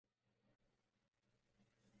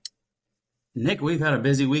Nick, we've had a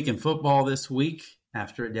busy week in football this week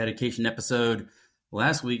after a dedication episode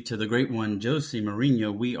last week to the great one, Jose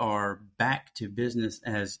Mourinho. We are back to business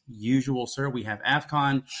as usual, sir. We have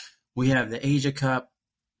AFCON, we have the Asia Cup,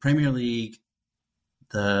 Premier League,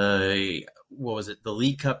 the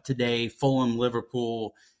League Cup today, Fulham,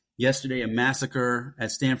 Liverpool. Yesterday, a massacre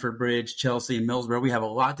at Stamford Bridge, Chelsea, and Middlesbrough. We have a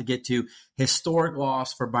lot to get to. Historic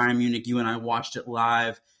loss for Bayern Munich. You and I watched it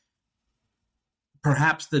live.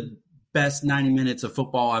 Perhaps the best 90 minutes of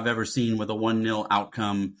football I've ever seen with a 1-0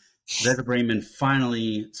 outcome. Werder Bremen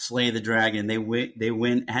finally slay the dragon. They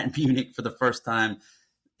win at Munich for the first time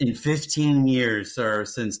in 15 years, sir,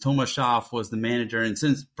 since Thomas Schaaf was the manager and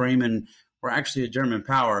since Bremen were actually a German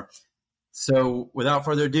power. So without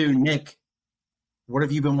further ado, Nick, what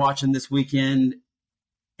have you been watching this weekend?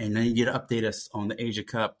 And then you get to update us on the Asia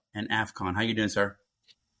Cup and AFCON. How you doing, sir?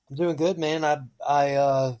 I'm doing good, man.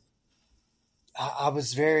 I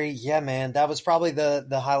was man. That was probably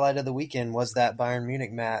the highlight of the weekend was that Bayern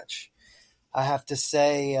Munich match. I have to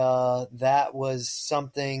say that was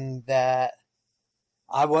something that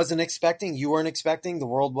I wasn't expecting. You weren't expecting. The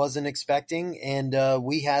world wasn't expecting. And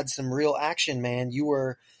we had some real action, man. You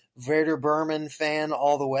were Werder Bremen fan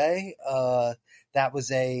all the way. That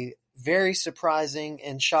was a very surprising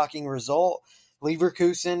and shocking result.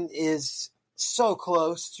 Leverkusen is so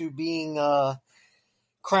close to being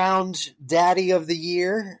crowned daddy of the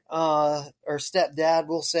year, or stepdad,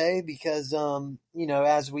 we'll say, because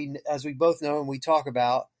as we both know and we talk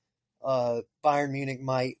about, Bayern Munich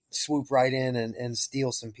might swoop right in and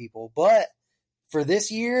steal some people. But for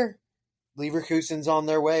this year, Leverkusen's on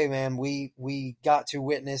their way, man. We got to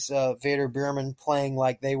witness Werder Bremen playing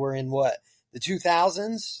like they were in the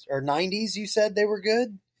 2000s or 90s. You said they were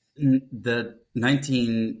good? The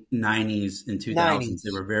 1990s and 2000s,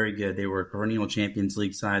 They were very good. They were a perennial Champions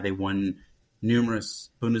League side. They won numerous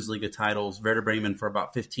Bundesliga titles. Werder Bremen for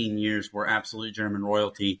about 15 years were absolute German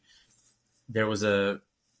royalty. There was a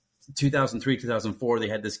 2003, 2004, they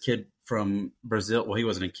had this kid from Brazil. Well, he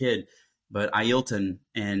wasn't a kid, but Ailton,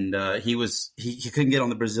 and he couldn't get on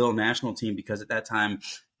the Brazil national team because at that time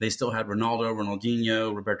they still had Ronaldo,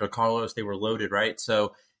 Ronaldinho, Roberto Carlos. They were loaded, right?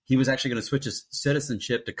 So he was actually going to switch his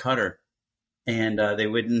citizenship to Qatar, and they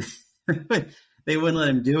wouldn't they wouldn't let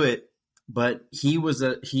him do it. But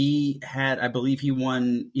I believe he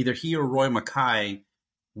won, either he or Roy Mackay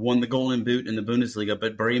won the Golden Boot in the Bundesliga,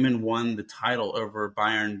 but Bremen won the title over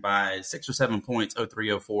Bayern by 6 or 7 points,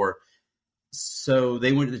 0-3-0-4. So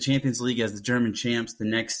they went to the Champions League as the German champs the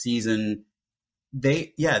next season.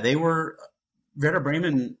 They were Werder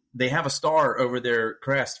Bremen. They have a star over their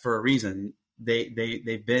crest for a reason. They've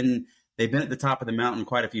been at the top of the mountain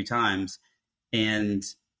quite a few times, and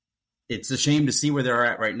it's a shame to see where they're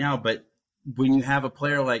at right now. But when you have a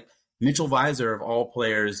player like Mitchell Weiser, of all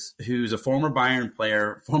players, who's a former Bayern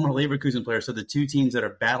player, former Leverkusen player, so the two teams that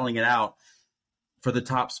are battling it out for the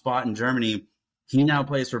top spot in Germany, he now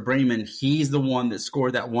plays for Bremen. He's the one that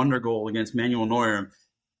scored that wonder goal against Manuel Neuer.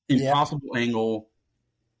 Impossible angle,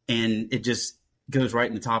 and it just goes right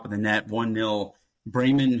in the top of the net, 1-0.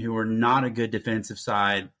 Bremen, who are not a good defensive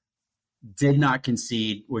side, did not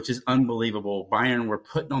concede, which is unbelievable. Bayern were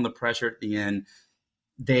putting on the pressure at the end.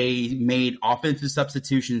 They made offensive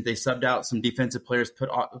substitutions. They subbed out some defensive players,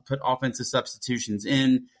 put offensive substitutions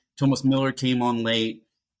in. Thomas Müller came on late.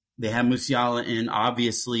 They had Musiala in,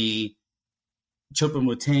 obviously,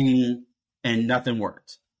 Choupo-Moting, and nothing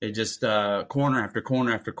worked. It just corner after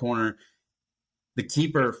corner after corner. The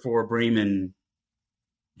keeper for Bremen,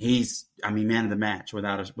 he's man of the match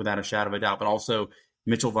without a shadow of a doubt. But also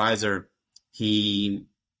Mitchell Weiser, he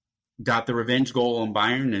got the revenge goal on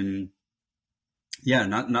Bayern, and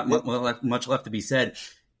not much left to be said.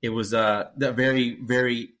 It was a very,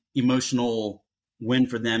 very emotional win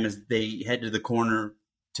for them as they head to the corner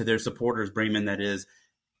to their supporters, Bremen, that is,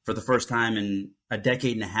 for the first time in a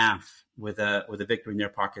decade and a half with a victory in their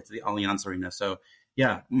pockets at the Allianz Arena. So,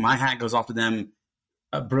 yeah, my hat goes off to them.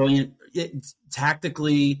 Brilliant.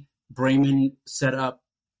 Tactically, Bremen set up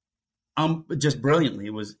just brilliantly.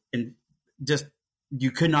 It was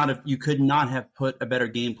you could not have put a better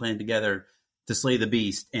game plan together to slay the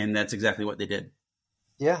beast, and that's exactly what they did.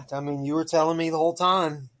 Yeah, you were telling me the whole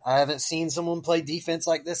time. I haven't seen someone play defense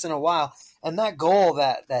like this in a while. And that goal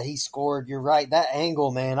that he scored, you're right, that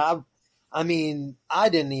angle, man. I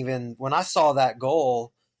didn't even, when I saw that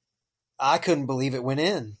goal, I couldn't believe it went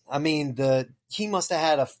in. He must have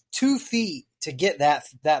had 2 feet to get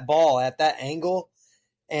that ball at that angle,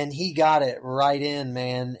 and he got it right in,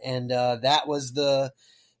 man. And that was the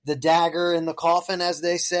dagger in the coffin, as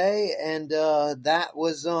they say, and that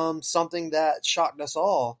was something that shocked us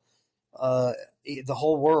all. the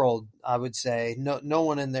whole world, I would say. No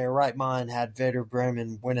one in their right mind had Werder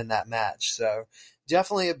Bremen winning that match. So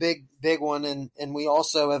definitely a big one. And we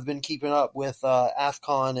also have been keeping up with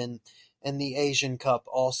AFCON and the Asian Cup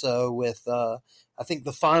also with, I think,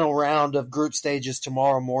 the final round of group stages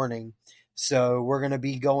tomorrow morning. So we're going to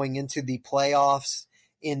be going into the playoffs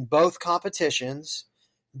in both competitions.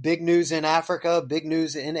 Big news in Africa, big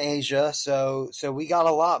news in Asia. So we got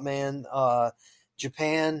a lot, man.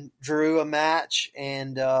 Japan drew a match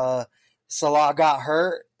and Salah got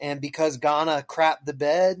hurt. And because Ghana crapped the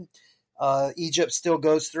bed, Egypt still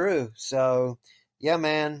goes through. So, yeah,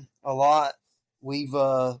 man, a lot. We've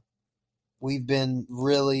been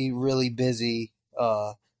really, really busy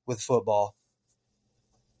with football.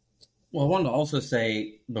 Well, I wanted to also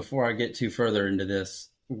say, before I get too further into this,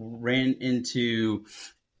 ran into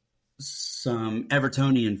some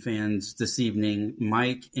Evertonian fans this evening,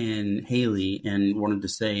 Mike and Haley, and wanted to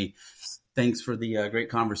say thanks for the great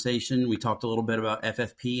conversation. We talked a little bit about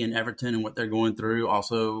FFP and Everton and what they're going through,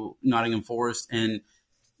 also Nottingham Forest, and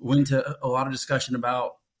went to a lot of discussion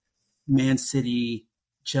about Man City,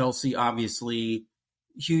 Chelsea, obviously,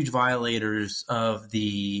 huge violators of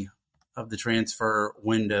the transfer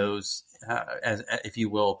windows, as if you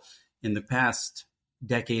will, in the past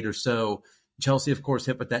decade or so. Chelsea, of course,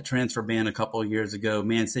 hit with that transfer ban a couple of years ago.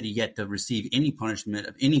 Man City yet to receive any punishment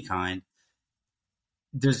of any kind.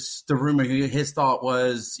 There's the rumor, his thought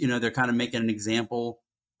was, they're kind of making an example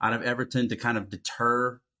out of Everton to kind of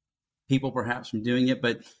deter people perhaps from doing it.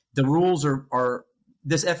 But the rules are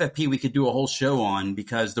this FFP we could do a whole show on,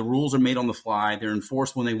 because the rules are made on the fly. They're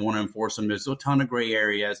enforced when they want to enforce them. There's a ton of gray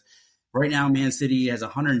areas. Right now, Man City has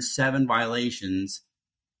 107 violations,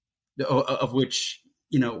 of which,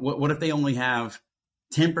 what if they only have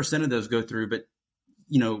 10% of those go through, but,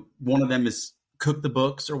 one of them is cook the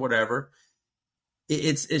books or whatever.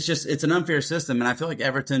 It's an unfair system. And I feel like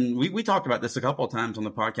Everton, we talked about this a couple of times on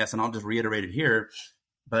the podcast, and I'll just reiterate it here.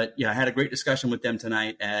 But yeah, I had a great discussion with them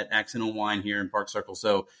tonight at Accent on Wine here in Park Circle.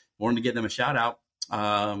 So wanted to give them a shout out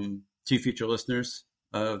to future listeners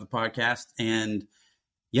of the podcast. And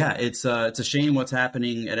yeah, it's a shame what's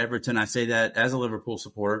happening at Everton. I say that as a Liverpool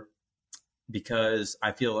supporter, because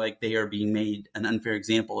I feel like they are being made an unfair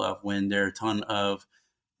example of when there are a ton of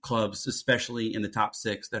clubs, especially in the top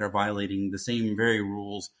six, that are violating the same very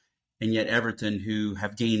rules. And yet Everton, who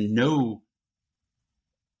have gained no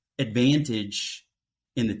advantage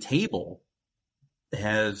in the table,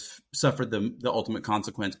 has suffered the ultimate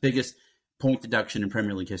consequence. Biggest point deduction in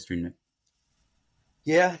Premier League history, Nick.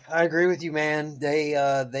 Yeah, I agree with you, man.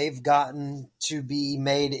 They've gotten to be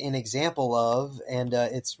made an example of, and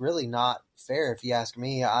it's really not fair if you ask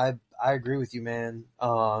me. I agree with you, man.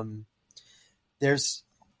 There's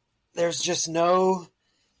just no.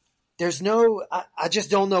 I just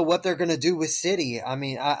don't know what they're going to do with City. I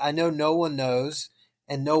mean, I know no one knows,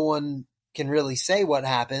 and no one can really say what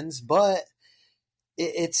happens, but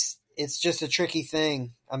it's just a tricky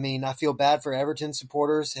thing. I mean, I feel bad for Everton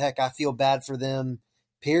supporters. Heck, I feel bad for them,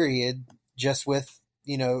 period, just with,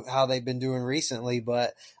 how they've been doing recently.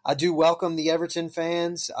 But I do welcome the Everton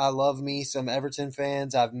fans. I love me some Everton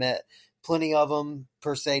fans. I've met plenty of them,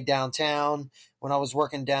 per se, downtown. When I was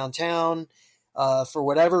working downtown, for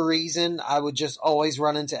whatever reason, I would just always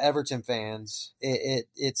run into Everton fans. It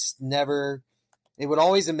would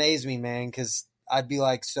always amaze me, man, because I'd be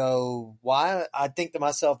like, so why? I'd think to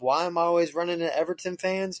myself, why am I always running into Everton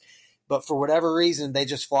fans? But for whatever reason, they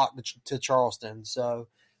just flock to Charleston. So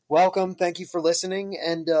welcome. Thank you for listening.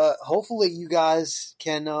 And hopefully you guys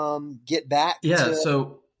can get back. Yeah,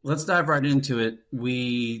 so let's dive right into it.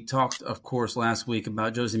 We talked, of course, last week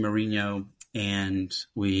about Jose Mourinho, and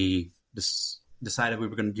we decided we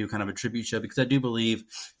were going to do kind of a tribute show, because I do believe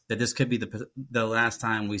that this could be the last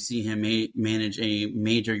time we see him manage a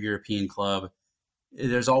major European club.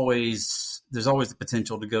 There's always the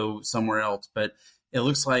potential to go somewhere else, but it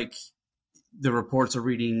looks like the reports are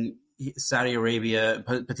reading Saudi Arabia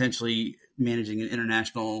potentially managing an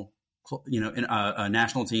international, a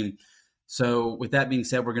national team. So with that being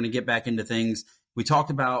said, we're going to get back into things. We talked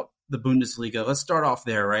about the Bundesliga. Let's start off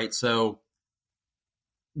there, right? So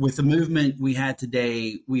with the movement we had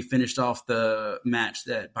today, we finished off the match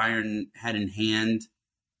that Bayern had in hand,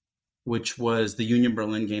 which was the Union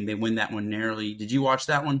Berlin game. They win that one narrowly. Did you watch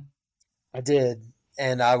that one? I did,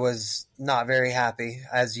 and I was not very happy,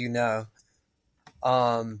 as you know.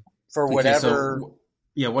 For whatever. Okay,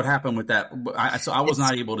 so, what happened with that? I was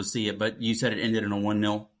not able to see it, but you said it ended in a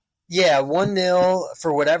 1-0. Yeah, 1-0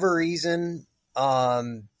 for whatever reason.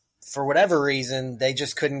 They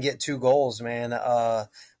just couldn't get 2 goals, man.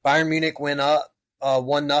 Bayern Munich went up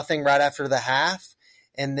 1-0 right after the half,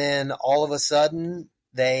 And then all of a sudden,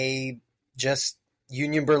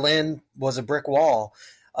 Union Berlin was a brick wall.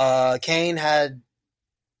 Kane had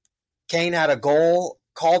a goal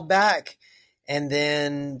called back, and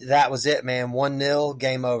then that was it, man. 1-0,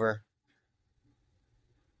 game over.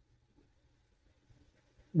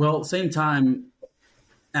 Well, same time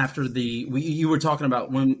after you were talking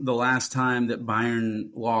about when the last time that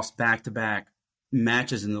Bayern lost back-to-back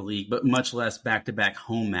matches in the league, but much less back-to-back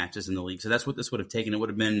home matches in the league. So that's what this would have taken. It would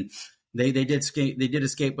have been they did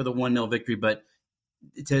escape with a 1-0 victory, but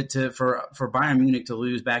for Bayern Munich to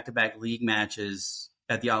lose back-to-back league matches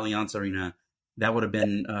at the Allianz Arena, that would have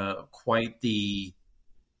been quite the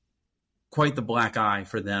black eye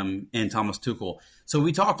for them and Thomas Tuchel. So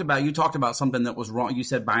you talked about something that was wrong. You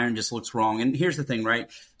said Bayern just looks wrong. And here's the thing, right?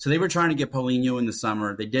 So they were trying to get Paulinho in the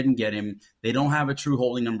summer. They didn't get him. They don't have a true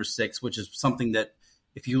holding number 6, which is something that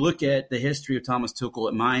if you look at the history of Thomas Tuchel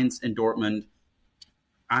at Mainz and Dortmund,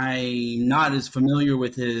 I'm not as familiar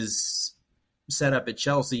with his setup at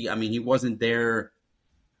Chelsea. I mean, he wasn't there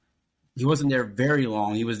very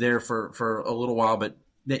long. He was there for a little while, but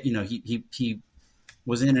he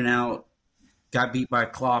was in and out. Got beat by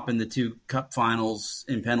Klopp in the 2 cup finals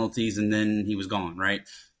in penalties, and then he was gone, right?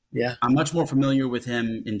 Yeah. I'm much more familiar with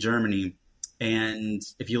him in Germany. And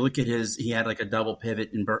if you look at he had like a double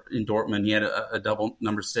pivot in Dortmund. He had a double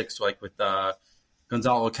number 6, like with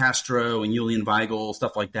Gonzalo Castro and Julian Weigl,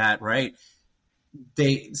 stuff like that, right?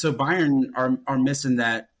 So Bayern are missing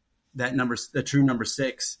that number, the true number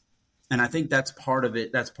 6. And I think that's part of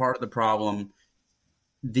it. That's part of the problem.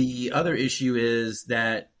 The other issue is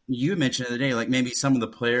that you mentioned the other day, like maybe some of the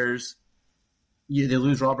players, they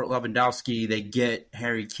lose Robert Lewandowski, they get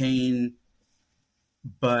Harry Kane,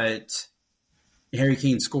 but Harry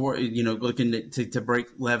Kane looking to break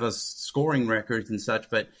Leva's scoring records and such.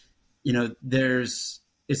 But it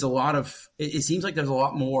seems like there's a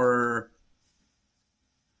lot more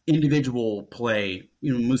individual play.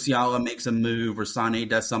 Musiala makes a move, or Sané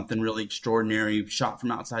does something really extraordinary, shot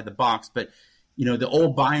from outside the box, but the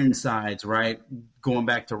old Bayern sides, right? Going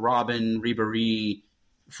back to Robin, Ribéry,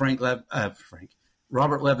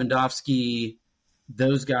 Robert Lewandowski,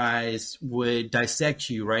 those guys would dissect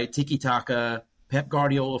you, right? Tiki-taka, Pep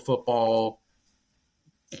Guardiola football.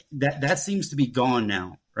 That seems to be gone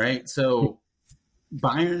now, right? So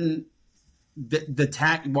Bayern,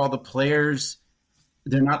 while the players,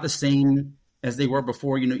 they're not the same as they were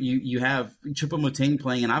before. You have Choupo-Moting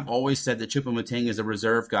playing, and I've always said that Choupo-Moting is a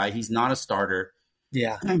reserve guy. He's not a starter.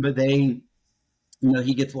 Yeah. But he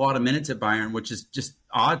gets a lot of minutes at Bayern, which is just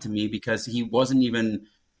odd to me because he wasn't even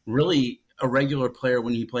really a regular player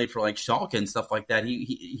when he played for like Schalke and stuff like that.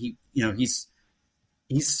 He's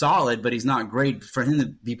solid, but he's not great. For him to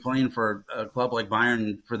be playing for a club like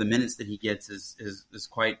Bayern for the minutes that he gets is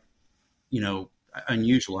quite,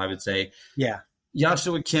 unusual, I would say. Yeah.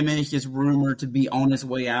 Joshua Kimmich is rumored to be on his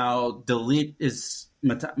way out. Matthias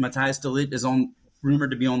de Ligt is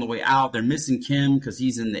rumored to be on the way out. They're missing Kim because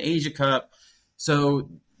he's in the Asia Cup. So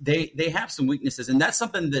they have some weaknesses. And that's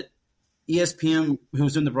something that ESPN,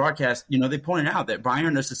 who's in the broadcast, they pointed out that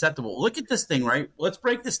Bayern are susceptible. Look at this thing, right? Let's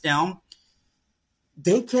break this down.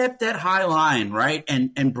 They kept that high line, right?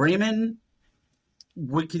 And Bremen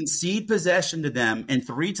would concede possession to them, and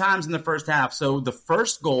 3 times in the first half. So the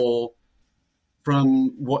first goal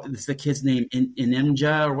from what is the kid's name,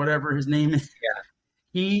 Inemja or whatever his name is. Yeah.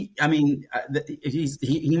 He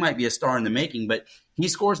might be a star in the making, but he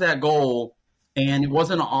scores that goal, and it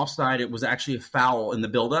wasn't an offside. It was actually a foul in the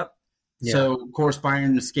buildup. Yeah. So, of course,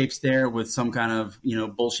 Bayern escapes there with some kind of,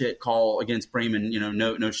 bullshit call against Bremen.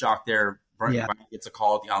 No shock there. Bayern gets a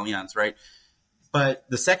call at the Allianz, right? But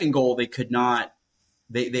the second goal, they could not.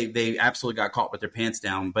 They absolutely got caught with their pants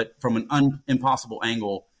down, but from an impossible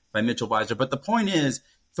angle by Mitchell Weiser. But the point is,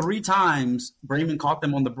 3 times Bremen caught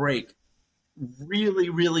them on the break, really,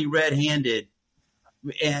 really red-handed,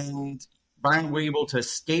 and Bayern were able to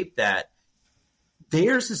escape that. They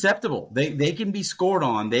are susceptible. They can be scored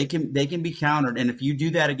on. They can be countered. And if you do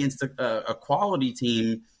that against a quality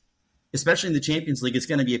team, especially in the Champions League, it's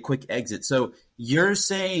going to be a quick exit. So you're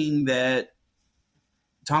saying that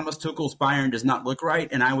Thomas Tuchel's Bayern does not look right,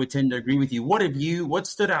 and I would tend to agree with you. What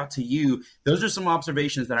stood out to you? Those are some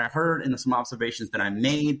observations that I heard and some observations that I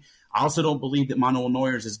made. I also don't believe that Manuel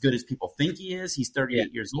Neuer is as good as people think he is. He's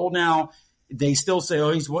 38 years old now. They still say,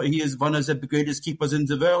 he is one of the greatest keepers in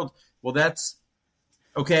the world. Well, that's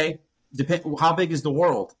okay. How big is the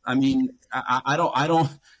world? I mean, I don't.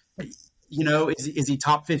 Is he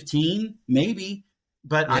top 15? Maybe,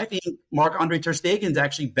 but I think Marc-Andre ter Stegen's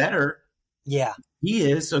actually better. Yeah. He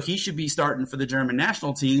is, so he should be starting for the German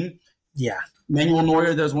national team. Yeah. Manuel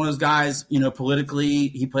Neuer, there's one of those guys, politically,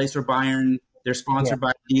 he plays for Bayern. They're sponsored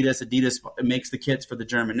by Adidas. Adidas makes the kits for the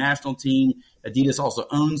German national team. Adidas also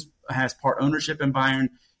has part ownership in Bayern.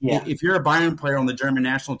 Yeah. If you're a Bayern player on the German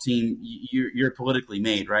national team, you're politically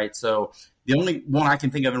made, right? So the only one I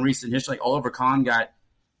can think of in recent history, like Oliver Kahn got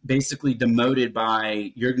basically demoted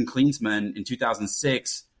by Jurgen Klinsmann in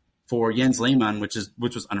 2006 for Jens Lehmann, which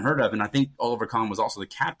was unheard of. And I think Oliver Kahn was also the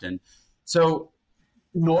captain. So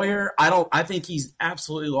Neuer, I think he's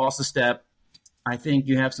absolutely lost a step. I think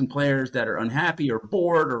you have some players that are unhappy or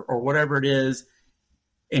bored or whatever it is.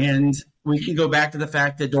 And we can go back to the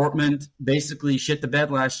fact that Dortmund basically shit the bed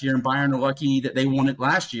last year and Bayern are lucky that they won it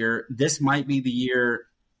last year. This might be the year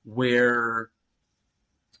where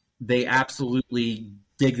they absolutely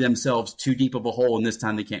dig themselves too deep of a hole and this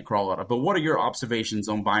time they can't crawl out of. But what are your observations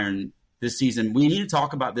on Bayern this season? We need to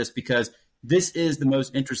talk about this because this is the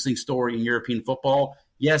most interesting story in European football.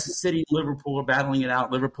 Yes, City and Liverpool are battling it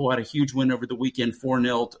out. Liverpool had a huge win over the weekend,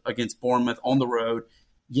 4-0 against Bournemouth on the road.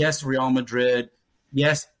 Yes, Real Madrid.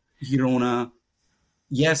 Yes, Girona.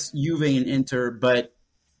 Yes, Juve and Inter. But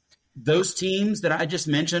those teams that I just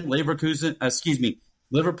mentioned, Liverpool has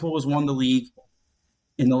won the league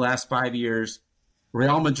in the last 5 years.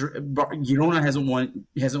 Real Madrid, Girona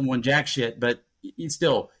hasn't won jack shit, but it's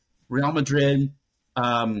still Real Madrid,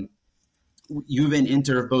 Juve and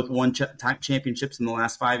Inter have both won championships in the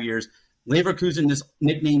last 5 years. Leverkusen is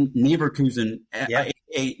nicknamed Neverkusen. A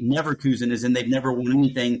Neverkusen is in they've never won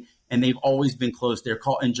anything, and they've always been close. They're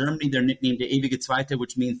called in Germany. They're nicknamed the Ewige Zweite,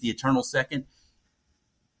 which means the eternal second.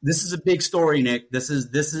 This is a big story, Nick. This is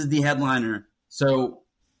the headliner. So,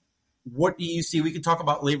 what do you see? We could talk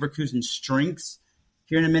about Leverkusen's strengths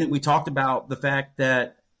here in a minute. We talked about the fact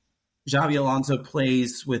that Xabi Alonso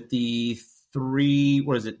plays with the three.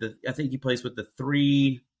 What is it? I think he plays with the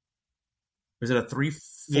three. Is it a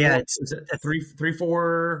 3-4? Yeah, is it a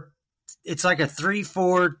 3-4? It's like a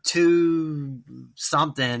 3-4-2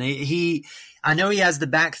 something. I know he has the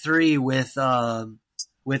back three with the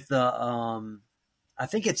I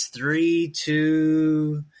think it's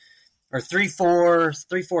 3-2 or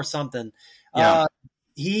 3-4 something. Yeah.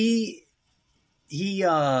 He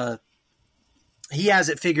has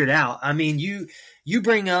it figured out. I mean, you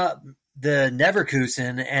bring up the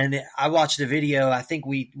Leverkusen, and I watched a video. I think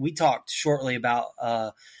we talked shortly about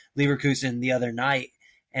Leverkusen the other night,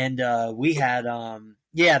 and we had the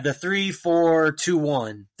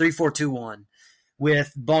 3-4-2-1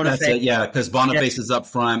 with Boniface. That's it, yeah, because Boniface is up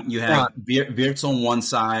front. You have Wirtz on one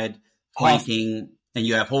side flanking, and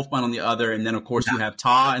you have Hofmann on the other, and then of course you have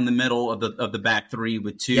Ta in the middle of the back three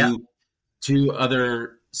with two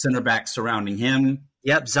other center backs surrounding him.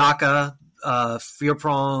 Yep, Xhaka.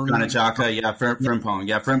 Frimpong. Frimpong.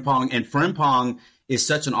 Yeah, Frimpong. And Frimpong is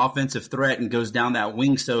such an offensive threat and goes down that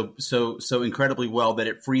wing so incredibly well that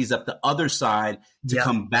it frees up the other side to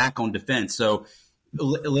come back on defense. So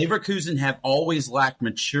Leverkusen have always lacked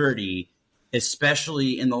maturity,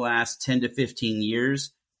 especially in the last 10 to 15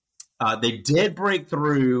 years. They did break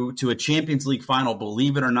through to a Champions League final,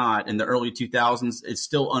 believe it or not, in the early 2000s. It's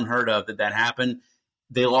still unheard of that happened.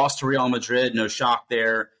 They lost to Real Madrid, no shock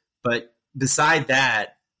there. But beside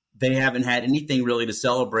that, they haven't had anything really to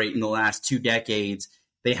celebrate in the last 2 decades.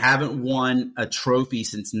 They haven't won a trophy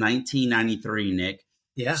since 1993, Nick.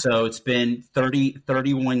 Yeah. So it's been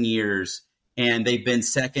 31 years, and they've been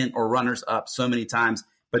second or runners-up so many times.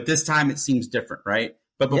 But this time it seems different, right?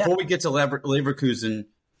 But before we get to Leverkusen,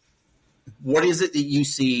 what is it that you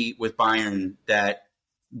see with Bayern that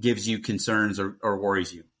gives you concerns or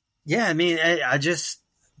worries you? Yeah, I mean,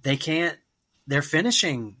 they can't. They're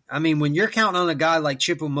finishing. I mean, when you're counting on a guy like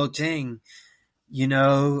Choupo-Moting,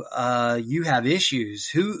 you have issues.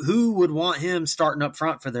 Who would want him starting up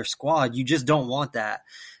front for their squad? You just don't want that.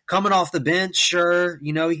 Coming off the bench, sure,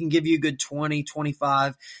 he can give you a good 20,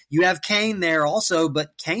 25. You have Kane there also,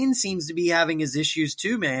 but Kane seems to be having his issues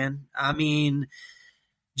too, man. I mean,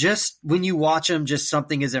 just when you watch him, just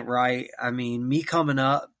something isn't right. I mean, me coming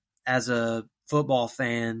up as a football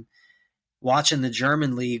fan, watching the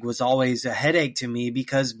German league was always a headache to me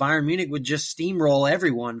because Bayern Munich would just steamroll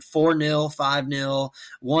everyone 4-0, 5-0,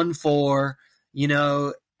 1-4,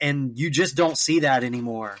 and you just don't see that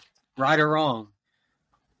anymore, right or wrong.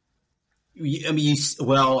 I mean,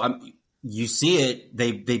 you see it.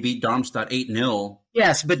 They beat Darmstadt 8-0.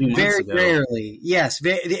 Yes, but very rarely. Yes,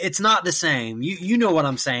 it's not the same. You know what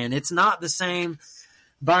I'm saying. It's not the same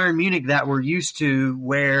Bayern Munich that we're used to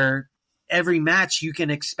where every match you can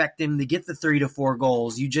expect him to get the 3 to 4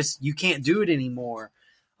 goals. You can't do it anymore.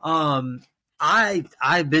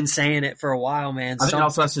 I've been saying it for a while, man. I think it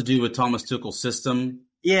also has to do with Thomas Tuchel's system.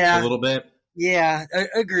 Yeah. A little bit. Yeah,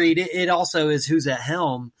 agreed. It also is who's at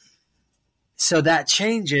helm. So that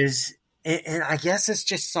changes. And I guess it's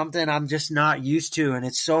just something I'm just not used to. And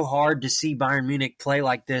it's so hard to see Bayern Munich play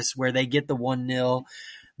like this, where they get the 1-0,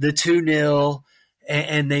 the 2-0,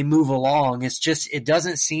 and they move along. It's just, it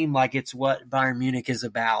doesn't seem like it's what Bayern Munich is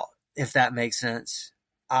about, if that makes sense.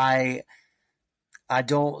 I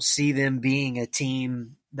don't see them being a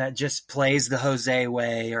team that just plays the Jose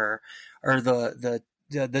way or the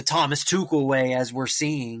Thomas Tuchel way, as we're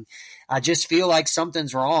seeing. I just feel like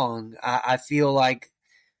something's wrong. I feel like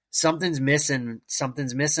something's missing.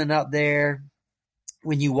 Something's missing up there.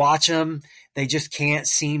 When you watch them, they just can't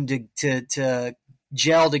seem to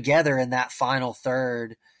gel together in that final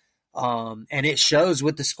third. And it shows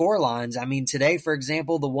with the score lines. I mean, today, for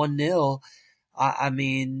example, the 1-0, I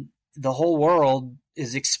mean, the whole world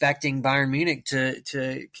is expecting Bayern Munich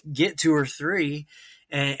to get 2 or 3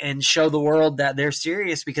 and show the world that they're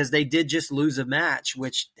serious, because they did just lose a match,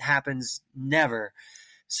 which happens never.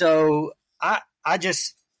 So I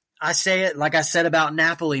say it like I said about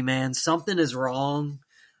Napoli, man. Something is wrong.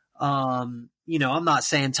 I'm not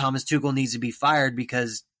saying Thomas Tuchel needs to be fired,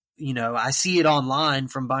 because, I see it online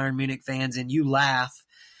from Bayern Munich fans and you laugh.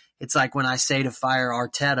 It's like when I say to fire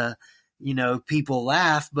Arteta, people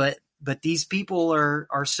laugh, but these people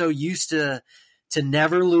are so used to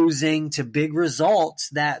never losing, to big results,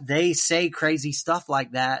 that they say crazy stuff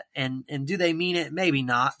like that. And do they mean it? Maybe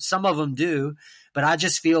not. Some of them do, but I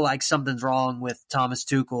just feel like something's wrong with Thomas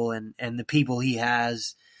Tuchel and the people he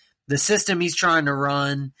has. The system he's trying to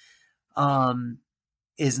run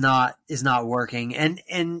is not working.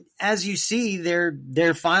 And as you see,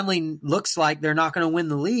 they're finally looks like they're not going to win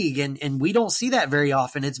the league. And we don't see that very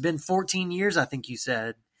often. It's been 14 years, I think you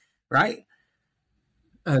said, right?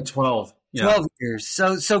 12. Yeah. 12 years.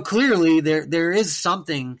 So clearly there is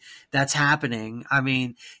something that's happening. I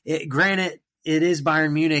mean, granted, it is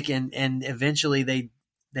Bayern Munich, and eventually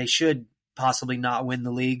they should possibly not win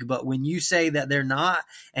the league. But when you say that they're not,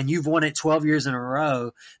 and you've won it 12 years in a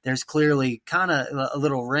row, there's clearly kind of a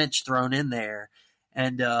little wrench thrown in there.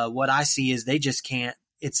 And what I see is they just can't.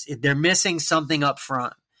 They're missing something up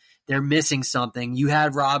front. They're missing something. You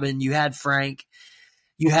had Robin, you had Frank,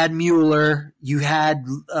 you had Mueller, you had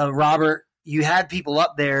Robert, you had people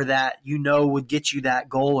up there that would get you that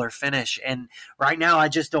goal or finish. And right now, I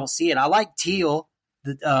just don't see it. I like Teal,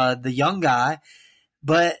 the young guy,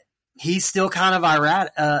 but he's still kind of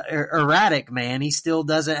erratic, man. He still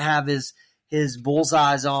doesn't have his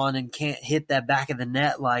bullseyes on and can't hit that back of the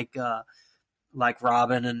net like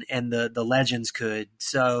Robin and the legends could.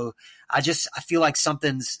 So I feel like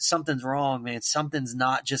something's wrong, man. Something's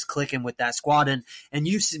not just clicking with that squad. And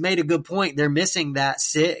you made a good point. They're missing that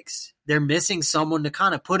 6. They're missing someone to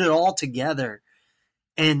kind of put it all together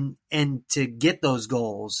and to get those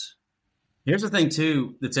goals. Here's the thing,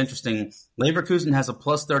 too, that's interesting. Leverkusen has a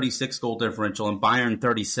plus 36 goal differential and Bayern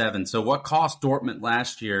 37. So what cost Dortmund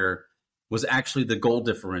last year was actually the goal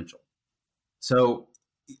differential. So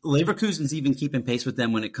Leverkusen's even keeping pace with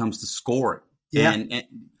them when it comes to scoring. Yeah. And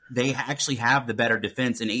they actually have the better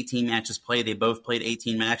defense. In 18 matches played, they both played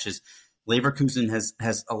 18 matches. Leverkusen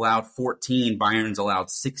has allowed 14. Bayern's allowed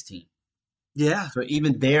 16. Yeah. So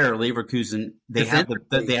even there, Leverkusen, they have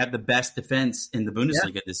the best defense in the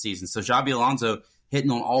Bundesliga this season. So Xabi Alonso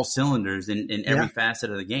hitting on all cylinders in every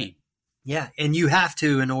facet of the game. Yeah, and you have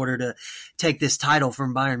to in order to take this title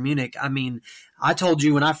from Bayern Munich. I mean, I told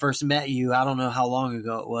you when I first met you, I don't know how long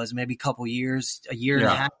ago it was, maybe a couple years, a year and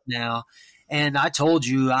a half now, and I told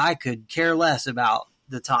you I could care less about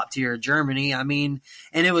the top tier of Germany. I mean,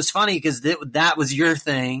 and it was funny because that was your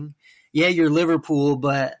thing. Yeah, you're Liverpool,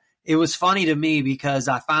 but it was funny to me because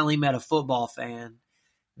I finally met a football fan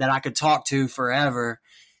that I could talk to forever.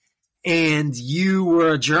 And you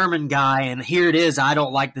were a German guy, and here it is. I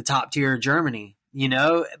don't like the top tier of Germany,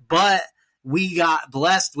 but we got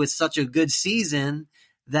blessed with such a good season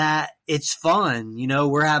that it's fun.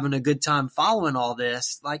 We're having a good time following all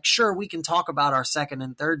this. Like, sure, we can talk about our second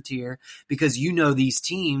and third tier because these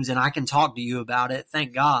teams, and I can talk to you about it.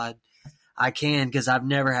 Thank God I can, because I've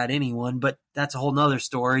never had anyone, but that's a whole nother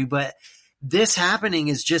story. But this happening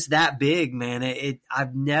is just that big, man.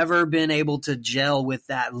 I've never been able to gel with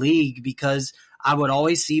that league because I would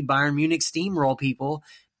always see Bayern Munich steamroll people,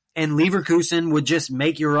 and Leverkusen would just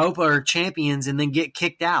make Europa or champions and then get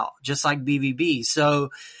kicked out, just like BVB. So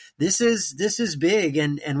this is big,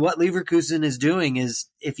 and what Leverkusen is doing is,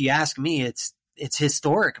 if you ask me, it's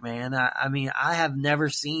historic, man. I mean, I have never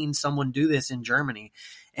seen someone do this in Germany,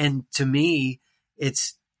 and to me,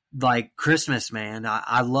 it's like Christmas, man.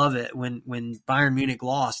 I love it. When Bayern Munich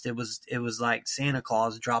lost, it was like Santa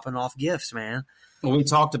Claus dropping off gifts, man. Well, we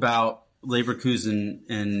talked about Leverkusen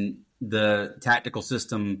and the tactical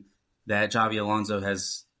system that Xabi Alonso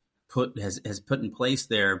has put in place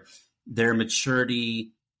there, their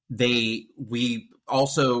maturity. We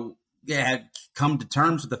also had come to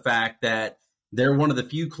terms with the fact that they're one of the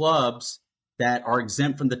few clubs that are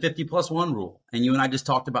exempt from the 50+1 rule. And you and I just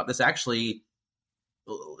talked about this actually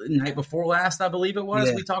night before last, I believe it was.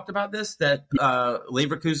 Yeah. We talked about this, that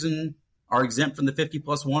Leverkusen are exempt from the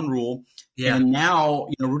 50+1 rule. Yeah. And now,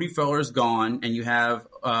 Rudi Völler's gone, and you have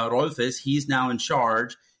Rolfes. He's now in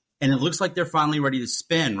charge. And it looks like they're finally ready to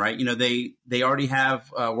spin, right? They already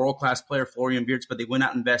have a world-class player, Florian Wirtz, but they went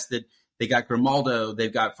out and invested. They got Grimaldo.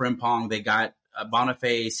 They've got Frimpong. They got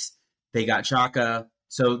Boniface. They got Xhaka.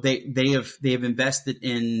 So they have invested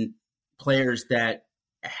in players that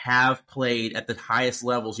have played at the highest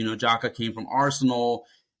levels. Xhaka came from Arsenal.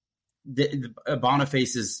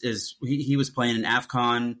 Boniface he was playing in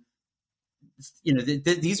AFCON.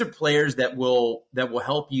 These are players that will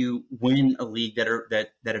help you win a league that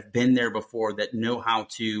have been there before, that know how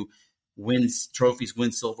to win trophies,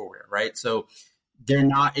 win silverware, right? So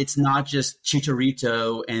it's not just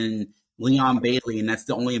Chicharito and Leon Bailey, and that's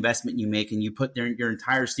the only investment you make, and you put your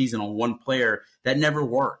entire season on one player. That never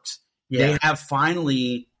works. Yeah. They have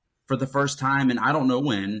finally, for the first time, and I don't know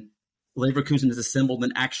when, Leverkusen has assembled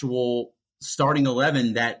an actual starting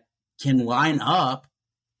 11 that can line up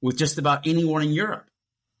with just about anyone in Europe.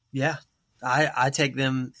 Yeah, I take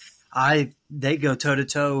them. They go toe to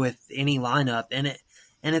toe with any lineup, and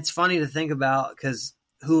it's funny to think about, because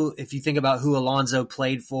if you think about who Alonso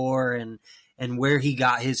played for and where he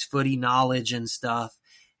got his footy knowledge and stuff,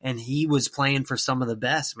 and he was playing for some of the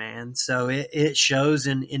best, man. So it shows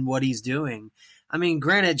in what he's doing. I mean,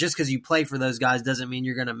 granted, just because you play for those guys doesn't mean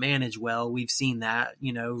you're going to manage well. We've seen that,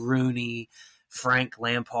 Rooney, Frank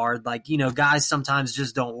Lampard, guys sometimes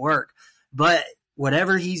just don't work. But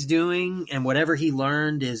whatever he's doing and whatever he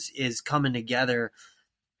learned is coming together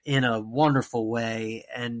in a wonderful way.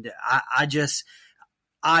 And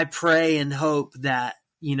I pray and hope that,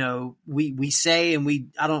 we say,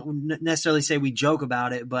 and I don't necessarily say we joke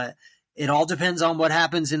about it, but it all depends on what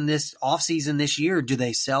happens in this offseason this year. Do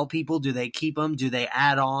they sell people? Do they keep them? Do they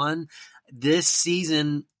add on? This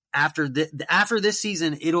season, after this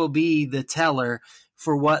season, it'll be the teller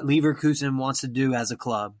for what Leverkusen wants to do as a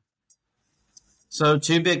club. So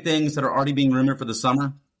 2 big things that are already being rumored for the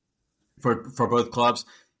summer for both clubs.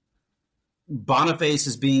 Boniface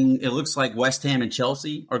it looks like West Ham and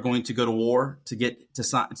Chelsea are going to go to war to get to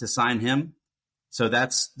sign him. So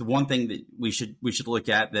that's the one thing that we should look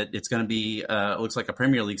at, that it's going to be looks like a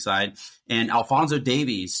Premier League side. And Alphonso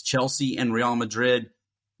Davies, Chelsea and Real Madrid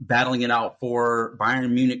battling it out for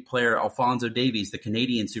Bayern Munich player Alphonso Davies, the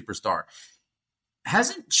Canadian superstar.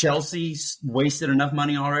 Hasn't Chelsea wasted enough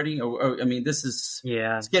money already? I mean, it's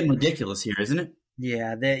getting ridiculous here, isn't it?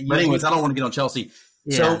 Yeah. But anyways, I don't want to get on Chelsea.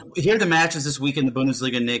 Yeah. So here are the matches this week in the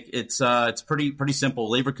Bundesliga, Nick. It's pretty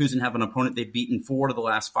simple. Leverkusen have an opponent they've beaten 4 of the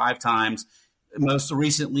last 5 times. Most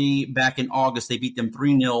recently, back in August, they beat them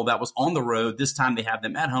 3-0. That was on the road. This time they have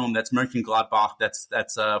them at home. That's Mönchengladbach.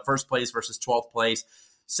 That's first place versus 12th place,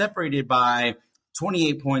 separated by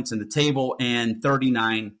 28 points in the table and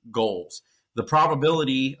 39 goals. The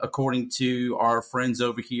probability, according to our friends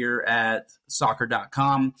over here at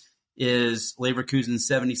soccer.com, is Leverkusen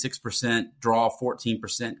 76%, draw 14%,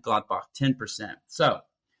 Gladbach 10%. So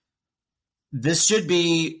this should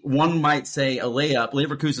be, one might say, a layup.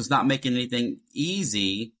 Leverkusen's not making anything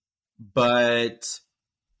easy, but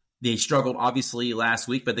they struggled obviously last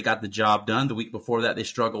week, but they got the job done. The week before that, they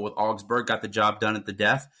struggled with Augsburg, got the job done at the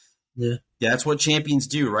death. Yeah, that's what champions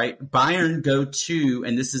do, right? Bayern go to,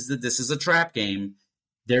 and this is a trap game.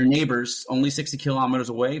 Their neighbors, only 60 kilometers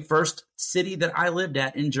away. First city that I lived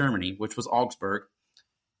at in Germany, which was Augsburg.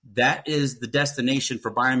 That is the destination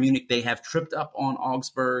for Bayern Munich. They have tripped up on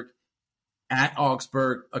Augsburg, at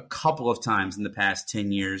Augsburg, a couple of times in the past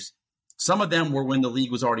 10 years. Some of them were when the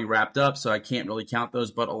league was already wrapped up, so I can't really count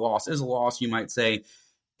those, but a loss is a loss, you might say.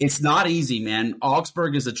 It's not easy, man.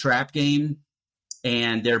 Augsburg is a trap game,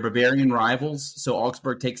 and they're Bavarian rivals, so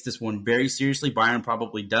Augsburg takes this one very seriously. Bayern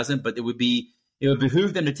probably doesn't, but it would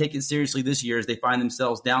behoove them to take it seriously this year as they find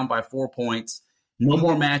themselves down by 4 points. No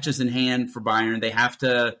more matches in hand for Bayern. They have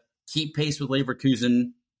to keep pace with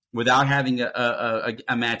Leverkusen without having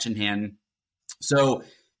a match in hand. So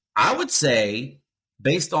I would say,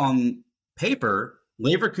 based on paper,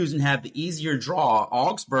 Leverkusen have the easier draw.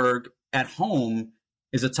 Augsburg at home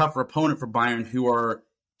is a tougher opponent for Bayern, who are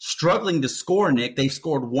struggling to score, Nick. They've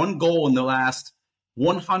scored 1 goal in the last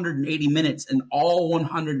 180 minutes, and all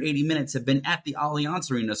 180 minutes have been at the Allianz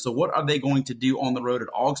Arena. So what are they going to do on the road at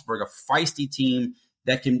Augsburg, a feisty team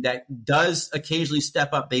that does occasionally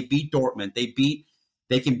step up. They beat Dortmund.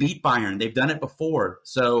 They can beat Bayern. They've done it before.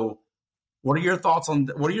 So what are your thoughts on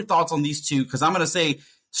these two? Because I'm going to say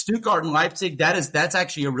Stuttgart and Leipzig, that's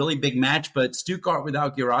actually a really big match, but Stuttgart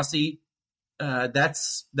without Guirassy,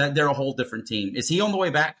 they're a whole different team. Is he on the way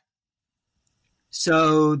back?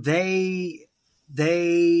 So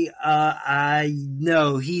I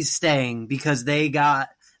know he's staying because they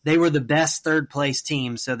were the best third place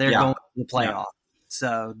team, so they're going to the playoff.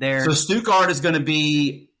 Yeah. So Stuttgart is going to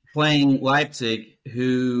be playing Leipzig,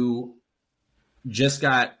 who just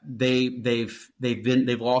got they've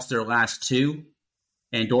lost their last two,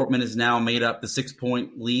 and Dortmund has now made up the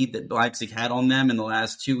 6-point lead that Leipzig had on them in the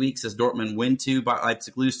last 2 weeks as Dortmund win 2, but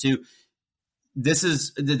Leipzig lose 2. This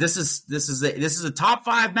is a top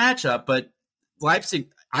 5 matchup, but Leipzig,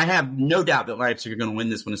 I have no doubt that Leipzig are going to win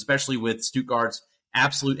this one, especially with Stuttgart's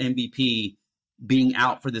absolute MVP being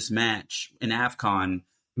out for this match in AFCON.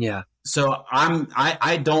 Yeah. So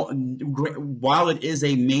I don't, while it is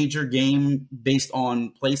a major game based on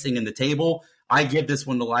placing in the table, I give this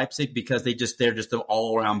one to Leipzig because they're just an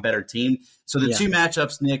all around better team. So the two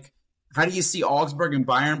matchups, Nick, how do you see Augsburg and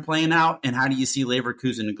Bayern playing out, and how do you see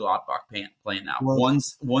Leverkusen and Gladbach playing out? Well,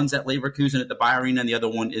 one's at Leverkusen at the Bayern Arena, and the other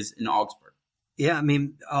one is in Augsburg. Yeah, I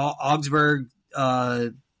mean Augsburg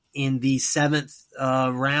in the 7th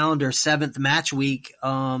round or 7th match week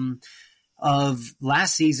of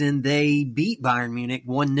last season, they beat Bayern Munich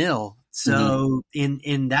 1-0. So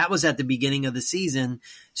in that was at the beginning of the season.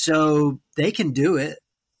 So they can do it.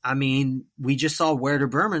 I mean, we just saw Werder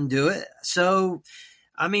Bremen do it. So,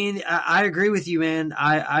 I mean, I agree with you, man.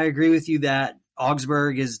 I agree with you that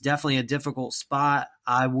Augsburg is definitely a difficult spot.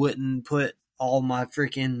 I wouldn't put all my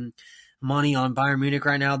freaking money on Bayern Munich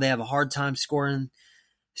right now. They have a hard time scoring.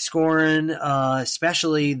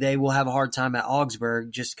 Especially they will have a hard time at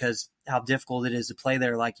Augsburg just because how difficult it is to play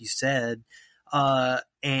there, like you said.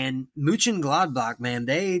 And Mönchengladbach, man,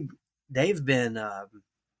 they've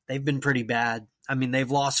been pretty bad. I mean,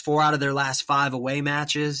 they've lost 4 out of their last 5 away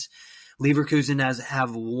matches. Leverkusen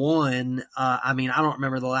have won. I mean, I don't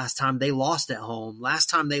remember the last time they lost at home. Last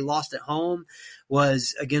time they lost at home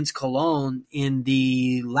was against Cologne in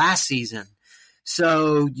the last season.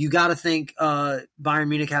 So you got to think Bayern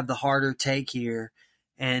Munich have the harder take here.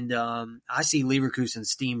 And I see Leverkusen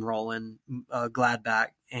steamrolling Gladbach.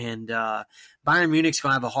 And Bayern Munich's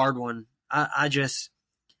going to have a hard one. I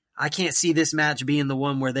can't see this match being the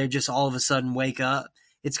one where they just all of a sudden wake up.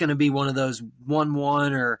 It's going to be one of those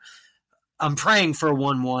 1-1 or I'm praying for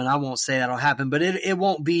 1-1. I won't say that'll happen, but it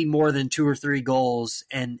won't be more than 2 or 3 goals,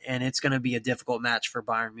 and it's going to be a difficult match for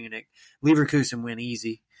Bayern Munich. Leverkusen win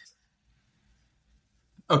easy.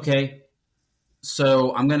 Okay.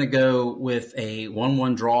 So I'm going to go with a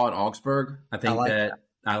 1-1 draw at Augsburg. I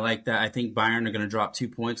like that. I think Bayern are going to drop 2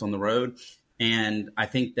 points on the road, and I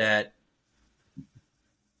think that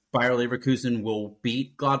Bayer Leverkusen will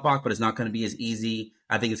beat Gladbach, but it's not going to be as easy.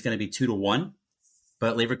 I think it's going to be 2-1.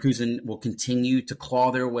 But Leverkusen will continue to claw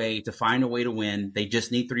their way to find a way to win. They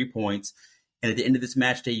just need 3 points. And at the end of this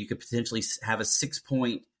match day, you could potentially have a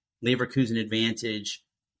 6-point Leverkusen advantage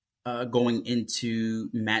going into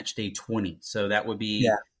match day 20. So that would be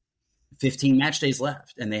 15 match days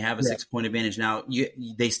left, and they have a 6-point advantage. Now,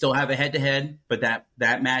 they still have a head-to-head, but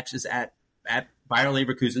that match is at Bayer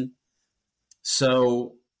Leverkusen.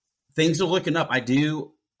 So things are looking up. I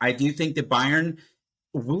do think that Bayern –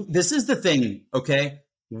 this is the thing, okay?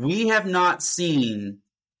 We have not seen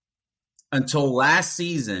until last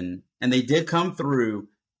season, and they did come through,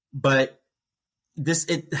 but it's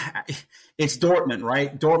Dortmund,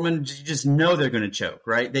 right? Dortmund, you just know they're going to choke,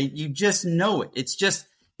 right? You just know it. It's just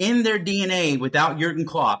in their DNA without Jurgen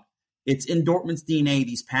Klopp. It's in Dortmund's DNA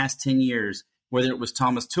these past 10 years, whether it was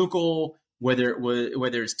Thomas Tuchel, whether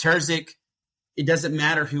it's Terzic, it doesn't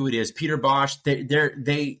matter who it is. Peter Bosch,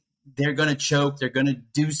 they're going to choke. They're going to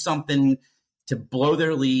do something to blow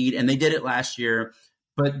their lead, and they did it last year.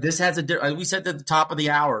 But this has we said at the top of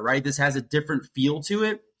the hour, right? This has a different feel to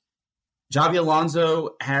it. Xabi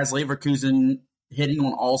Alonso has Leverkusen hitting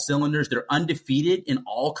on all cylinders. They're undefeated in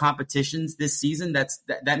all competitions this season.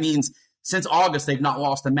 That means since August they've not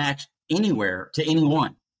lost a match anywhere to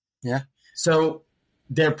anyone. Yeah. So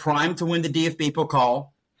they're primed to win the DFB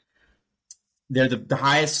Pokal. They're the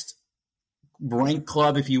highest ranked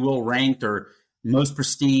club, if you will, ranked or most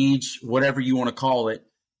prestige, whatever you want to call it,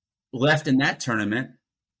 left in that tournament.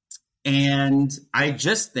 And I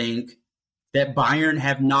just think that Bayern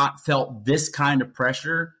have not felt this kind of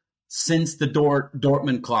pressure since the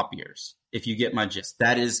Dortmund Klopp years, if you get my gist.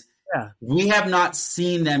 That is, we have not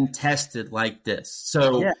seen them tested like this.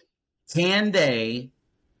 So can they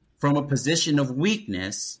from a position of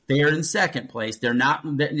weakness. They are in second place. They're not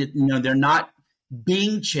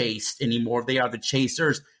being chased anymore. They are the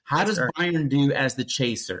chasers. How does Bayern do as the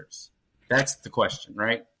chasers? That's the question,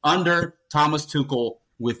 right? Under Thomas Tuchel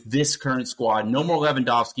with this current squad, no more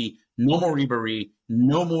Lewandowski, no more Ribéry,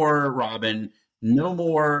 no more Robin, no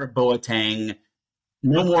more Boateng,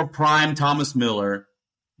 no more prime Thomas Müller.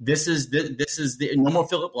 This is no more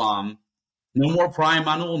Philipp Lahm, no more prime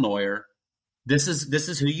Manuel Neuer. This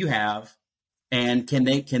is who you have, and can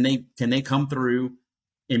they come through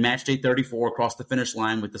in match day 34 across the finish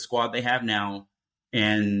line with the squad they have now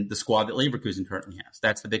and the squad that Leverkusen currently has?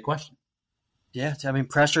 That's the big question. Yeah, I mean,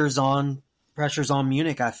 pressure's on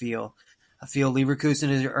Munich. I feel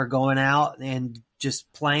Leverkusen are going out and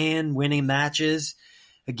just playing, winning matches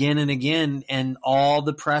again and again, and all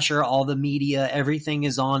the pressure, all the media, everything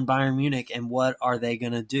is on Bayern Munich. And what are they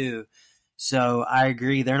going to do? So I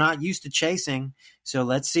agree. They're not used to chasing. So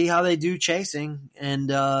let's see how they do chasing, and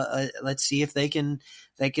let's see if they can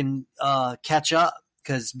catch up.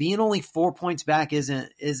 Because being only 4 points back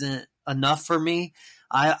isn't enough for me.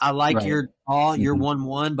 I like your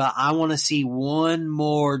 1-1, but I want to see one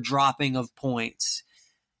more dropping of points,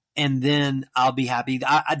 and then I'll be happy.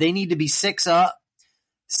 They need to be 6-7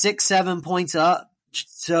 points up,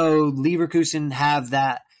 so Leverkusen have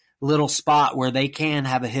that little spot where they can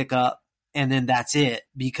have a hiccup, and then that's it.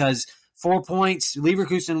 Because 4 points,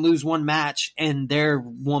 Leverkusen lose one match, and they're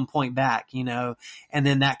 1 point back, and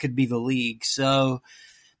then that could be the league. So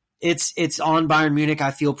it's on Bayern Munich.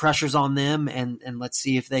 I feel pressure's on them, and let's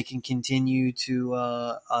see if they can continue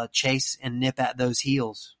to chase and nip at those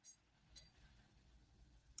heels.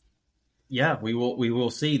 Yeah, we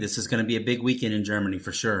will see. This is going to be a big weekend in Germany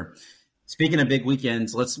for sure. Speaking of big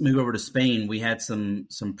weekends, let's move over to Spain. We had some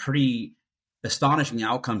pretty astonishing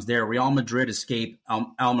outcomes there. Real Madrid escaped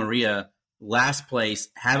Almeria, last place,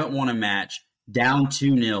 haven't won a match, down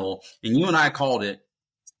 2-0. And you and I called it.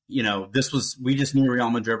 We just knew Real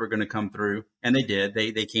Madrid were going to come through, and they did.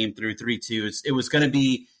 They came through 3-2. It was going to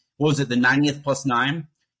be, what was it, the 90th plus 9?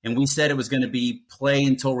 And we said it was going to be play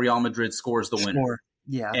until Real Madrid scores the winner.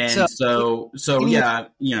 Yeah. And so yeah,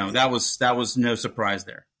 that was no surprise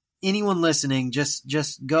there. Anyone listening,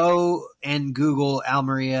 just go and Google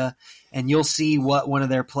Almeria, and you'll see what one of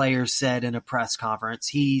their players said in a press conference.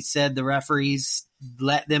 He said the referees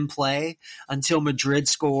let them play until Madrid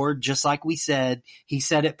scored, just like we said. He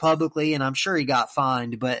said it publicly, and I'm sure he got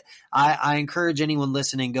fined, but I encourage anyone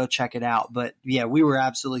listening, go check it out. But yeah, we were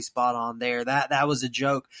absolutely spot on there. That was a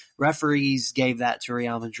joke. Referees gave that to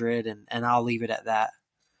Real Madrid, and I'll leave it at that.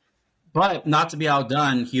 But not to be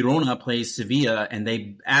outdone, Girona plays Sevilla, and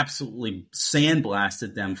they absolutely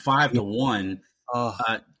sandblasted them 5-1.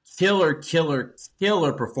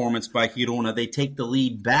 Killer performance by Girona. They take the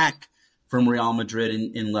lead back from Real Madrid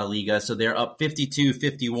in La Liga, so they're up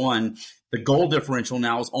 52-51. The goal differential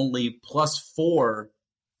now is only +4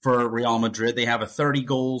 for Real Madrid. They have a 30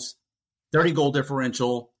 goal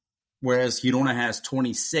differential, whereas Girona has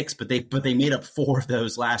 26, but they made up 4 of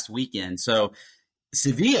those last weekend. So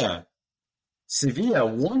Sevilla,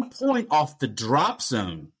 1 point off the drop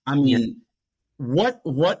zone. I mean, what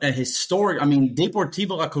a historic – I mean,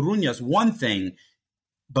 Deportivo La Coruña is one thing,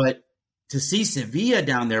 but to see Sevilla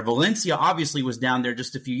down there – Valencia obviously was down there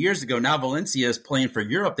just a few years ago. Now Valencia is playing for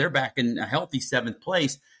Europe. They're back in a healthy 7th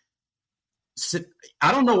place.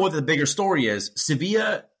 I don't know what the bigger story is.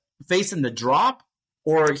 Sevilla facing the drop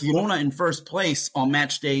or Girona in first place on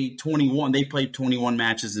match day 21. They played 21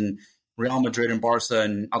 matches, and Real Madrid and Barca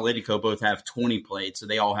and Atletico both have 20 played, so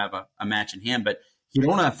they all have a match in hand. But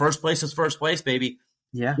Girona, first place is first place, baby.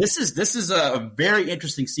 Yeah. This is a very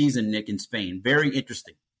interesting season, Nick, in Spain. Very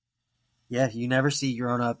interesting. Yeah, you never see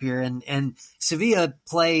Girona up here. And Sevilla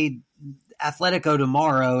played Atletico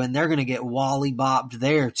tomorrow, and they're going to get wally-bopped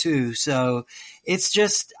there too. So it's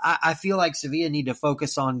just I feel like Sevilla need to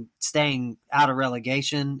focus on staying out of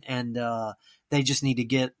relegation, and they just need to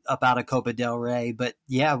get up out of Copa del Rey. But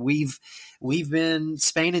yeah, we've been –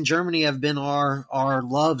 Spain and Germany have been our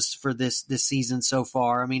loves for this season so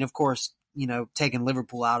far. I mean, of course, taking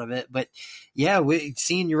Liverpool out of it. But yeah,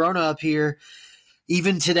 seeing Girona up here –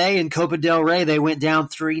 even today in Copa del Rey, they went down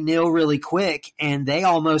 3-0 really quick, and they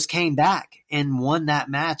almost came back and won that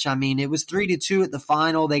match. I mean, it was 3-2 at the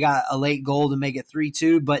final. They got a late goal to make it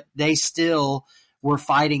 3-2, but they still were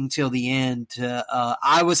fighting till the end.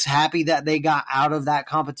 I was happy that they got out of that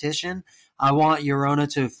competition. I want Girona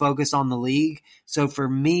to focus on the league. So for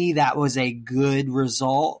me, that was a good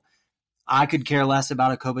result. I could care less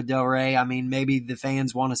about a Copa del Rey. I mean, maybe the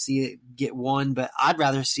fans want to see it get won, but I'd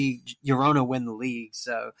rather see Girona win the league.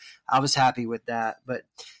 So I was happy with that. But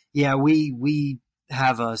yeah, we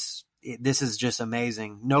have us. This is just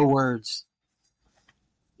amazing. No words.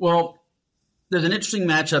 Well, there's an interesting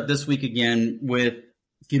matchup this week again with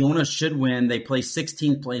Girona should win. They play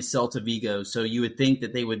 16th place Celta Vigo, so you would think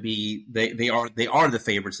that they would be they are the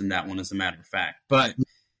favorites in that one, as a matter of fact. But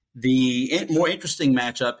the more interesting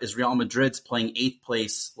matchup is Real Madrid's playing 8th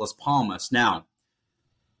place Las Palmas. Now,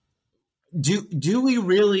 do we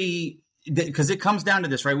really? Because it comes down to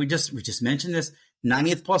this, right? We just mentioned this: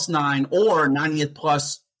 90th plus 9 or 90th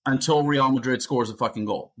plus until Real Madrid scores a fucking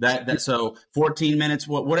goal. That so 14 minutes,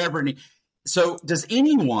 whatever. So does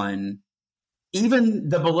anyone, even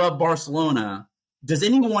the beloved Barcelona, does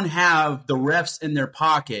anyone have the refs in their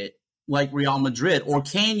pocket like Real Madrid, or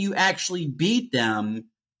can you actually beat them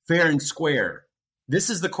fair and square? This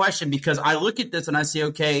is the question, because I look at this and I say,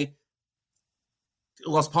 okay,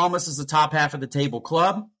 Las Palmas is the top half of the table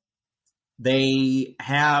club.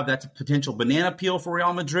 That's a potential banana peel for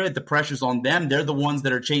Real Madrid. The pressure's on them. They're the ones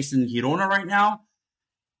that are chasing Girona right now.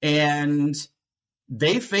 And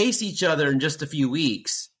they face each other in just a few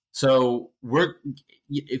weeks. So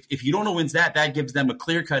if Girona wins that gives them a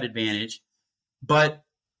clear-cut advantage. But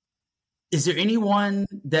is there anyone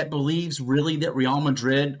that believes really that Real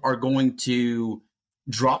Madrid are going to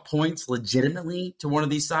drop points legitimately to one of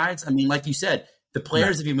these sides? I mean, like you said, the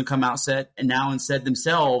players have even come out and said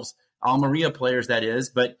themselves, Almeria players, that is,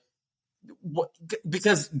 but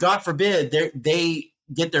because God forbid they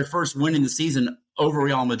get their first win in the season over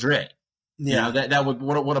Real Madrid. Yeah, you know, that would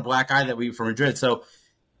what a black eye that would be for Madrid. So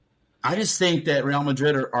I just think that Real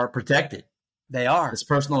Madrid are protected. They are. It's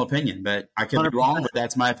personal opinion, but I could 100%. Be wrong, but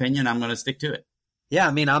that's my opinion. I'm going to stick to it. Yeah,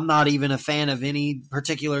 I mean, I'm not even a fan of any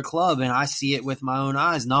particular club, and I see it with my own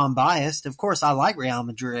eyes, non-biased. Of course, I like Real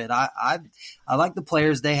Madrid. I like the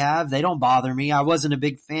players they have. They don't bother me. I wasn't a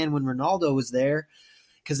big fan when Ronaldo was there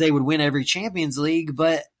because they would win every Champions League,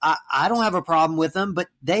 but I don't have a problem with them. But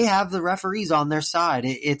they have the referees on their side.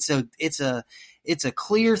 It's a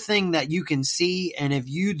clear thing that you can see, and if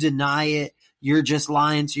you deny it, you're just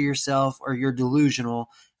lying to yourself or you're delusional.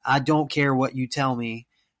 I don't care what you tell me.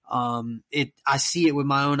 I see it with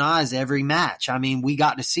my own eyes every match. I mean, we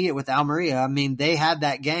got to see it with Almeria. I mean, they had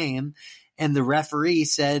that game and the referee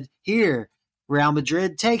said, here, Real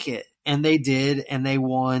Madrid, take it. And they did, and they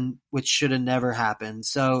won, which should have never happened.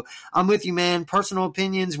 So I'm with you, man. Personal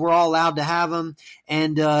opinions, we're all allowed to have them.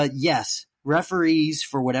 And yes, referees,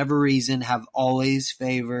 for whatever reason, have always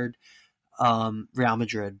favored Real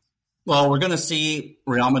Madrid. Well, we're going to see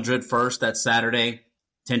Real Madrid first. That's Saturday.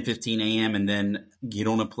 10:15 a.m. and then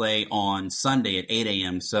Girona play on Sunday at 8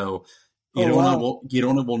 a.m. So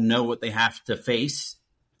Girona will know what they have to face.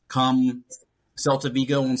 Come Celta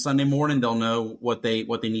Vigo on Sunday morning, they'll know what they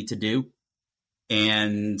need to do.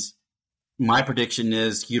 And my prediction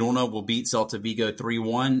is Girona will beat Celta Vigo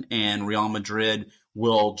 3-1, and Real Madrid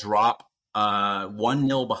will drop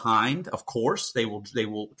 1-0 behind. Of course, they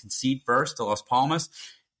will concede first to Las Palmas,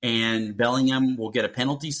 and Bellingham will get a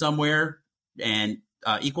penalty somewhere and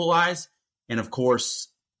equalize. And of course,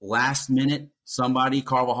 last minute,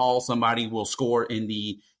 Carvajal will score in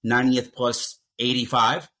the 90th plus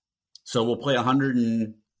 85. So we'll play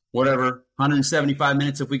 175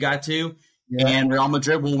 minutes if we got to. Yeah. And Real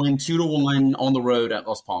Madrid will win 2-1 on the road at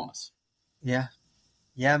Las Palmas. Yeah.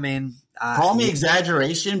 Yeah, I mean. Call me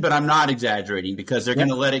exaggeration, but I'm not exaggerating because they're going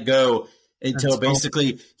to let it go until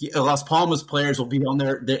basically Las Palmas players will be on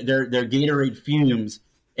their Gatorade fumes.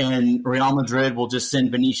 And Real Madrid will just send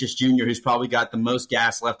Vinicius Jr., who's probably got the most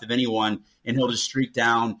gas left of anyone, and he'll just streak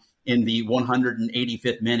down in the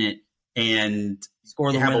 185th minute and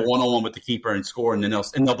have a one-on-one with the keeper and score, and then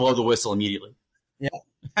they'll blow the whistle immediately. Yeah,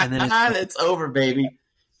 and then it's over, baby.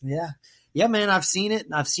 Yeah, yeah, man. I've seen it.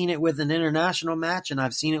 I've seen it with an international match, and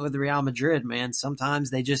I've seen it with Real Madrid. Man, sometimes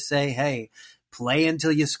they just say, "Hey, play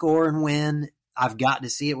until you score and win." I've got to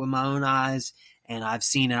see it with my own eyes. And I've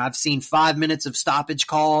seen it. I've seen 5 minutes of stoppage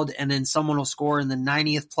called, and then someone will score in the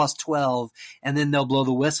 90th plus 12, and then they'll blow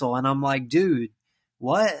the whistle. And I'm like, dude,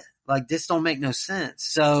 what? Like, this don't make no sense.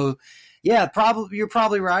 So, yeah, you're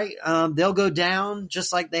probably right. They'll go down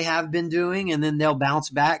just like they have been doing, and then they'll bounce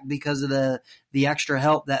back because of the extra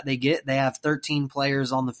help that they get. They have 13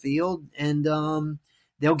 players on the field, and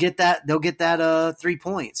they'll get that 3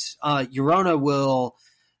 points. Girona will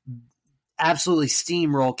absolutely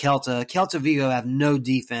steamroll Celta. Celta Vigo have no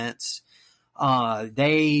defense.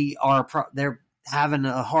 They're having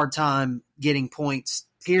a hard time getting points,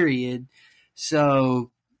 period. So,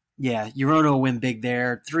 yeah, Girona will win big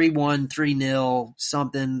there. 3-1, 3-0,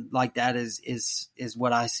 something like that is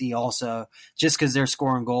what I see also, just because they're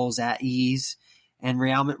scoring goals at ease. And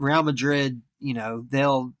Real Madrid,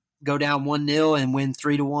 they'll go down 1-0 and win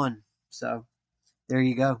 3-1. So there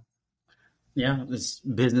you go. Yeah, it's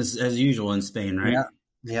business as usual in Spain, right? Yeah.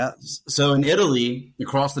 Yeah. So in Italy,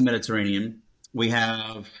 across the Mediterranean, we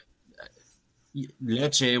have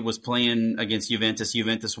Lecce was playing against Juventus.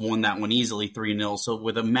 Juventus won that one easily 3-0. So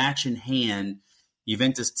with a match in hand,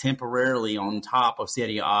 Juventus temporarily on top of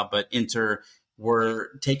Serie A, but Inter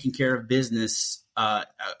were taking care of business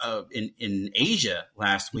in Asia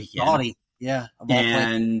last weekend. Saudi. Yeah.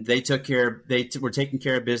 And they took care. Were taking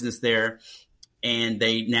care of business there. And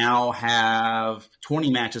they now have 20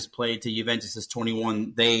 matches played to Juventus's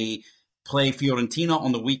 21. They play Fiorentina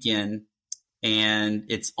on the weekend, and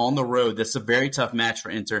it's on the road. That's a very tough match for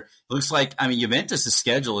Inter. It looks like, Juventus's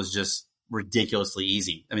schedule is just ridiculously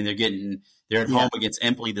easy. They're at home against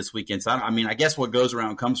Empoli this weekend. So, I guess what goes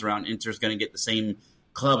around comes around. Inter's going to get the same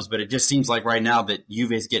clubs, but it just seems like right now that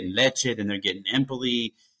Juve's getting Lecce and they're getting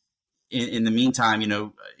Empoli. In the meantime,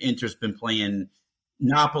 Inter's been playing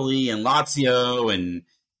Napoli and Lazio and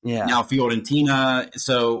now Fiorentina.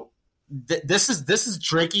 So this is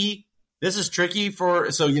tricky. This is tricky I'm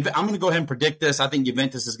going to go ahead and predict this. I think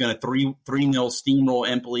Juventus is going to 3-0 steamroll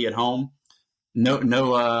Empoli at home. No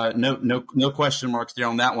question marks there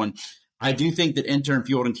on that one. I do think that Inter and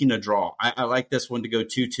Fiorentina draw. I like this one to go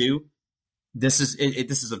 2-2. This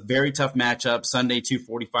is a very tough matchup. Sunday,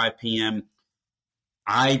 2:45 p.m.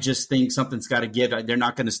 I just think something's got to give. They're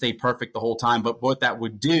not going to stay perfect the whole time. But what that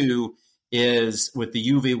would do is with the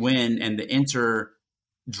Juve win and the Inter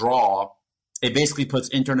draw, it basically puts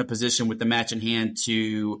Inter in a position with the match in hand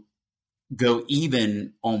to go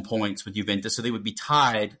even on points with Juventus. So they would be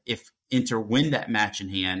tied if Inter win that match in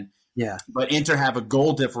hand. Yeah. But Inter have a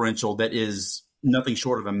goal differential that is nothing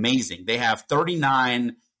short of amazing. They have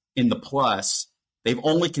 39 in the plus. They've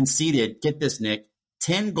only conceded, get this, Nick,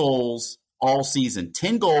 10 goals all season.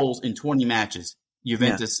 10 goals in 20 matches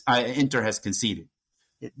Inter has conceded.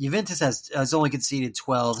 Juventus has only conceded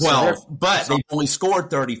 12. But they've only scored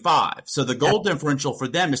 35. So the goal differential for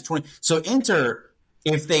them is 20. So Inter,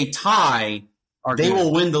 if they tie, they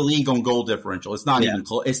will win the league on goal differential. It's not even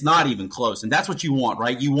close. It's not even close. And that's what you want,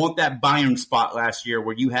 right? You want that Bayern spot last year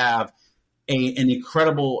where you have an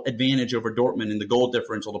incredible advantage over Dortmund in the goal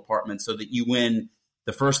differential department so that you win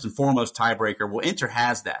the first and foremost tiebreaker. Well, Inter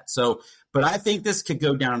has that. So, but I think this could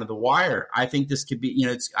go down to the wire. I think this could be,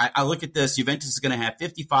 I look at this, Juventus is going to have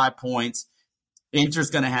 55 points. Inter's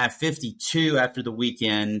going to have 52 after the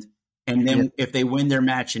weekend. And then if they win their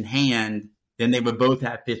match in hand, then they would both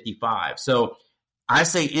have 55. So I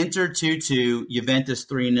say Inter 2-2, Juventus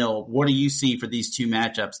 3-0. What do you see for these two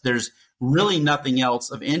matchups? There's really nothing else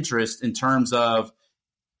of interest in terms of,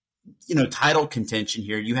 title contention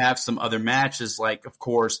here. You have some other matches like, of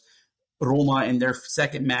course, Roma in their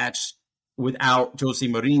second match without Jose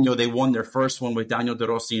Mourinho. They won their first one with Daniel De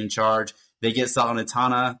Rossi in charge. They get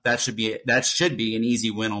Salernitana. That should be an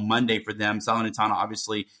easy win on Monday for them. Salernitana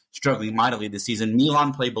obviously struggling mightily this season.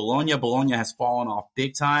 Milan play Bologna. Bologna has fallen off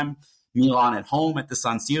big time. Milan at home at the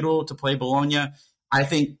San Siro to play Bologna. I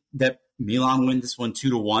think that Milan win this one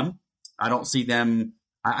 2-1. I don't see them.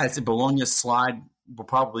 I say Bologna's slide will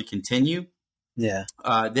probably continue. Yeah.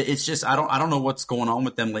 It's just I don't know what's going on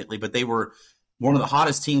with them lately, but they were one of the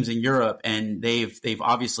hottest teams in Europe, and they've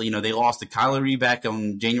obviously they lost to Cagliari back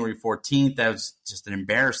on January 14th. That was just an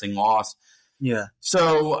embarrassing loss. Yeah.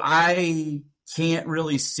 So I can't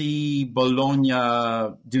really see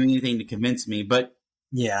Bologna doing anything to convince me. But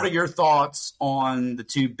what are your thoughts on the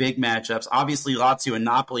two big matchups? Obviously, Lazio and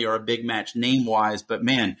Napoli are a big match name-wise, but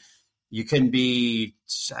man, you couldn't be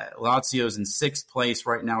Lazio's in 6th place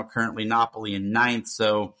right now, currently Napoli in 9th.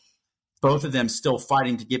 So both of them still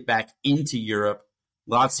fighting to get back into Europe.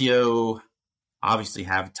 Lazio obviously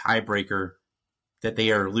have a tiebreaker that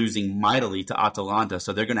they are losing mightily to Atalanta.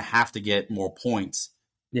 So they're going to have to get more points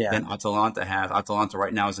than Atalanta has. Atalanta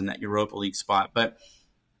right now is in that Europa League spot. But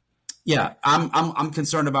yeah, I'm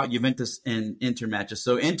concerned about Juventus and Inter matches.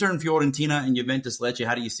 So Inter and Fiorentina and Juventus Lecce,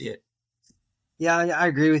 how do you see it? Yeah, I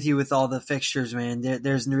agree with you with all the fixtures, man.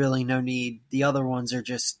 There's really no need. The other ones are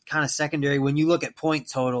just kind of secondary. When you look at point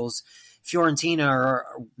totals, Fiorentina are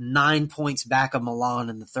 9 points back of Milan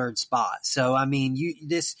in the 3rd spot. So, I mean,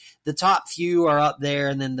 the top few are up there,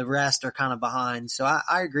 and then the rest are kind of behind. So,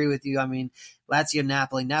 I agree with you. I mean, Lazio,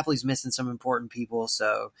 Napoli's missing some important people.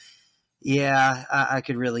 So, yeah, I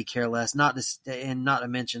could really care less. Not to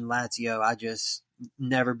mention Lazio. I just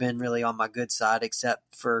never been really on my good side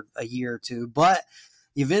except for a year or two. But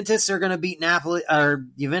Juventus are going to beat Napoli, or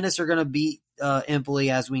Juventus are going to beat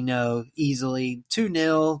Empoli, as we know, easily.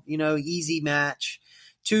 2-0, easy match.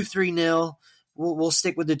 2-3-0. We'll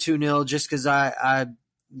stick with the 2-0 just because I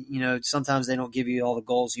sometimes they don't give you all the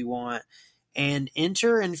goals you want. And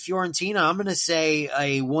Inter and Fiorentina, I'm going to say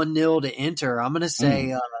a 1-0 to Inter. I'm going to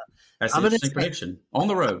say that's an interesting prediction on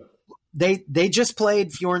the road. They just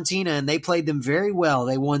played Fiorentina, and they played them very well.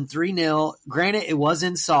 They won 3-0. Granted, it was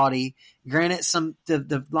in Saudi. Granted,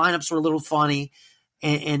 the lineups were a little funny,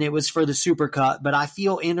 and it was for the Super Cup. But I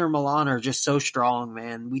feel Inter Milan are just so strong,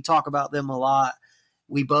 man. We talk about them a lot.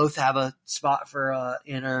 We both have a spot for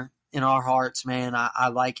Inter in our hearts, man. I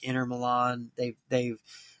like Inter Milan. They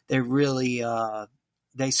really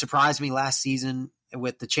they surprised me last season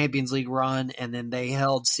with the Champions League run, and then they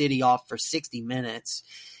held City off for 60 minutes.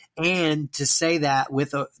 And to say that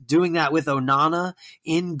doing that with Onana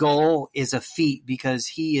in goal is a feat because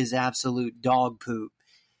he is absolute dog poop.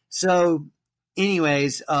 So,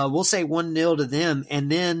 anyways, we'll say 1-0 to them.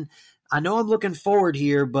 And then I know I'm looking forward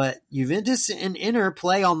here, but Juventus and Inter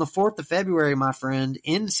play on the 4th of February, my friend,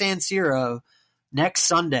 in San Siro next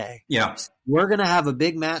Sunday. Yeah. We're going to have a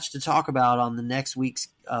big match to talk about on the next week's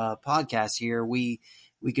podcast here. We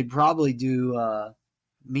could probably do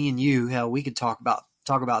me and you, hell, we could talk about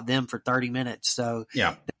them for 30 minutes. So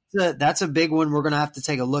yeah, that's a big one we're going to have to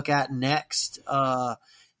take a look at next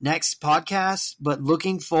podcast. But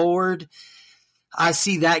looking forward, I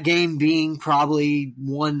see that game being probably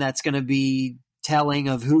one that's going to be telling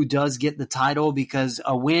of who does get the title, because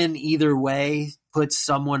a win either way puts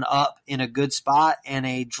someone up in a good spot, and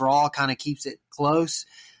a draw kind of keeps it close.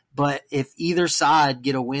 But if either side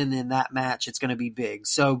get a win in that match, it's going to be big.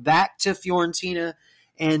 So back to Fiorentina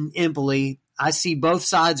and Empoli. I see both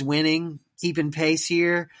sides winning, keeping pace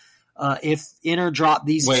here. If Inter drop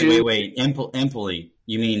these two... Wait. Empoli.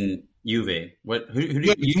 You mean Juve? What? Who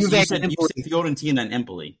you said Fiorentina and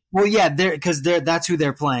Empoli. Well, yeah, because that's who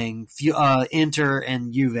they're playing, Inter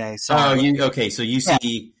and Juve. Sorry. Okay, so you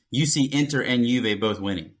see Inter and Juve both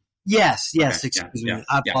winning. Yes, okay, excuse me.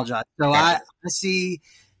 I apologize. So I see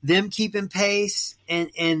them keeping pace,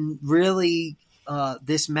 and really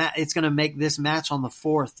this match, it's going to make this match on the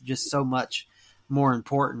 4th just so much more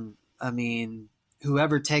important. I mean,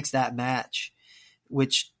 whoever takes that match,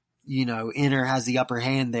 which, Inter has the upper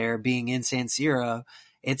hand there being in San Siro,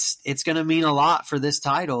 it's going to mean a lot for this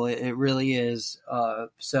title. It really is.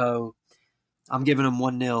 So I'm giving them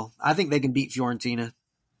 1-0. I think they can beat Fiorentina.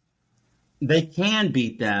 They can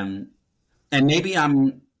beat them. And maybe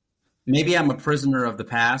I'm a prisoner of the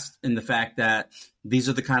past in the fact that these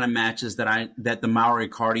are the kind of matches that the Mauro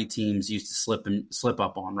Icardi teams used to slip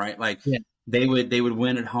up on, right? Like, yeah. They would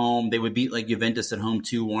win at home. They would beat like Juventus at home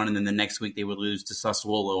 2-1, and then the next week they would lose to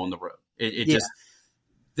Sassuolo on the road.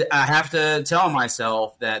 I have to tell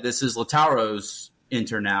myself that this is Lautaro's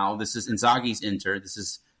Inter now. This is Inzaghi's Inter.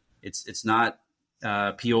 It's not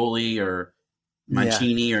Pioli or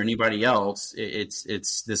Mancini or anybody else. This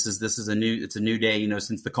is a new day.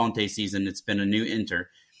 Since the Conte season, it's been a new Inter.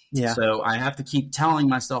 Yeah. So I have to keep telling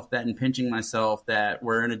myself that and pinching myself that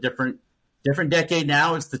we're in a different decade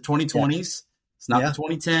now. It's the 2020s. Yeah. It's not the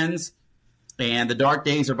 2010s, and the dark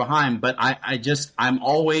days are behind. But I'm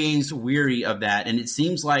always weary of that. And it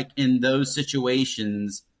seems like in those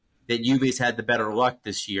situations that Juve's had the better luck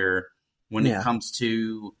this year when it comes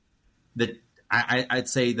to I'd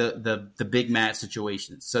say the big match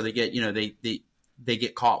situations. So they get, they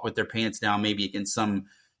get caught with their pants down maybe against some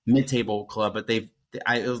mid-table club, but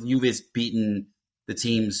Juve's beaten the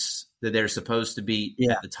teams that they're supposed to beat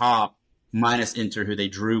at the top, minus Inter, who they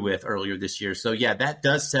drew with earlier this year. So, that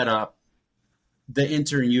does set up the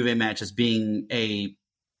Inter and Juve match as being a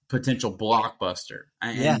potential blockbuster.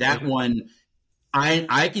 And that one,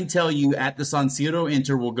 I can tell you at the San Siro,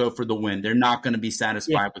 Inter will go for the win. They're not going to be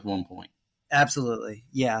satisfied with 1 point. Absolutely.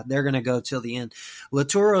 Yeah, they're going to go till the end.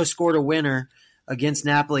 Lautaro scored a winner against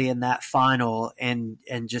Napoli in that final and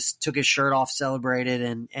just took his shirt off,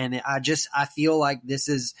 celebrated. And I feel like this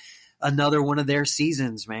is another one of their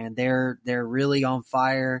seasons, man. They're really on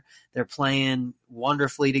fire. They're playing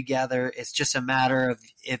wonderfully together. It's just a matter of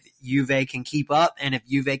if Juve can keep up, and if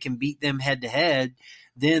Juve can beat them head to head,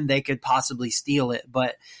 then they could possibly steal it.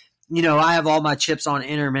 But I have all my chips on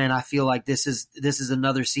Inter, man. I feel like this is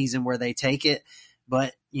another season where they take it,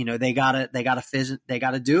 but they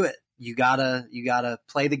gotta do it. You gotta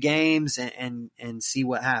play the games and see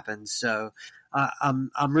what happens. So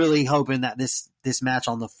I'm really hoping that this match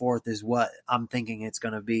on the 4th is what I'm thinking it's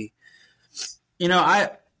going to be.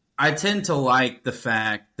 I tend to like the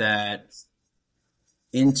fact that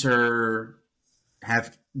Inter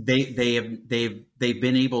they've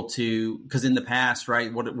been able to, because in the past,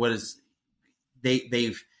 right,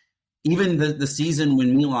 they've even the season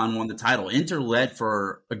when Milan won the title, Inter led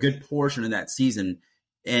for a good portion of that season,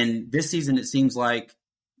 and this season it seems like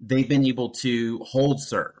they've been able to hold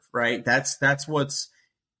serve, right? That's what's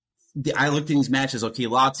I looked at these matches. Okay,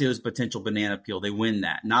 Lazio is a potential banana peel. They win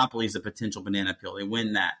that. Napoli is a potential banana peel. They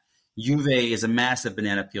win that. Juve is a massive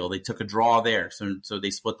banana peel. They took a draw there, so they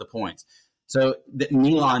split the points. So the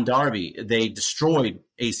Milan derby, they destroyed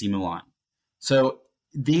AC Milan. So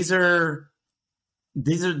these are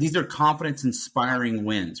confidence-inspiring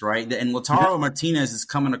wins, right? And Lautaro Martinez is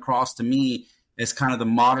coming across to me as kind of the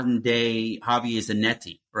modern-day Javier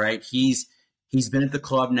Zanetti, right? He's been at the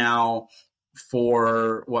club now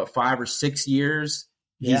for, 5 or 6 years.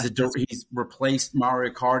 He's replaced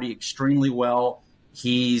Mario Icardi extremely well.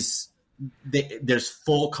 There's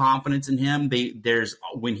full confidence in him.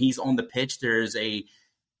 When he's on the pitch, there's a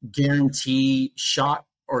guarantee shot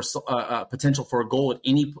or potential for a goal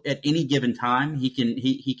at any given time.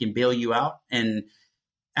 He can bail you out and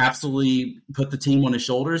absolutely put the team on his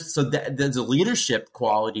shoulders. So there's a leadership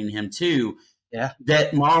quality in him too. Yeah,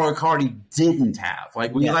 that Mauro Icardi didn't have.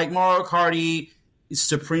 Like Mauro Icardi is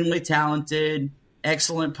supremely talented,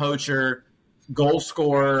 excellent poacher, goal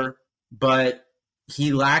scorer, but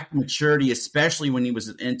he lacked maturity, especially when he was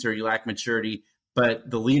at Inter. He lacked maturity, but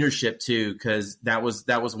the leadership too, because that was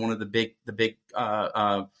one of the big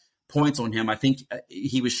points on him. I think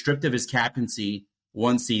he was stripped of his captaincy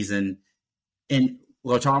one season, and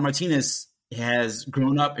Lautaro Martinez has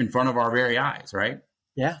grown up in front of our very eyes, right?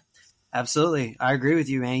 Yeah, absolutely. I agree with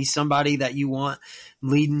you, man. He's somebody that you want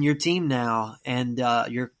leading your team now and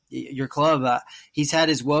your club. He's had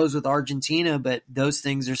his woes with Argentina, but those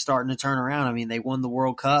things are starting to turn around. I mean, they won the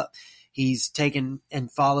World Cup. He's taken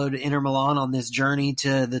and followed Inter Milan on this journey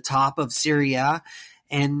to the top of Serie A.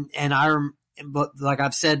 But like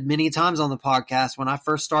I've said many times on the podcast, when I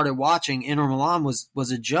first started watching, Inter Milan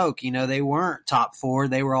was a joke. You know, they weren't top four.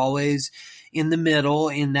 They were always in the middle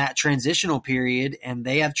in that transitional period, and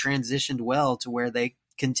they have transitioned well to where they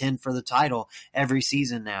contend for the title every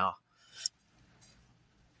season now.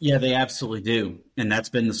 Yeah, they absolutely do. And that's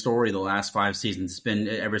been the story the last 5 seasons. It's been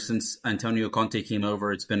ever since Antonio Conte came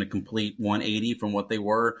over, it's been a complete 180 from what they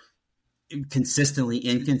were consistently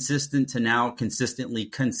inconsistent to now consistently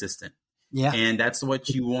consistent. Yeah. And that's what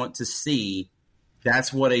you want to see.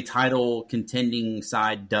 That's what a title contending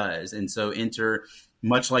side does. And so Inter,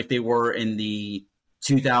 much like they were in the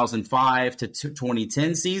 2005 to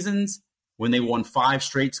 2010 seasons when they won 5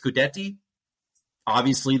 straight Scudetti,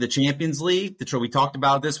 obviously the Champions League, we talked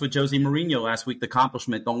about this with Jose Mourinho last week, the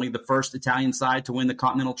accomplishment, only the first Italian side to win the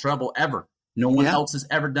continental treble ever. No one else has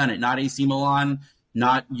ever done it. Not AC Milan,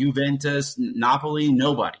 not Juventus, Napoli,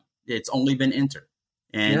 nobody. It's only been Inter.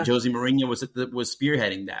 And Jose Mourinho was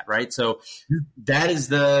spearheading that, right? So that's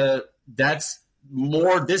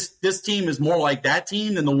more, this team is more like that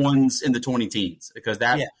team than the ones in the 20 teens, because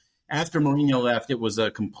after Mourinho left, it was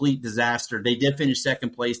a complete disaster. They did finish second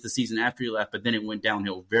place the season after he left, but then it went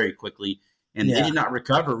downhill very quickly, and they did not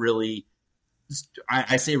recover really.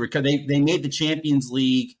 I say recover. They made the Champions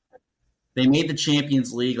League. They made the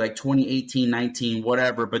Champions League like 2018, 19,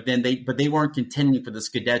 whatever, but they weren't contending for the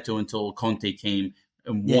Scudetto until Conte came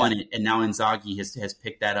and won it, and now Inzaghi has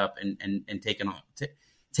picked that up and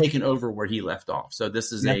taken over where he left off. So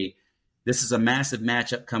this is a massive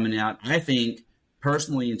matchup coming out. I think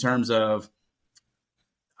personally, in terms of,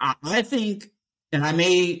 I think, and I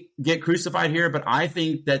may get crucified here, but I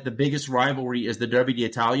think that the biggest rivalry is the Derby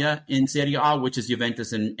d'Italia in Serie A, which is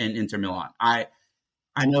Juventus and Inter Milan. I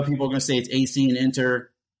know people are going to say it's AC and Inter.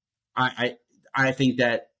 I think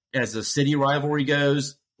that as a city rivalry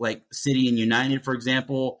goes, like City and United, for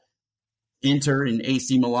example, Inter and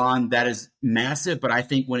AC Milan, that is massive. But I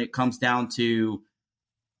think when it comes down to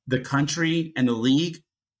the country and the league,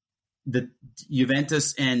 the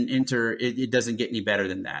Juventus and Inter, it doesn't get any better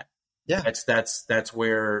than that. Yeah, that's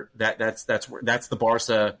the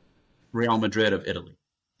Barca, Real Madrid of Italy.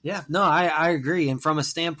 Yeah, no, I agree. And from a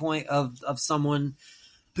standpoint of someone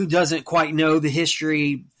who doesn't quite know the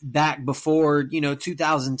history back before,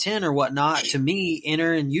 2010 or whatnot, to me,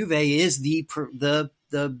 Inter and Juve is the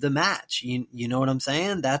match. You know what I'm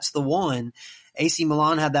saying? That's the one. AC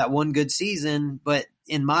Milan had that one good season, but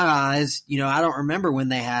in my eyes, I don't remember when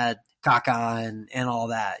they had Kaká and all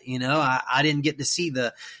that. I didn't get to see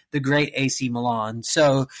the great AC Milan.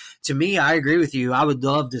 So to me, I agree with you. I would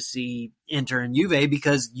love to see Inter and Juve,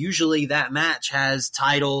 because usually that match has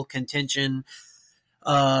title contention,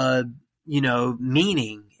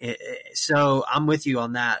 meaning. So I'm with you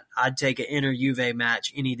on that. I'd take an Inter Juve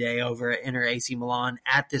match any day over an Inter AC Milan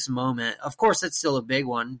at this moment. Of course, that's still a big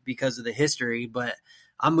one because of the history, but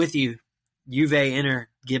I'm with you. Juve Inter,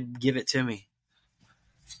 give it to me.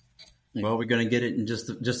 Well, we're going to get it in just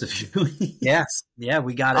a few weeks. Yes. Yeah,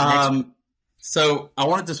 we got it next week. So I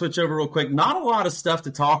wanted to switch over real quick. Not a lot of stuff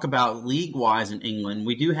to talk about league-wise in England.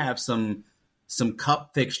 We do have some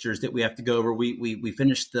cup fixtures that we have to go over. We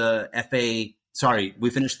finished the we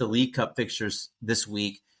finished the League Cup fixtures this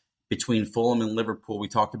week between Fulham and Liverpool. We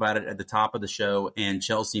talked about it at the top of the show, and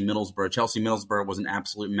Chelsea-Middlesbrough. Chelsea-Middlesbrough was an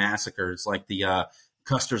absolute massacre. It's like the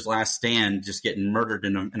Custer's Last Stand, just getting murdered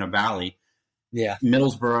in a valley. Yeah,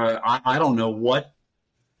 Middlesbrough. I don't know what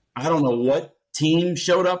team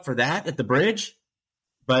showed up for that at the Bridge,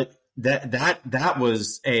 but that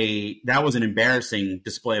was an embarrassing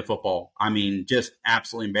display of football. I mean, just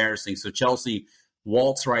absolutely embarrassing. So Chelsea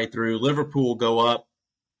waltz right through. Liverpool go up.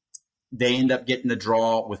 They end up getting a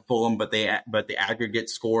draw with Fulham, but the aggregate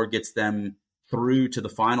score gets them through to the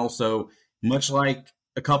final. So much like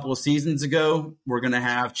a couple of seasons ago, we're going to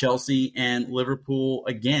have Chelsea and Liverpool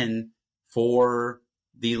again for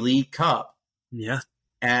the League Cup. Yeah.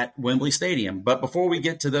 At Wembley Stadium. But before we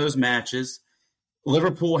get to those matches,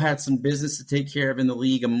 Liverpool had some business to take care of in the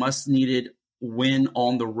league, a much-needed win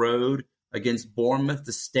on the road against Bournemouth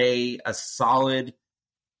to stay a solid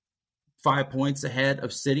 5 points ahead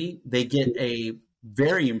of City. They get a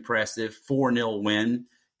very impressive 4-0 win,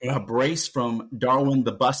 a brace from Darwin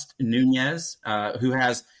the Bust Nunez, who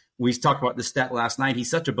has, we talked about this stat last night,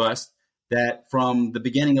 he's such a bust that from the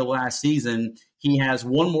beginning of last season, he has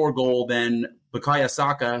one more goal than Bukayo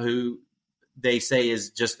Saka, who they say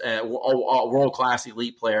is just a world-class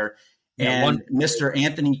elite player, and Mr.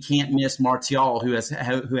 Anthony Can't Miss Martial, who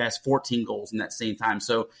has 14 goals in that same time.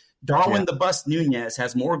 So Darwin the Bust Nunez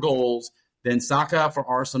has more goals than Saka for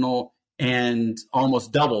Arsenal and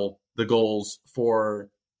almost double the goals for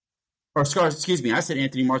 – or excuse me, I said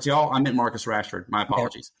Anthony Martial. I meant Marcus Rashford. My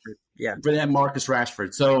apologies. Yeah. For that Marcus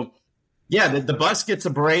Rashford. So, yeah, the Bust gets a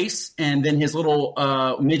brace, and then his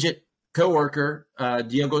little midget – co-worker,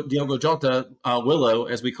 Diogo Jota, Willow,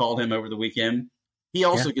 as we called him over the weekend, he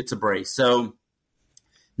also gets a brace. So,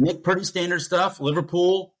 Nick, pretty standard stuff.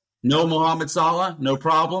 Liverpool, no Mohamed Salah, no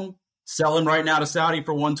problem. Sell him right now to Saudi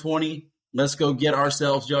for 120. Let's go get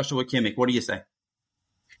ourselves Joshua Kimmich. What do you say?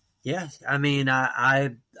 Yeah, I mean, I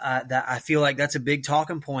feel like that's a big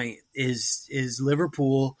talking point. Is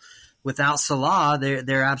Liverpool without Salah?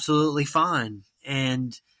 They're absolutely fine,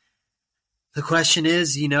 and the question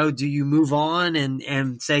is, do you move on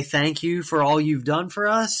and say thank you for all you've done for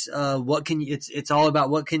us? It's all about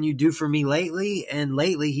what can you do for me lately? And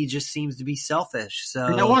lately he just seems to be selfish. So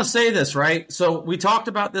and I want to say this, right? So we talked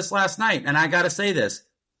about this last night, and I got to say this.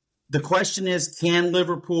 The question is, can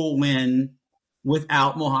Liverpool win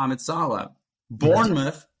without Mohamed Salah?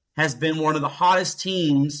 Bournemouth has been one of the hottest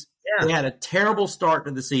teams. Yeah. They had a terrible start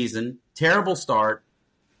to the season, terrible start.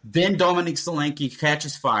 Then Dominic Solanke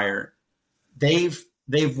catches fire.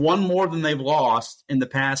 They've won more than they've lost in the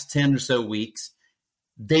past 10 or so weeks.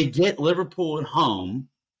 They get Liverpool at home.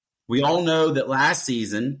 We all know that last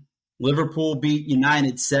season, Liverpool beat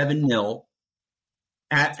United 7-0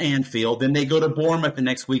 at Anfield. Then they go to Bournemouth the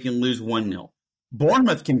next week and lose 1-0.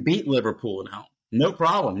 Bournemouth can beat Liverpool at home. No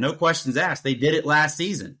problem. No questions asked. They did it last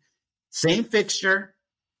season. Same fixture.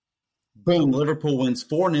 Boom, Liverpool wins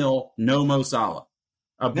 4-0, no Mo Salah.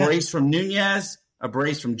 A brace from Nunez. A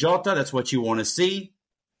brace from Jota, that's what you want to see.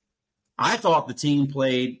 I thought the team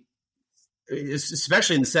played,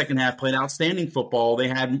 especially in the second half, played outstanding football. They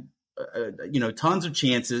had, tons of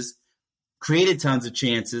chances, created tons of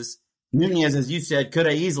chances. Nunez, as you said, could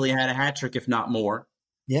have easily had a hat trick, if not more.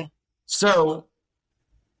 Yeah. So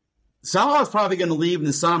Salah is probably going to leave in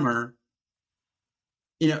the summer.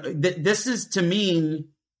 This is, to me,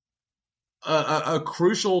 a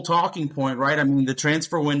crucial talking point, right? I mean, the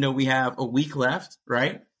transfer window, we have a week left,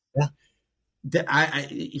 right? Yeah.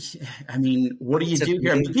 I mean, what do you do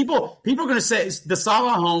here? I mean, people are going to say, the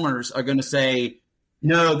Salah homers are going to say,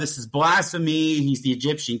 no, this is blasphemy. He's the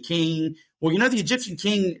Egyptian king. Well, the Egyptian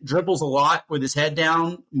king dribbles a lot with his head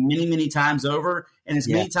down many, many times over. And as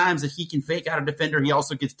many times that he can fake out a defender, he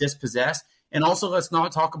also gets dispossessed. And also, let's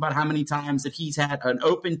not talk about how many times that he's had an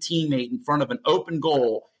open teammate in front of an open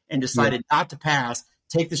goal and decided not to pass,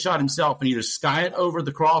 take the shot himself, and either sky it over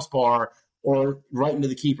the crossbar or right into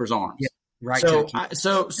the keeper's arms. Yeah, right.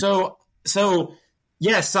 So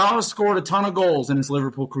Salah scored a ton of goals in his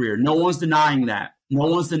Liverpool career. No one's denying that.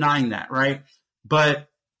 Right? But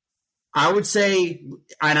I would say,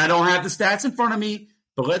 and I don't have the stats in front of me,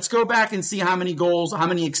 but let's go back and see how many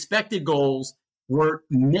expected goals were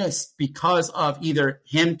missed because of either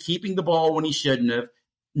him keeping the ball when he shouldn't have,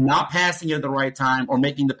 not passing it at the right time, or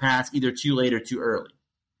making the pass either too late or too early.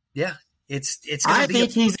 Yeah, it's. I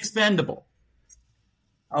think he's expendable.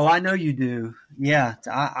 Oh, I know you do. Yeah,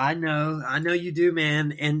 I know you do,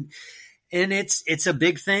 man. And it's a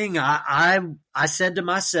big thing. I said to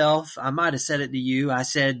myself, I might have said it to you. I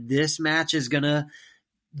said this match is gonna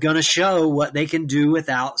show what they can do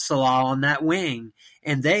without Salah on that wing,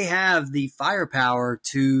 and they have the firepower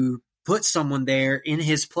to put someone there in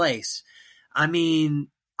his place. I mean,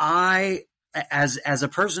 as a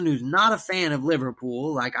person who's not a fan of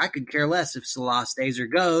Liverpool, like I could care less if Salah stays or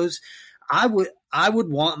goes. I would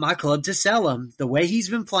want my club to sell him the way he's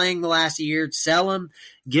been playing the last year. Sell him,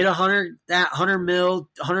 get 100 mil,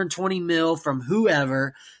 120 mil from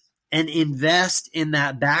whoever, and invest in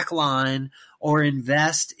that back line or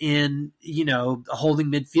invest in a holding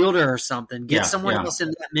midfielder or something. Get someone else in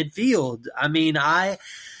that midfield. I mean, I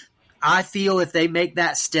feel if they make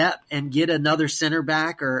that step and get another center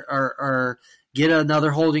back or get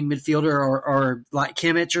another holding midfielder or like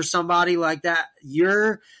Kimmich or somebody like that,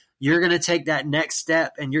 you're going to take that next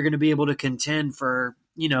step and you're going to be able to contend for,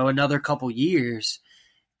 another couple years.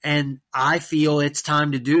 And I feel it's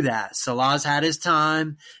time to do that. Salah's had his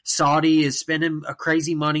time. Saudi is spending a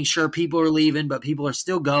crazy money. Sure, people are leaving, but people are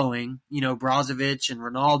still going. Brozovic and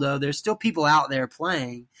Ronaldo, there's still people out there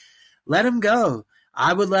playing. Let them go.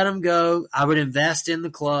 I would let them go. I would invest in the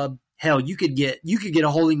club. Hell, you could get a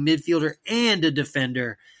holding midfielder and a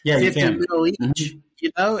defender. Yeah, 50 you can. mil each,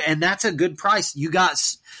 and that's a good price. You got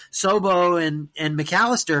Sobo and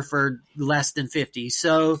McAllister for less than 50,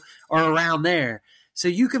 or around there. So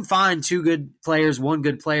you can find two good players, one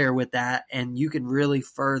good player with that, and you can really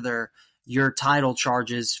further your title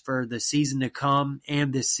charges for the season to come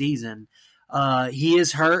and this season. He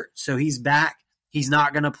is hurt, so he's back. He's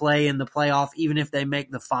not going to play in the playoff, even if they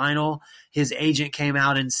make the final. His agent came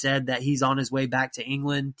out and said that he's on his way back to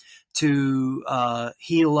England to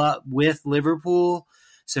heal up with Liverpool.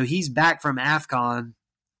 So he's back from AFCON.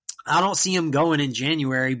 I don't see him going in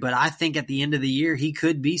January, but I think at the end of the year, he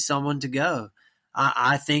could be someone to go.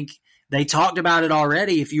 I think they talked about it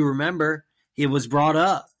already. If you remember, it was brought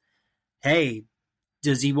up. Hey,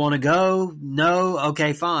 does he want to go? No?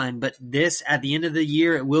 Okay, fine. But this, at the end of the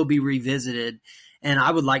year, it will be revisited. And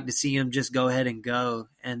I would like to see him just go ahead and go.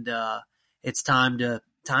 And it's time to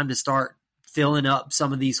start filling up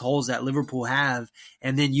some of these holes that Liverpool have.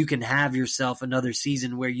 And then you can have yourself another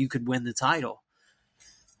season where you could win the title.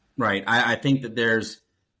 Right. I think that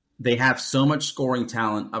they have so much scoring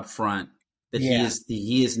talent up front that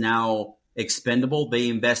he is now expendable. They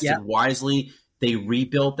invested wisely. They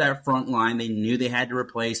rebuilt that front line. They knew they had to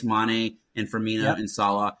replace Mane and Firmino and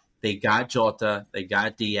Salah. They got Jota. They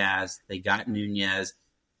got Diaz. They got Nunez.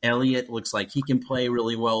 Elliott looks like he can play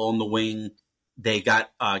really well on the wing. They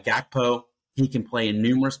got Gakpo. He can play in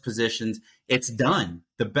numerous positions. It's done.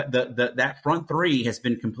 That front three has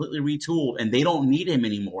been completely retooled, and they don't need him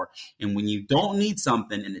anymore. And when you don't need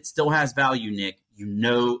something and it still has value, Nick,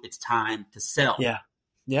 it's time to sell.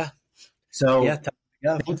 Yeah. So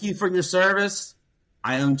thank you for your service.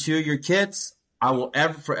 I own 2 of your kits. I will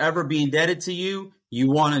forever be indebted to you.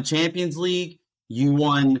 You won a Champions League. You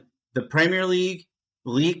won the Premier League,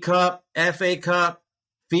 League Cup, FA Cup,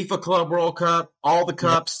 FIFA Club World Cup, all the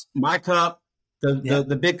cups, my cup,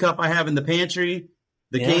 the big cup I have in the pantry,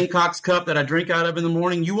 the Gamecocks cup that I drink out of in the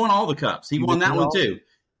morning. You won all the cups. He won that one too.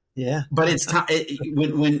 Yeah. But it's time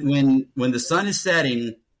when the sun is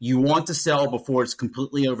setting, you want to sell before it's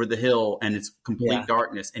completely over the hill and it's complete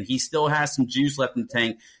darkness. And he still has some juice left in the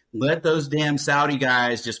tank. Let those damn Saudi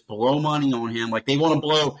guys just blow money on him. Like they want to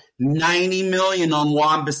blow $90 million on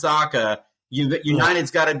Wan-Bissaka.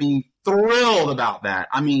 United's got to be thrilled about that.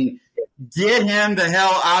 I mean, get him the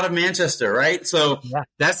hell out of Manchester, right? So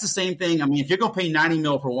that's the same thing. I mean, if you're going to pay $90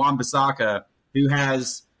 million for Wan-Bissaka, who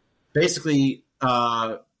has basically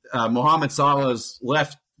Mohamed Salah's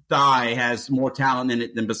left thigh has more talent in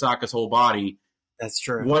it than Bissaka's whole body. That's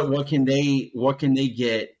true. What can they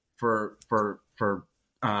get for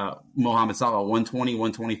Mohamed Salah? 120,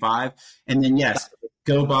 125, and then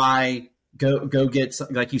go get,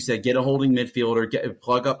 like you said, get a holding midfielder,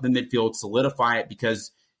 plug up the midfield, solidify it,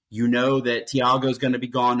 because you know that Thiago's going to be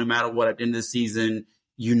gone no matter what at the end of the season.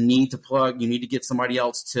 You need to get somebody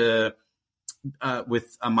else to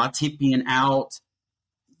with Matip being out.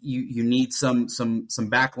 You need some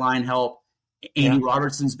backline help. Andy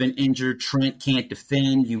Robertson's been injured. Trent can't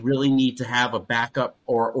defend. You really need to have a backup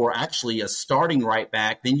or actually a starting right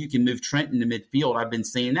back. Then you can move Trent into midfield. I've been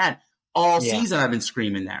saying that all season. I've been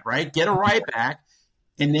screaming that, right? Get a right back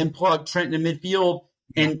and then plug Trent into midfield.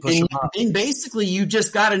 And basically you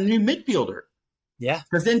just got a new midfielder. Yeah.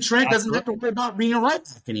 Because then Trent doesn't have to worry about being a right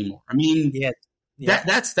back anymore. I mean,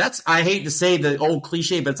 that's I hate to say the old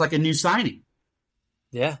cliche, but it's like a new signing.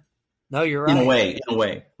 Yeah. No, you're right. In a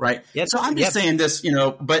way, right? Yep. So I'm just saying this,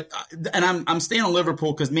 but I'm staying on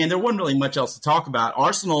Liverpool because, man, there wasn't really much else to talk about.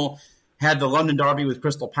 Arsenal had the London derby with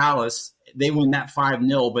Crystal Palace. They win that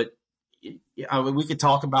 5-0, but we could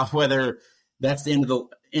talk about whether that's the end of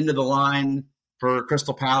the line for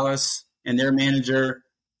Crystal Palace and their manager.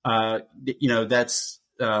 That's.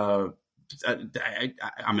 I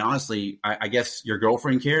mean, honestly, I guess your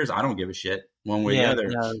girlfriend cares. I don't give a shit one way or the other.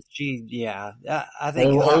 No, I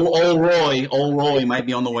think old Roy might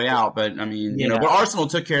be on the way out, but I mean, but Arsenal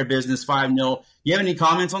took care of business 5-0. You have any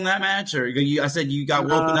comments on that match? Or I said you got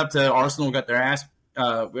woken up to Arsenal got their ass,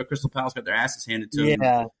 Crystal Palace got their asses handed to them.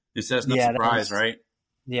 Yeah. It's no surprise, right?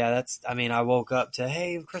 Yeah, I woke up to,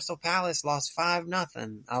 hey, Crystal Palace lost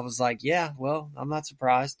 5-0. I was like, yeah, well, I'm not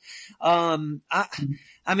surprised. I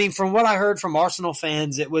mean, from what I heard from Arsenal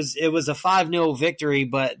fans, it was a 5-0 victory,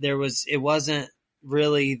 but it wasn't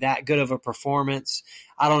really that good of a performance.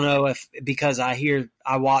 I don't know if because I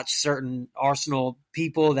watch certain Arsenal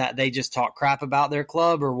people that they just talk crap about their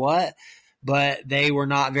club or what, but they were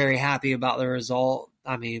not very happy about the result.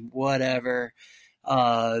 I mean, whatever.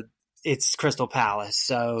 It's Crystal Palace.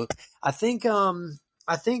 So I think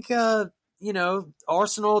Arsenal,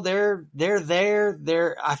 they're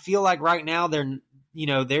there. I feel like right now they're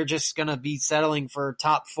just going to be settling for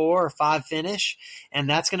top 4 or 5 finish, and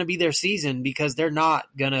that's going to be their season because they're not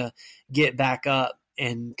going to get back up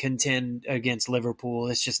and contend against Liverpool.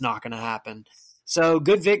 It's just not going to happen. So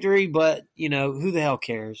good victory, but who the hell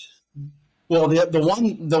cares? Well,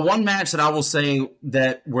 the one match that I will say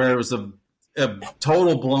that where it was a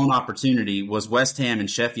total blown opportunity was West Ham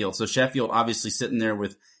and Sheffield. So Sheffield obviously sitting there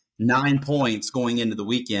with 9 points going into the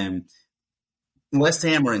weekend. West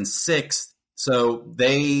Ham were in 6th, so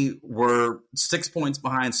they were 6 points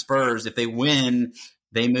behind Spurs. If they win,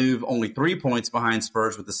 they move only 3 points behind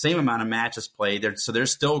Spurs with the same amount of matches played. So they're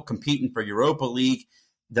still competing for Europa League.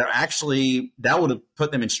 That would have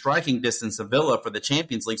put them in striking distance of Villa for the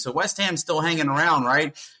Champions League. So West Ham's still hanging around,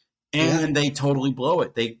 right? And they totally blow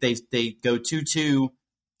it. They go 2-2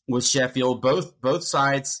 with Sheffield. Both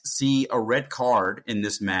sides see a red card in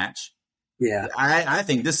this match. Yeah, I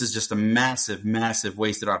think this is just a massive, massive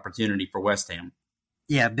wasted opportunity for West Ham.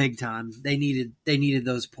 Yeah, big time. They needed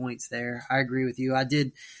those points there. I agree with you. I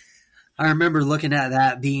remember looking at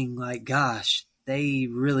that being like, gosh, they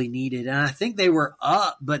really needed. And I think they were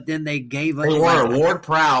up, but then they gave up. They were.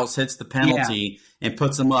 Ward-Prowse hits the penalty and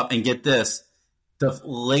puts them up. And get this. The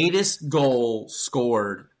latest goal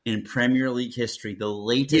scored in Premier League history, goal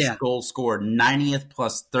scored, 90th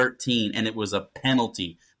plus 13, and it was a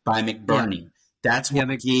penalty by McBurney.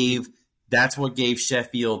 Yeah. That's what gave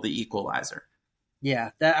Sheffield the equalizer.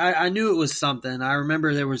 Yeah, I knew it was something. I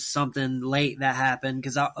remember there was something late that happened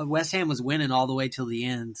because West Ham was winning all the way till the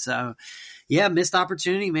end. So, yeah, missed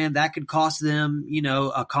opportunity, man. That could cost them,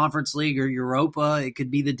 a Conference League or Europa. It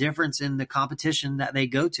could be the difference in the competition that they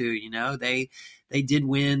go to. They did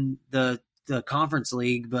win the Conference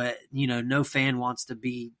League, but no fan wants to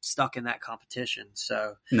be stuck in that competition.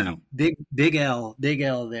 So, no, big L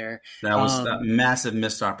there. That was a massive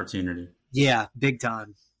missed opportunity. Yeah, big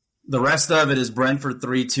time. The rest of it is Brentford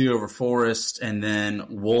 3-2 over Forest, and then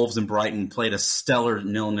Wolves and Brighton played a stellar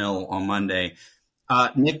 0-0 on Monday.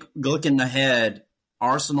 Nick, looking ahead,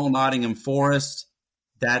 Arsenal, Nottingham Forest.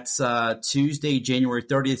 That's Tuesday, January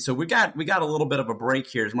 30th. So we got a little bit of a break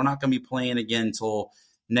here. We're not going to be playing again until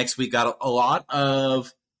next week. Got a lot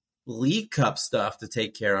of League Cup stuff to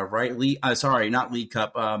take care of, right? Not League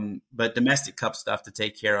Cup, but domestic cup stuff to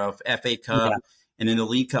take care of. FA Cup. Yeah. And then the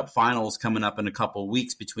League Cup finals coming up in a couple of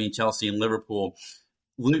weeks between Chelsea and Liverpool.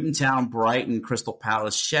 Luton Town, Brighton, Crystal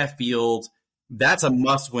Palace, Sheffield. That's a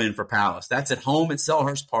must-win for Palace. That's at home at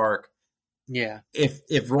Selhurst Park. Yeah.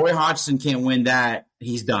 If Roy Hodgson can't win that,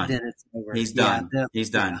 he's done. Then it's over. He's done. Yeah,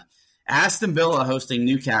 he's done. Yeah. Aston Villa hosting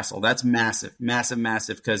Newcastle. That's massive, massive,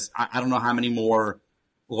 massive because I don't know how many more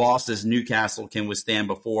losses Newcastle can withstand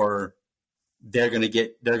before they're going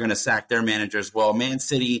to sack their manager as well. Man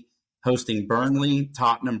City hosting Burnley,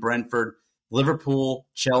 Tottenham, Brentford, Liverpool,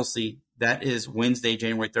 Chelsea. That is Wednesday,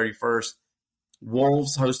 January 31st.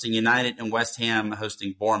 Wolves hosting United and West Ham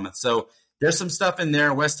hosting Bournemouth. So there's some stuff in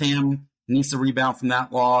there. West Ham needs to rebound from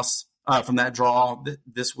that loss, from that draw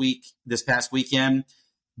this past weekend.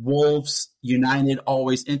 Wolves, United,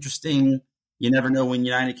 always interesting. You never know when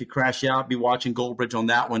United could crash out. Be watching Goldbridge on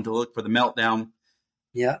that one to look for the meltdown.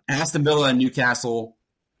 Yeah. Aston Villa and Newcastle.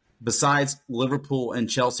 Besides Liverpool and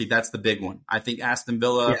Chelsea, that's the big one. I think Aston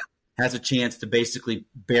Villa has a chance to basically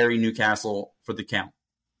bury Newcastle for the count.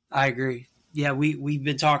 I agree. Yeah, we've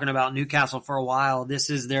been talking about Newcastle for a while.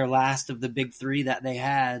 This is their last of the big three that they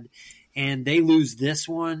had, and they lose this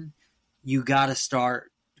one. you got to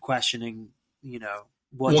start questioning,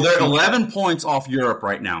 what. Well, they're 11 points off Europe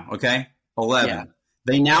right now, okay? 11. Yeah.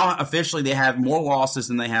 They now officially they have more losses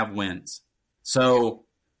than they have wins. So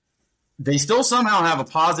they still somehow have a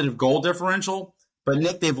positive goal differential, but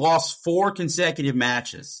Nick, they've lost 4 consecutive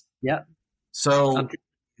matches. Yep. So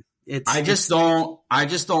I just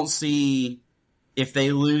don't see if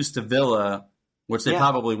they lose to Villa, which they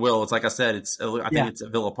probably will. It's like I said, I think it's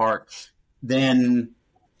at Villa Park. Then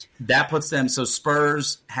that puts them. So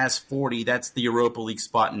Spurs has 40. That's the Europa League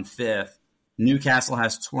spot in 5th. Newcastle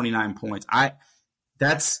has 29 points. I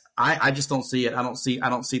just don't see it. I don't see.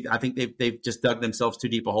 I think they've just dug themselves too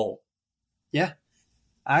deep a hole. Yeah,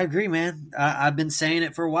 I agree, man. I've been saying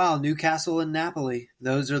it for a while. Newcastle and Napoli.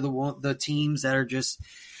 Those are the teams that are just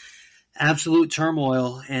absolute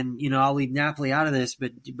turmoil. And, I'll leave Napoli out of this,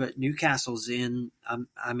 but Newcastle's in.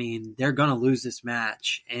 I mean, they're going to lose this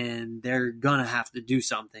match, and they're going to have to do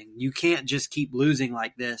something. You can't just keep losing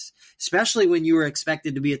like this, especially when you were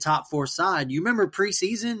expected to be a top 4 side. You remember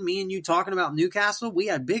preseason, me and you talking about Newcastle? We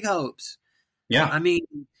had big hopes. Yeah. I mean,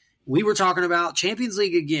 we were talking about Champions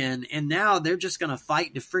League again, and now they're just going to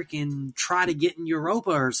fight to freaking try to get in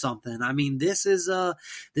Europa or something. I mean, this is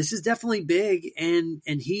definitely big, and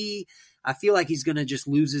I feel like he's going to just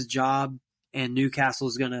lose his job, and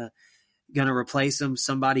Newcastle's going to replace him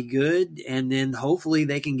somebody good, and then hopefully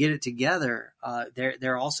they can get it together.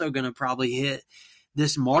 They're also going to probably hit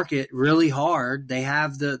this market really hard. They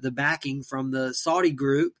have the backing from the Saudi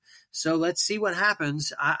group, so let's see what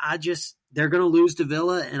happens. They're going to lose to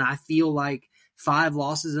Villa, and I feel like 5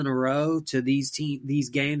 losses in a row to these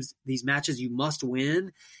games, these matches you must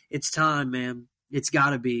win. It's time, man. It's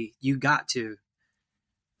got to be. You got to.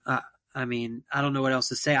 I mean, I don't know what else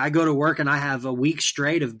to say. I go to work and I have a week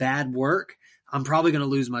straight of bad work. I'm probably going to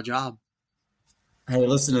lose my job. Hey,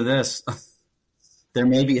 listen to this. There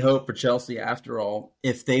may be hope for Chelsea after all.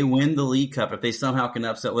 If they win the League Cup, if they somehow can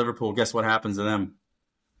upset Liverpool, guess what happens to them?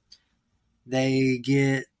 They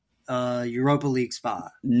get a Europa League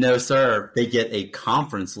spot. No, sir. They get a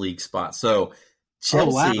Conference League spot. So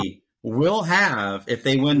Chelsea will have, if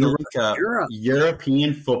they win the League Cup,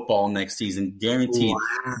 European football next season, guaranteed.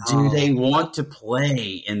 Wow. Do they want to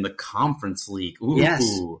play in the Conference League? Ooh.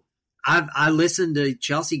 Yes. I listened to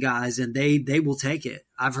Chelsea guys, and they will take it.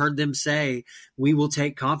 I've heard them say, we will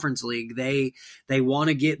take Conference League. They want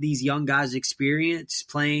to get these young guys experience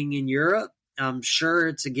playing in Europe. I'm sure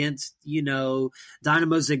it's against,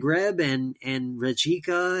 Dynamo Zagreb and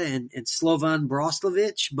Rijeka and Slovan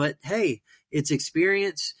Broslovic, but hey, it's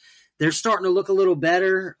experience. They're starting to look a little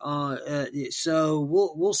better, so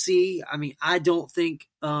we'll see. I mean, I don't think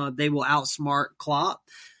they will outsmart Klopp,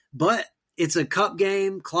 but it's a cup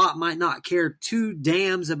game. Klopp might not care too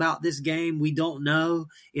damns about this game. We don't know.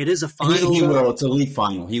 It is a final. He will. It's a league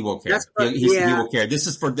final. He will care. He will care. This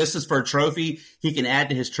is for a trophy. He can add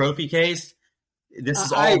to his trophy case. This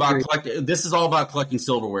is all about collecting. This is all about collecting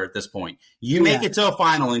silverware at this point. You make it to a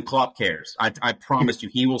final, and Klopp cares. I promise you,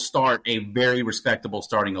 he will start a very respectable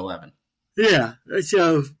starting 11. Yeah.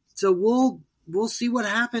 So we'll see what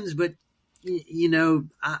happens, but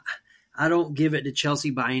I don't give it to Chelsea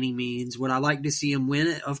by any means. Would I like to see him win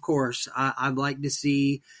it? Of course. I'd like to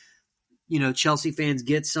see, Chelsea fans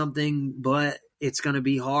get something, but it's going to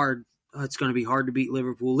be hard. It's going to be hard to beat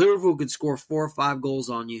Liverpool. Liverpool could score 4 or 5 goals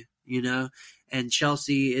on you, and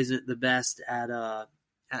Chelsea isn't the best at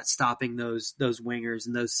stopping those wingers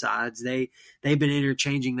and those sides. They've been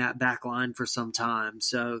interchanging that back line for some time.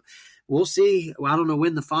 So we'll see. Well, I don't know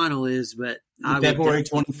when the final is, but February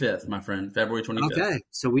 25th, my friend. February 25th. Okay,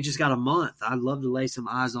 so we just got a month. I'd love to lay some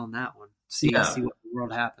eyes on that one. See what the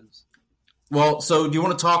world happens. Well, so do you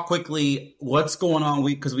want to talk quickly what's going on?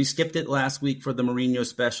 Because we skipped it last week for the Mourinho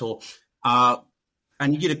special. I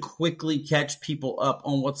need you to quickly catch people up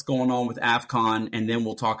on what's going on with AFCON, and then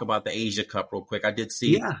we'll talk about the Asia Cup real quick. I did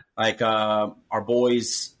see our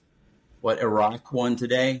boys, Iraq won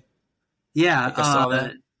today? Yeah. I saw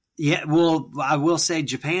that. Yeah, well, I will say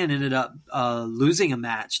Japan ended up losing a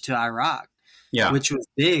match to Iraq, which was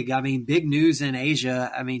big. I mean, big news in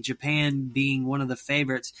Asia. I mean, Japan being one of the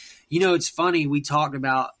favorites. It's funny. We talked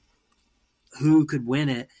about who could win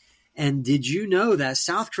it. And did you know that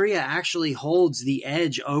South Korea actually holds the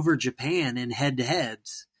edge over Japan in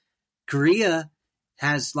head-to-heads? Korea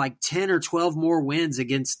has like 10 or 12 more wins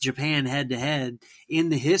against Japan head-to-head in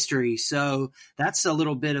the history. So that's a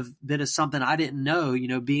little bit of something I didn't know,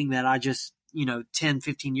 being that I just, 10,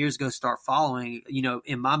 15 years ago start following.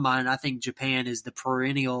 In my mind, I think Japan is the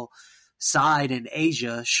perennial side in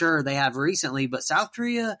Asia. Sure, they have recently, but South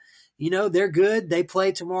Korea, they're good. They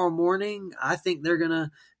play tomorrow morning. I think they're going to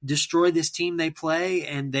destroy this team they play,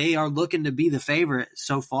 and they are looking to be the favorite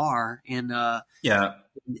so far in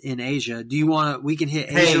Asia. Do you want to? We can hit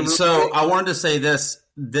Asia. Hey, so quick. I wanted to say this: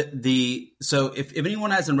 so if anyone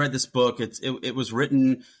hasn't read this book, it was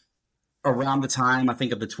written around the time, I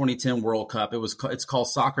think, of the 2010 World Cup. It's called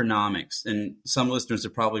Soccernomics, and some listeners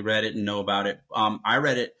have probably read it and know about it. I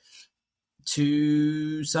read it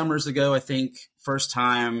 2 summers ago, I think, first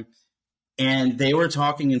time. And they were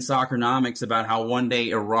talking in Soccernomics about how one day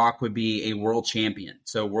Iraq would be a world champion,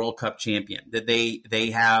 so World Cup champion, that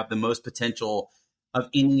they have the most potential of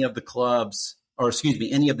any of the clubs, or excuse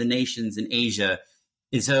me, any of the nations in Asia.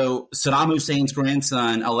 And so Saddam Hussein's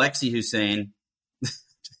grandson, Alexei Hussein,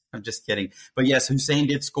 I'm just kidding. But yes, Hussein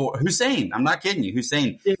did score. Hussein, I'm not kidding you.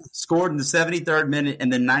 Hussein scored in the 73rd minute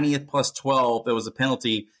and then 90th plus 12. There was a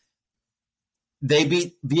penalty. They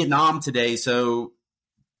beat Vietnam today, so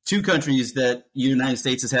 2 countries that the United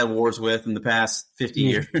States has had wars with in the past 50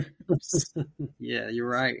 years. Yeah, you're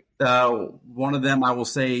right. One of them, I will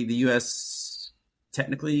say, the U.S.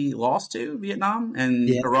 technically lost to Vietnam, and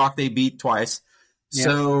Iraq they beat twice.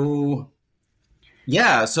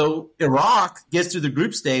 Yeah. So Iraq gets to the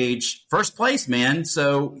group stage, first place, man.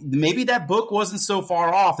 So maybe that book wasn't so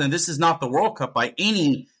far off. And this is not the World Cup by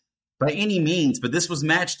any means, but this was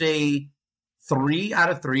match day 3 out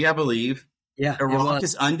of 3, I believe. Yeah, Iraq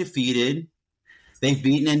is undefeated. They've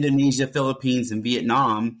beaten Indonesia, Philippines, and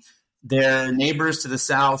Vietnam. Their neighbors to the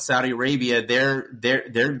south, Saudi Arabia,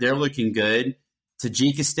 they're looking good.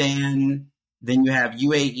 Tajikistan, then you have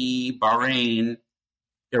UAE, Bahrain,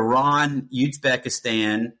 Iran,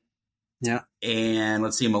 Uzbekistan. Yeah. And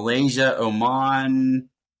let's see, Malaysia, Oman,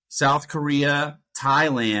 South Korea,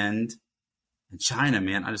 Thailand, and China,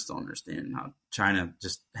 man. I just don't understand how China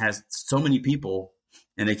just has so many people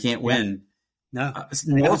and they can't win. No.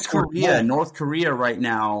 North Korea right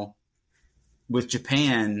now with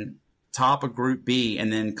Japan, top of Group B, and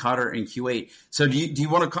then Qatar and Kuwait. So do you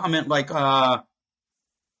want to comment, let's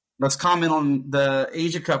comment on the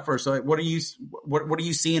Asia Cup first. So what are you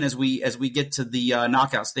seeing as we get to the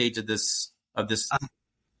knockout stage of this?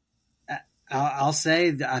 I'll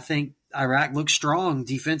say that I think Iraq looks strong,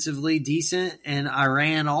 defensively decent, and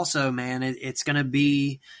Iran also, man. It's going to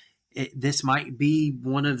be. This might be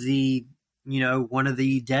one of the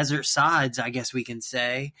desert sides, I guess we can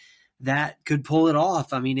say, that could pull it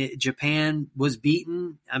off. I mean, Japan was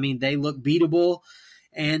beaten. I mean, they look beatable,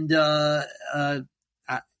 and I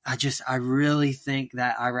really think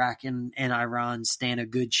that Iraq and Iran stand a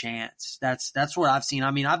good chance. That's what I've seen.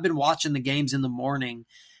 I mean, I've been watching the games in the morning,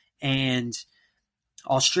 and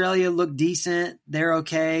Australia looked decent. They're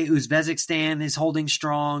okay. Uzbekistan is holding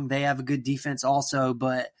strong. They have a good defense also,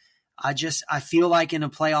 but I feel like in a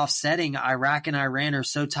playoff setting, Iraq and Iran are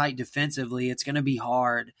so tight defensively, it's going to be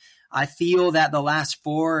hard. I feel that the last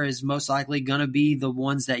 4 is most likely going to be the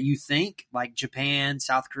ones that you think, like Japan,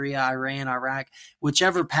 South Korea, Iran, Iraq,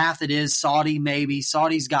 whichever path it is. Saudi, maybe.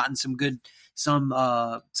 Saudi's gotten some good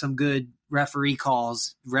referee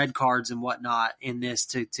calls, red cards and whatnot in this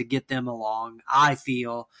to get them along, I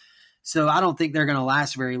feel. So I don't think they're going to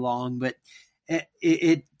last very long, but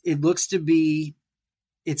it looks to be.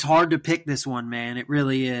 It's hard to pick this one, man. It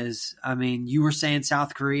really is. I mean, you were saying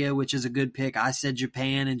South Korea, which is a good pick. I said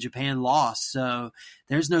Japan, and Japan lost. So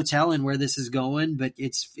there's no telling where this is going, but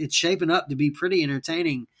it's shaping up to be pretty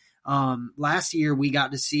entertaining. Last year we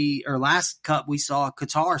got to see, or last cup we saw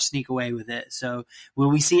Qatar sneak away with it. So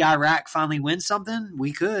will we see Iraq finally win something?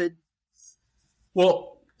 We could. Well,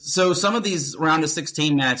 so some of these round of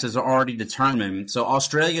 16 matches are already determined. So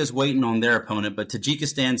Australia is waiting on their opponent, but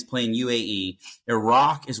Tajikistan's playing UAE.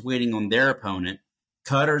 Iraq is waiting on their opponent.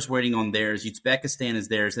 Qatar's waiting on theirs. Uzbekistan is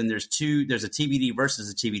theirs. And there's a TBD versus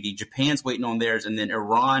a TBD. Japan's waiting on theirs. And then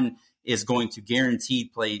Iran is going to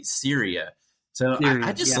guaranteed play Syria. So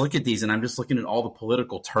I just look at these, and I'm just looking at all the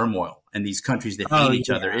political turmoil and these countries that hate each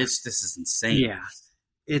other. This is insane. Yeah,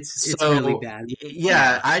 it's really bad.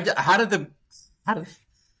 Yeah, how do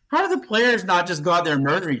the players not just go out there and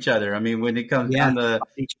murder each other? I mean, when it comes down to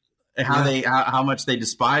how much they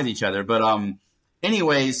despise each other. But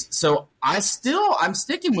anyways, so I'm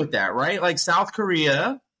sticking with that, right? Like South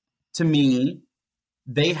Korea, to me,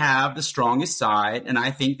 they have the strongest side, and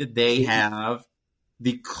I think that they have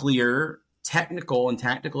the clear technical and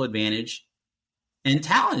tactical advantage and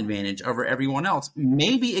talent advantage over everyone else,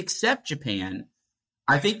 maybe except Japan.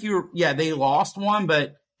 I think they lost one,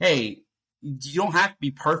 but hey, you don't have to be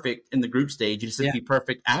perfect in the group stage. You just have to be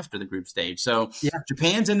perfect after the group stage. So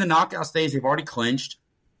Japan's in the knockout stage. They've already clinched.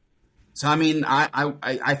 So, I mean,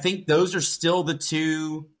 I think those are still the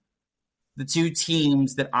two the two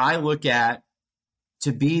teams that I look at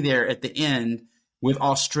to be there at the end, with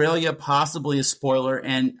Australia possibly a spoiler.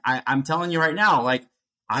 And I'm telling you right now, like,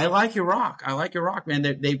 I like Iraq. Man.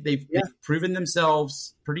 They've proven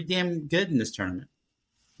themselves pretty damn good in this tournament.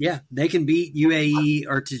 Yeah, they can beat UAE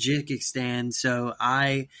or Tajikistan. So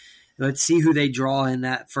let's see who they draw in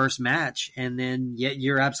that first match. And then,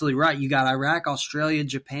 you're absolutely right. You got Iraq, Australia,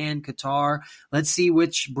 Japan, Qatar. Let's see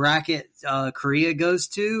which bracket Korea goes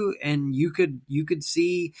to. And you could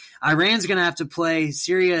see Iran's going to have to play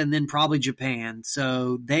Syria and then probably Japan.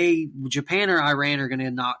 So Japan or Iran are going to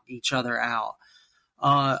knock each other out.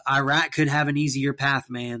 Iraq could have an easier path,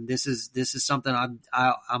 man. This is something I'm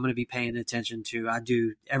going to be paying attention to. I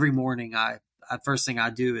do every morning. First thing I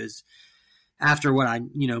do is, after what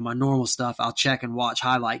my normal stuff, I'll check and watch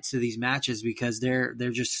highlights to these matches because they're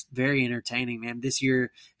just very entertaining, man. This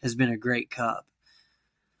year has been a great cup.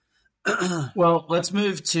 Well, let's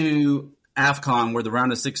move to AFCON, where the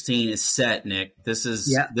round of 16 is set, Nick. This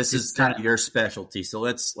is kind of your specialty. So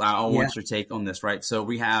I want your take on this, right? So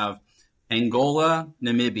we have Angola,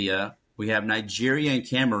 Namibia. We have Nigeria and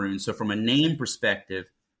Cameroon. So from a name perspective,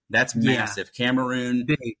 that's massive. Cameroon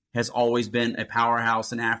has always been a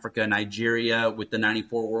powerhouse in Africa. Nigeria, with the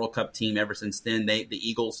 94 World Cup team ever since then, the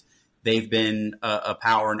Eagles, they've been a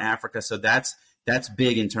power in Africa. So that's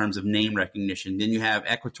big in terms of name recognition. Then you have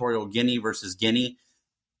Equatorial Guinea versus Guinea.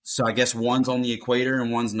 So I guess one's on the equator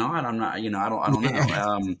and one's not. I'm not, I don't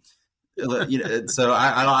know. So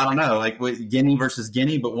I don't know, like Guinea versus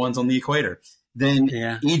Guinea, but one's on the equator. Then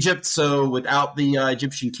Egypt. So without the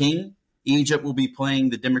Egyptian king, Egypt will be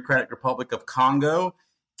playing the Democratic Republic of Congo.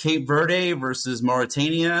 Cape Verde versus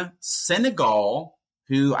Mauritania. Senegal,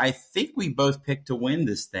 who I think we both picked to win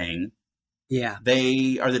this thing. Yeah.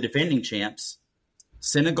 They are the defending champs.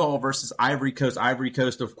 Senegal versus Ivory Coast. Ivory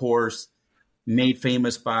Coast, of course, made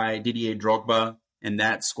famous by Didier Drogba and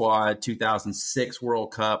that squad. 2006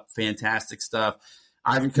 World Cup. Fantastic stuff.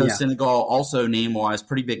 Ivory Coast, Senegal, also name-wise,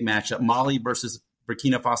 pretty big matchup. Mali versus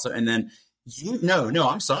Burkina Faso. And then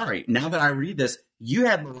I'm sorry. Now that I read this, you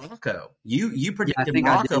had Morocco. You predicted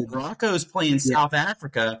Morocco. Morocco's playing South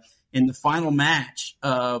Africa in the final match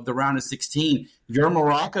of the round of 16. Your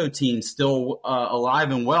Morocco team still alive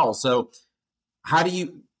and well. So how do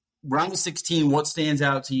you – round of 16, what stands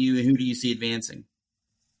out to you and who do you see advancing?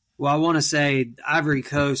 Well, I want to say Ivory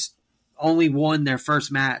Coast only won their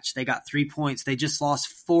first match. They got 3 points. They just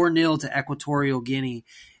lost 4-0 to Equatorial Guinea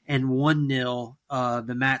and 1-0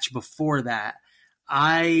 the match before that.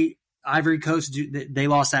 Ivory Coast, they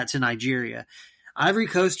lost that to Nigeria. Ivory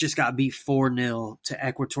Coast just got beat 4-0 to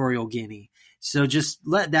Equatorial Guinea. So just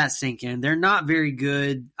let that sink in. They're not very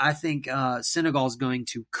good. I think Senegal's going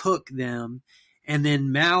to cook them. And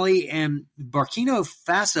then Mali and Burkina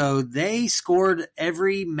Faso, they scored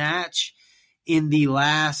every match in the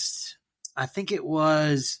last, I think it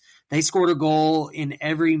was, they scored a goal in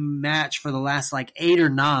every match for the last 8 or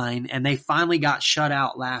 9, and they finally got shut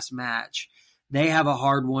out last match. They have a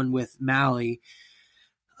hard one with Mali.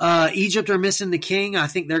 Egypt are missing the king. I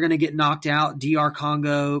think they're going to get knocked out. DR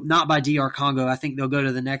Congo, not by DR Congo. I think they'll go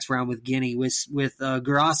to the next round with Guinea. With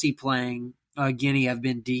Guirassy playing, Guinea have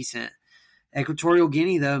been decent. Equatorial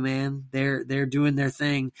Guinea, though, man, they're doing their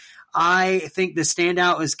thing. I think the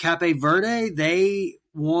standout is Cape Verde. They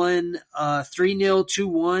won 3-0,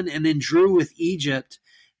 2-1, and then drew with Egypt,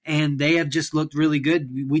 and they have just looked really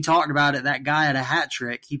good. We talked about it. That guy had a hat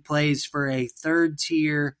trick. He plays for a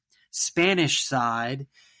third-tier Spanish side.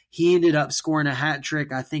 He ended up scoring a hat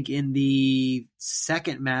trick, I think, in the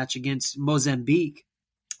second match against Mozambique,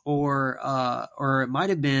 or it might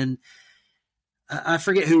have been – I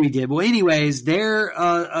forget who he did. Well, anyways, they're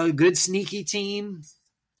a good sneaky team.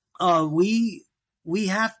 You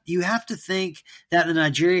have to think that the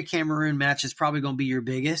Nigeria-Cameroon match is probably going to be your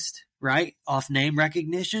biggest, right? Off name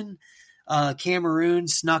recognition. Cameroon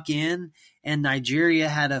snuck in, and Nigeria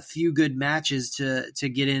had a few good matches to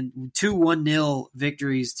get in. 2 1-0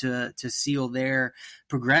 victories to seal their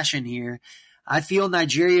progression here. I feel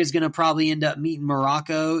Nigeria is going to probably end up meeting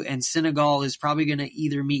Morocco, and Senegal is probably going to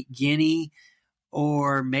either meet Guinea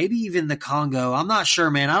or maybe even the Congo. I'm not sure,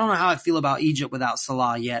 man. I don't know how I feel about Egypt without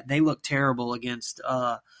Salah yet. They look terrible against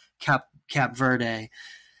Cap Verde.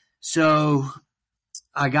 So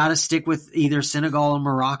I got to stick with either Senegal or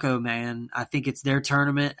Morocco, man. I think it's their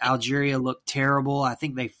tournament. Algeria looked terrible. I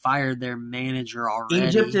think they fired their manager already.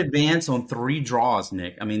 Egypt advanced on 3 draws,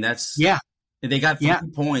 Nick. I mean, that's – yeah. They got 3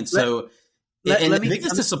 points. So the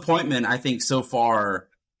biggest disappointment, I think, so far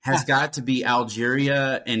 – has got to be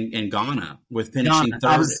Algeria and Ghana with finishing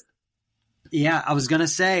third. I was going to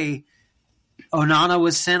say Onana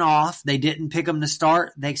was sent off. They didn't pick him to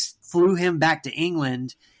start. They flew him back to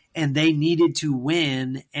England, and they needed to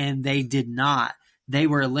win, and they did not. They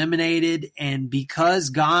were eliminated, and because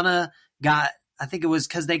Ghana I think it was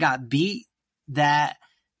because they got beat, that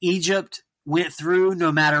Egypt went through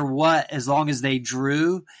no matter what, as long as they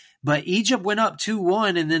drew. But Egypt went up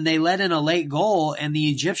 2-1, and then they let in a late goal, and the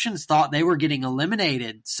Egyptians thought they were getting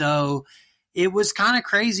eliminated. So it was kind of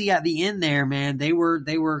crazy at the end there, man. They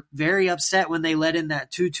were very upset when they let in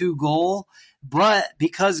that 2-2 goal. But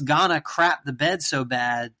because Ghana crapped the bed so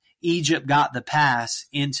bad, Egypt got the pass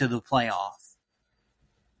into the playoff.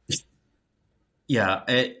 Yeah,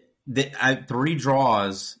 3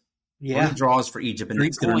 draws. Yeah. 3 draws for Egypt, and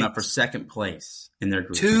that's good enough for second place in their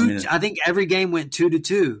group. I think every game went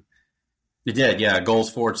 2-2. It did, yeah.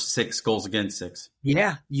 Goals for 6, goals against 6.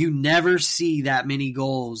 Yeah, you never see that many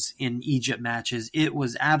goals in Egypt matches. It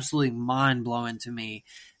was absolutely mind-blowing to me.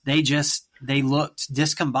 They looked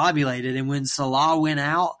discombobulated, and when Salah went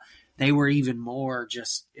out, they were even more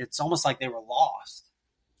it's almost like they were lost.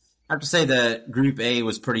 I have to say that Group A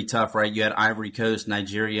was pretty tough, right? You had Ivory Coast,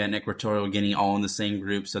 Nigeria, and Equatorial Guinea all in the same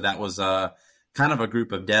group, so that was kind of a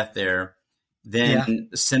group of death there. Then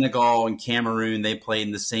Senegal and Cameroon, they played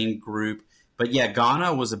in the same group. But yeah,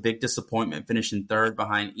 Ghana was a big disappointment, finishing third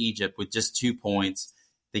behind Egypt with just 2 points.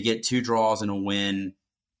 They get 2 draws and a win.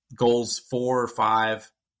 Goals 4 or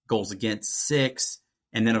 5, goals against 6.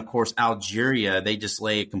 And then, of course, Algeria, they just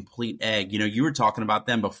lay a complete egg. You know, you were talking about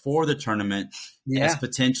them before the tournament as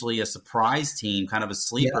potentially a surprise team, kind of a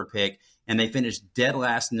sleeper pick. And they finished dead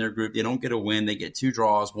last in their group. They don't get a win. They get 2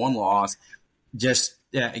 draws, 1 loss. Just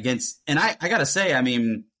against – and I got to say, I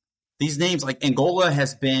mean, these names, like Angola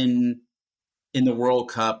has been in the World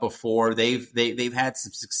Cup before. They've had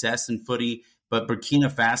some success in footy. But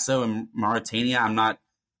Burkina Faso and Mauritania, I'm not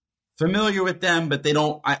familiar with them. But they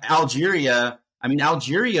don't – Algeria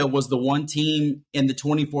was the one team in the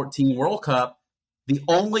 2014 World Cup, the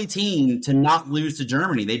only team to not lose to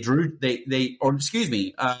Germany. I'm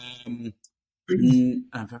trying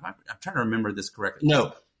to remember this correctly.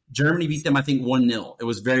 No, Germany beat them, I think, 1-0. It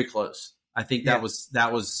was very close. I think that was,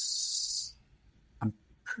 I'm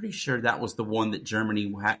pretty sure that was the one that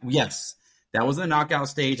Germany had. Yes, that was the knockout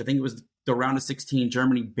stage. I think it was the round of 16.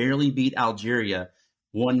 Germany barely beat Algeria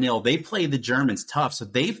 1-0. They played the Germans tough, so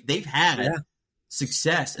they've had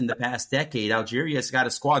success in the past decade. Algeria's got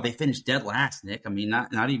a squad. They finished dead last, Nick. I mean,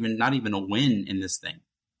 not even a win in this thing.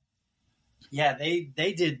 Yeah,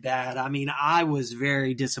 they did bad. I mean, I was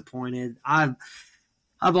very disappointed. I've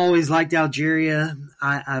always liked Algeria.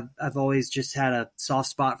 I've always just had a soft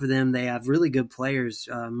spot for them. They have really good players,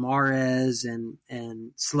 Mahrez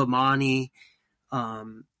and Slimani.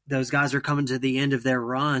 Those guys are coming to the end of their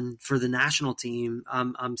run for the national team.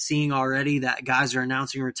 I'm seeing already that guys are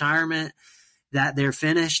announcing retirement, that they're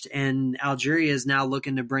finished, and Algeria is now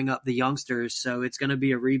looking to bring up the youngsters. So it's going to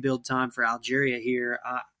be a rebuild time for Algeria here,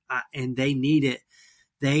 and they need it.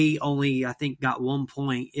 They only, I think, got 1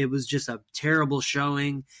 point. It was just a terrible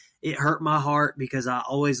showing. It hurt my heart because I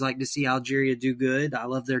always like to see Algeria do good. I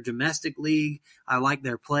love their domestic league. I like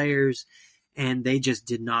their players, and they just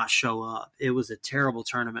did not show up. It was a terrible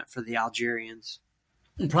tournament for the Algerians.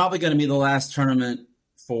 Probably going to be the last tournament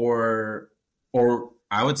for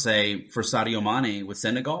Sadio Mane with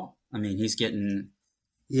Senegal. I mean, he's getting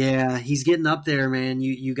up there, man.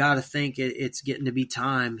 You got to think it's getting to be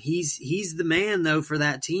time. He's the man though for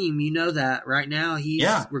that team. You know that right now.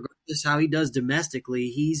 Regardless how he does domestically,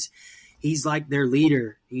 he's like their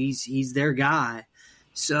leader. He's their guy.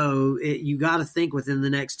 So you got to think within the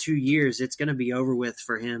next 2 years, it's going to be over with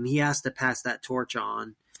for him. He has to pass that torch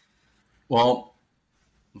on. Well,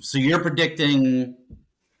 so you're predicting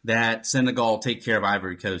that Senegal take care of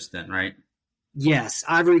Ivory Coast then, right? Yes,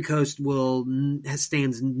 Ivory Coast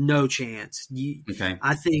stands no chance. Okay.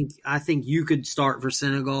 I think you could start for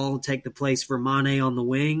Senegal, take the place for Mane on the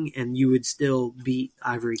wing, and you would still beat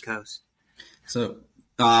Ivory Coast. So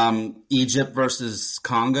Egypt versus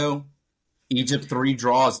Congo. Egypt 3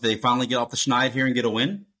 draws. They finally get off the schneid here and get a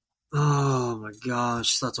win? Oh, my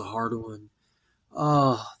gosh. That's a hard one.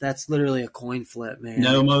 Oh, that's literally a coin flip, man.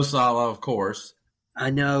 No Mo Salah, of course. I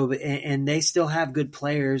know, but and they still have good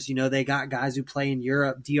players. You know, they got guys who play in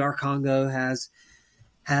Europe. DR Congo has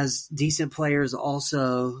decent players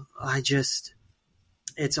also.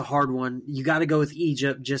 It's a hard one. You got to go with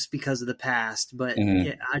Egypt just because of the past, but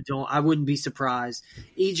I wouldn't be surprised.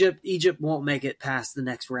 Egypt won't make it past the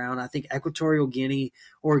next round. I think Equatorial Guinea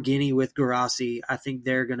or Guinea with Guirassy, I think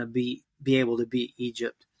they're going to be able to beat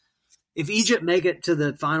Egypt. If Egypt make it to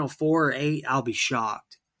the final 4 or 8, I'll be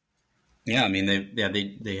shocked. Yeah, I mean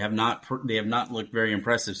they have not looked very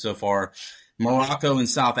impressive so far. Morocco and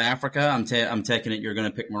South Africa. I'm taking it you're going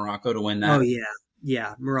to pick Morocco to win that. Oh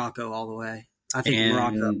yeah, Morocco all the way. I think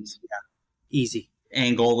Morocco, easy.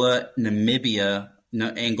 Angola, Namibia. No,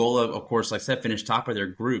 Angola, of course, like I said, finished top of their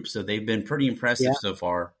group, so they've been pretty impressive so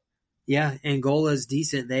far. Yeah, Angola is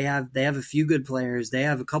decent. They have a few good players. They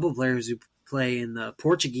have a couple players who play in the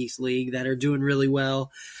Portuguese league that are doing really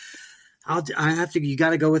well. You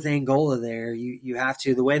got to go with Angola there. You have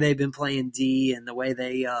to. The way they've been playing D and the way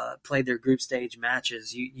they played their group stage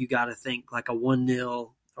matches, you got to think like a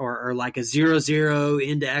 1-0 or like a 0-0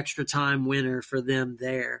 into extra time winner for them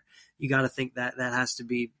there. You got to think that has to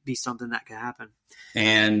be something that could happen.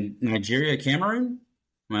 And Nigeria, Cameroon?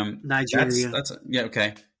 Nigeria. That's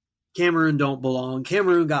okay. Cameroon don't belong.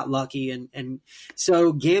 Cameroon got lucky, and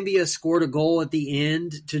so Gambia scored a goal at the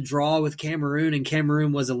end to draw with Cameroon, and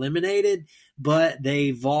Cameroon was eliminated. But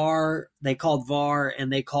they called VAR, and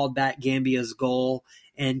they called back Gambia's goal,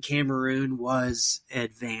 and Cameroon was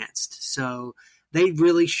advanced. So they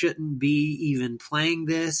really shouldn't be even playing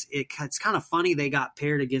this. It's kind of funny they got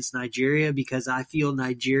paired against Nigeria because I feel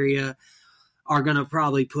Nigeria are going to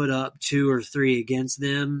probably put up 2 or 3 against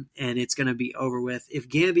them, and it's going to be over with. If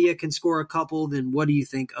Gambia can score a couple, then what do you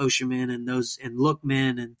think Oshiman and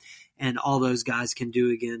Lookman and all those guys can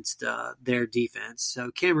do against their defense?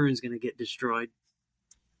 So Cameroon's going to get destroyed.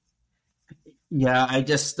 Yeah, I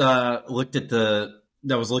just looked at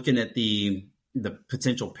I was looking at the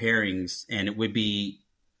potential pairings, and it would be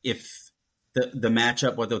if the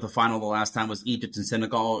matchup, whether the final the last time was Egypt and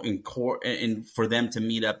Senegal, and for them to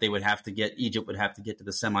meet up, Egypt would have to get to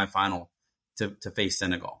the semifinal to face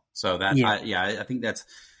Senegal. So I think that's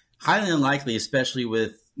highly unlikely, especially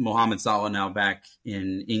with Mohamed Salah now back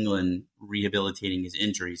in England rehabilitating his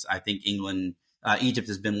injuries. I think Egypt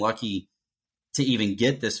has been lucky to even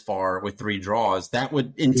get this far with 3 draws. That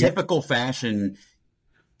would, in typical fashion,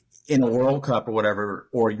 in a World Cup or whatever,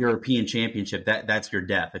 or European Championship, that's your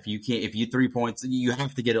death. If you 3 points, you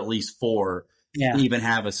have to get at least 4 to even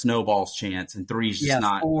have a snowball's chance, and 3 is just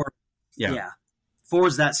not. 4. Yeah. 4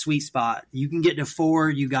 is that sweet spot. You can get to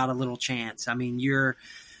 4, you got a little chance. I mean,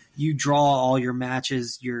 you draw all your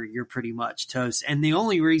matches, you're pretty much toast. And the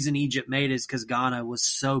only reason Egypt made it is because Ghana was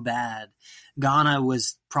so bad. Ghana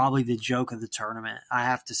was probably the joke of the tournament, I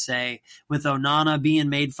have to say. With Onana being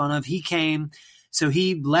made fun of, he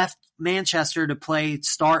left Manchester to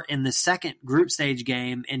start in the second group stage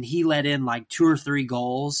game, and he let in like 2 or 3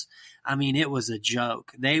 goals. I mean, it was a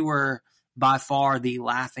joke. They were by far the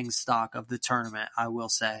laughing stock of the tournament, I will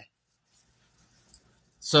say.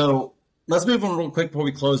 So let's move on real quick before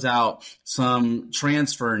we close out some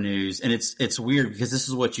transfer news. And it's weird because this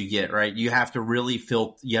is what you get, right? You have to really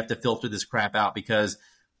filter this crap out, because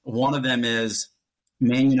one of them is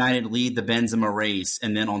Man United lead the Benzema race,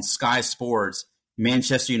 and then on Sky Sports,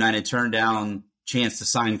 Manchester United turned down chance to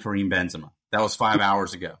sign Karim Benzema. That was 5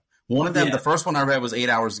 hours ago. One of them, the first one I read was 8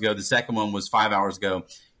 hours ago. The second one was 5 hours ago.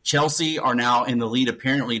 Chelsea are now in the lead,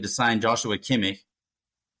 apparently, to sign Joshua Kimmich.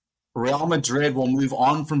 Real Madrid will move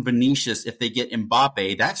on from Vinicius if they get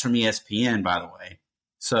Mbappe. That's from ESPN, by the way.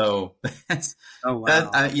 So that's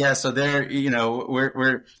so they're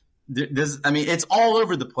we're this. I mean, it's all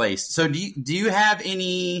over the place. So do you have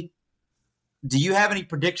any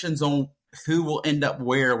predictions on who will end up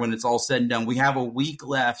where when it's all said and done? We have a week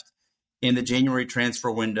left in the January transfer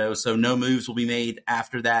window, so no moves will be made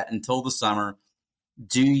after that until the summer.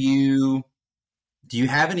 Do you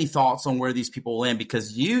have any thoughts on where these people will land?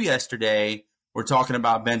 Because you yesterday were talking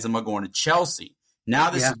about Benzema going to Chelsea. Now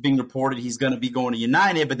this is being reported he's going to be going to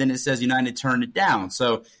United, but then it says United turned it down.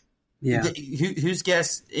 So whose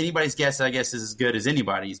guess? Anybody's guess, I guess, is as good as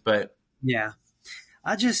anybody's. But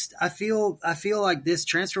I feel like this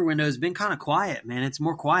transfer window has been kind of quiet, man. It's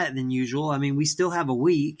more quiet than usual. I mean, we still have a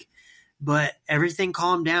week, but everything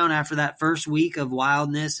calmed down after that first week of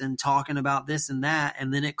wildness and talking about this and that,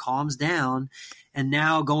 and then it calms down. And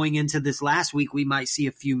now going into this last week, we might see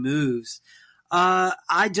a few moves. I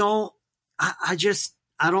don't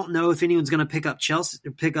know if anyone's going to pick up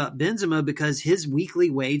Benzema, because his weekly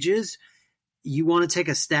wages. You want to take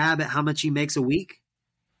a stab at how much he makes a week?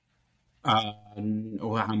 How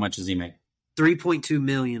much does he make? $3.2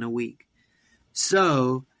 million a week.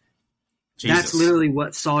 So that's literally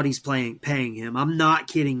what Saudi's paying him. I'm not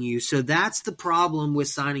kidding you. So that's the problem with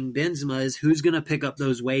signing Benzema, is who's going to pick up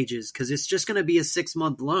those wages, because it's just going to be a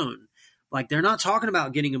 6-month loan. Like, they're not talking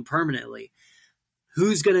about getting him permanently.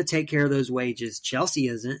 Who's going to take care of those wages? Chelsea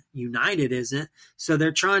isn't. United isn't. So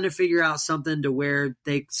they're trying to figure out something to where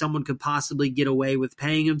someone could possibly get away with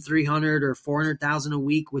paying him $300,000 or $400,000 a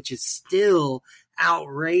week, which is still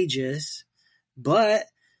outrageous, but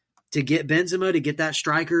to get Benzema, to get that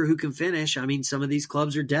striker who can finish, I mean, some of these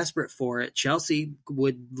clubs are desperate for it. Chelsea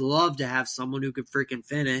would love to have someone who could freaking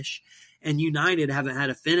finish, and United haven't had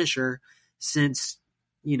a finisher since,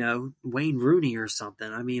 Wayne Rooney or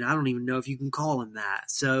something. I mean, I don't even know if you can call him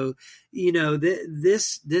that. So,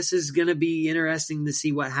 this is going to be interesting to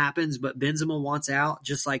see what happens, but Benzema wants out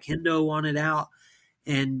just like Hendo wanted out,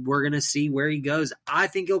 and we're going to see where he goes. I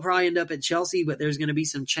think he'll probably end up at Chelsea, but there's going to be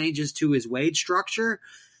some changes to his wage structure.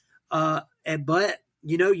 But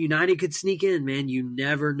United could sneak in, man. You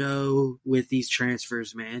never know with these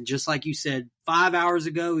transfers, man. Just like you said, 5 hours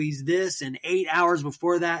ago, he's this, and 8 hours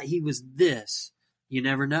before that, he was this. You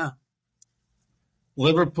never know.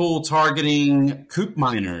 Liverpool targeting Coop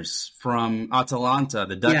miners from Atalanta,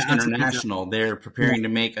 the Dutch international. They're preparing to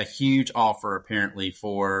make a huge offer, apparently,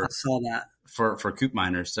 for I saw that. For Coop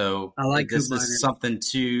miners. So I like this Coop is miners. something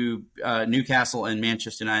to Newcastle and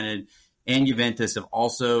Manchester United and Juventus have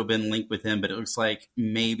also been linked with him, but it looks like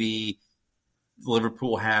maybe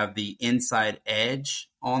Liverpool have the inside edge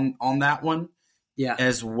on that one. Yeah.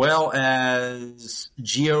 As well as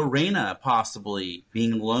Gio Reyna possibly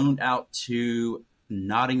being loaned out to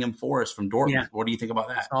Nottingham Forest from Dortmund. Yeah. What do you think about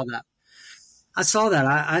that? I saw that.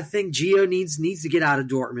 I think Gio needs to get out of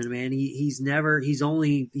Dortmund, man.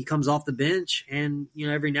 He comes off the bench, and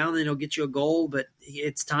every now and then he'll get you a goal, but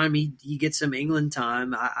it's time he gets some England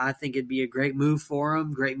time. I think it'd be a great move for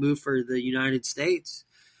him, great move for the United States.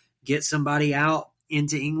 Get somebody out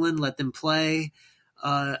into England, let them play.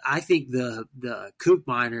 I think the Coop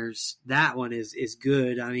Miners, that one is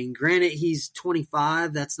good. I mean, granted, he's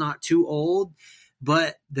 25. That's not too old.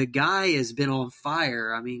 But the guy has been on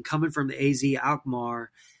fire. I mean, coming from the AZ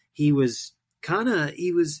Alkmaar, he was a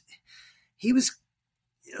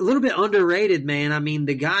little bit underrated, man. I mean,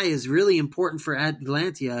 the guy is really important for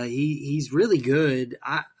Atalanta. He's really good.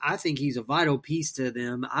 I think he's a vital piece to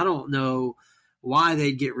them. I don't know why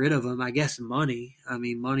they'd get rid of him. I guess money. I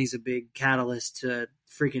mean, money's a big catalyst to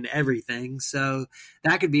freaking everything. So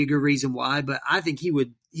that could be a good reason why. But I think he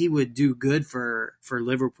would do good for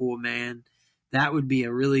Liverpool, man. That would be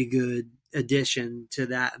a really good addition to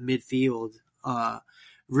that midfield.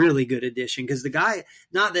 Really good addition. Because the guy,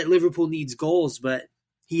 not that Liverpool needs goals, but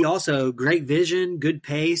he also great vision, good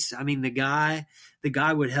pace. I mean, the guy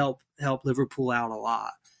would help Liverpool out a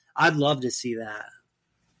lot. I'd love to see that.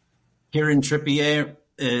 Kieran Trippier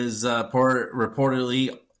is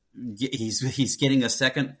reportedly he's getting a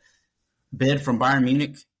second bid from Bayern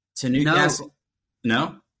Munich to Newcastle.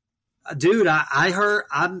 No? Dude,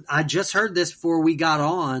 I just heard this before we got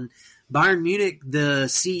on. Bayern Munich, the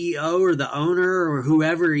CEO or the owner or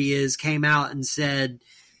whoever he is, came out and said,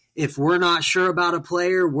 if we're not sure about a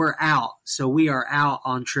player, we're out. So we are out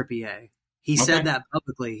on Trippier. He said that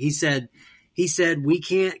publicly. He said we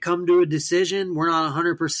can't come to a decision. We're not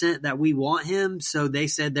 100% that we want him. So they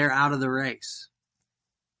said they're out of the race.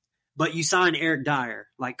 But you signed Eric Dyer.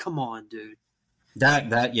 Like, come on, dude.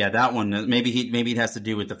 That one maybe it has to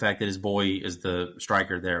do with the fact that his boy is the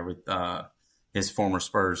striker there with his former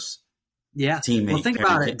Spurs teammate. Well, think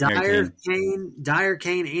about it: Dyer,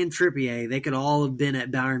 Kane, and Trippier. They could all have been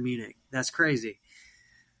at Bayern Munich. That's crazy.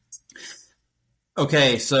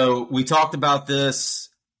 Okay, so we talked about this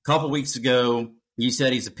a couple weeks ago. You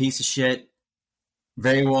said he's a piece of shit.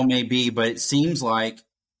 Very well may be, but it seems like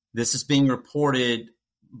this is being reported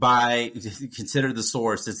by, consider the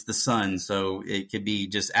source, it's the Sun, so it could be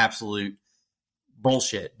just absolute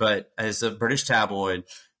bullshit, but as a British tabloid,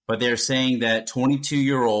 but they're saying that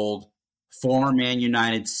 22-year-old former Man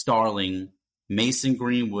United starling Mason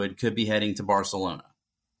Greenwood could be heading to Barcelona.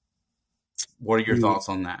 What are your thoughts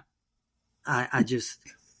on that? I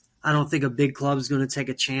don't think a big club is going to take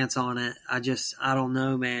a chance on it. I don't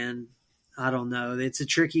know, man. I don't know. It's a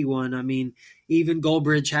tricky one. I mean, even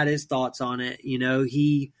Goldbridge had his thoughts on it.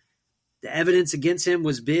 The evidence against him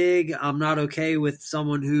was big. I'm not okay with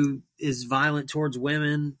someone who is violent towards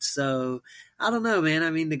women. So I don't know, man. I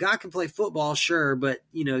mean, the guy can play football, sure, but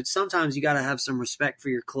sometimes you got to have some respect for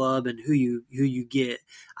your club and who you get.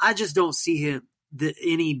 I just don't see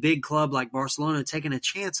any big club like Barcelona taking a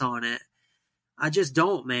chance on it. I just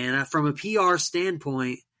don't, man. From a PR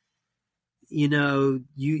standpoint,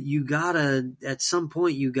 you gotta, at some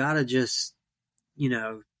point, you gotta just,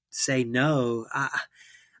 say no.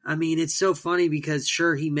 I mean, it's so funny because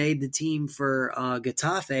sure, he made the team for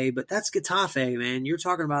Getafe, but that's Getafe, man. You're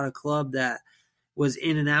talking about a club that was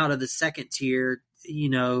in and out of the second tier,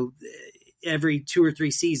 every 2 or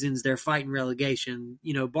 3 seasons they're fighting relegation.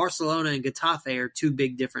 Barcelona and Getafe are two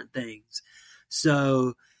big different things.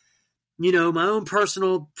 So, my own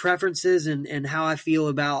personal preferences and how I feel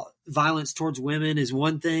about violence towards women is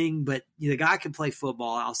one thing, but the guy can play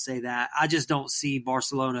football. I'll say that. I just don't see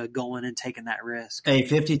Barcelona going and taking that risk. Hey,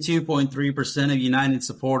 52.3% of United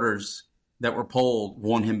supporters that were polled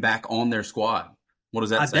want him back on their squad. What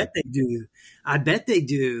does that say? I bet they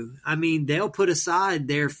do. I mean, they'll put aside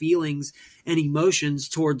their feelings and emotions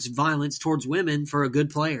towards violence towards women for a good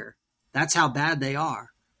player. That's how bad they are.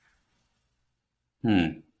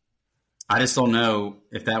 I just don't know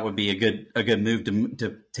if that would be a good move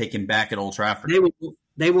to take him back at Old Trafford.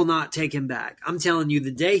 They will not take him back. I'm telling you,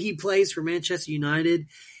 the day he plays for Manchester United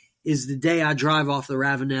is the day I drive off the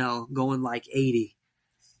Ravenel going like 80.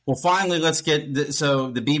 Well, finally, let's get the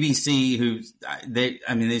BBC,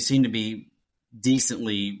 they seem to be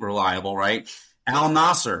decently reliable, right? Al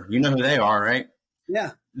Nasser, you know who they are, right?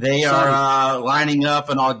 Yeah. They are lining up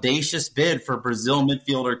an audacious bid for Brazil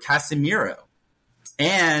midfielder Casemiro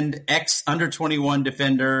and ex-under-21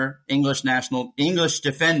 defender, English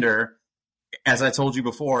defender, as I told you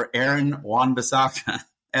before, Aaron Wan-Bissaka,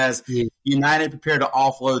 as United prepare to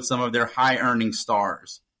offload some of their high-earning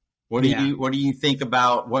stars. What do you think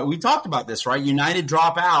about what we talked about this, right? United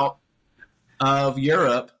drop out of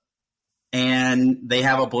Europe and they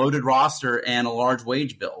have a bloated roster and a large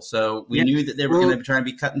wage bill. So we knew that they were going to try and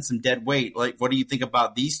be cutting some dead weight. Like, what do you think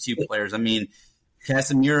about these two players? I mean,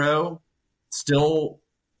 Casemiro still,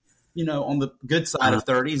 on the good side of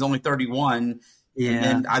 30. He's only 31. Yeah.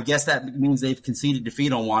 And I guess that means they've conceded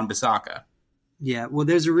defeat on Wan-Bissaka. Yeah, well,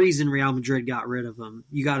 there's a reason Real Madrid got rid of him.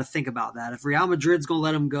 You got to think about that. If Real Madrid's going to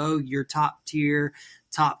let him go, your top tier,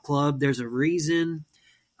 top club, there's a reason.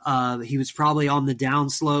 He was probably on the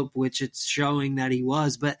downslope, which it's showing that he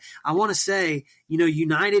was. But I want to say,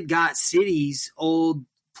 United got City's old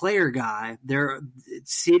player guy.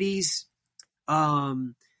 City's,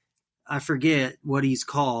 I forget what he's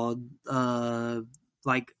called,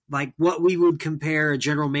 like what we would compare a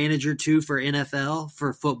general manager to for NFL,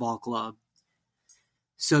 for football club.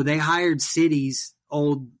 So they hired City's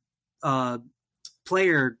old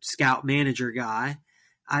player scout manager guy.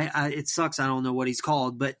 It sucks I don't know what he's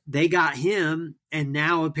called, but they got him, and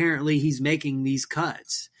now apparently he's making these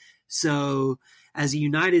cuts. So as a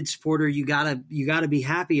United supporter, you gotta be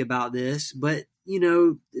happy about this. But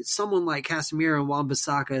someone like Casemiro and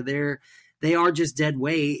Wan-Bissaka, they are just dead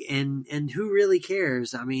weight, and who really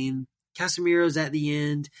cares? I mean, Casemiro's at the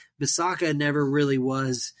end. Bissaka never really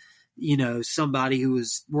was, somebody who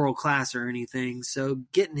was world class or anything. So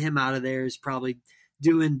getting him out of there is probably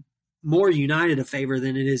doing more United a favor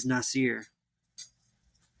than it is Nasir.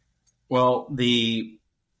 Well,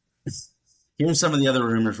 here's some of the other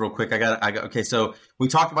rumors real quick. Okay, so we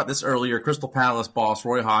talked about this earlier. Crystal Palace boss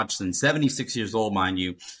Roy Hodgson, 76 years old, mind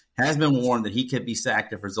you, has been warned that he could be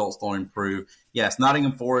sacked if results don't improve. Yes,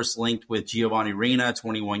 Nottingham Forest linked with Giovanni Reina,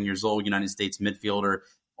 21 years old, United States midfielder,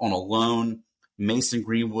 on a loan. Mason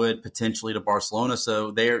Greenwood potentially to Barcelona. So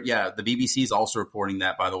the BBC is also reporting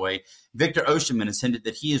that, by the way. Victor Osimhen has hinted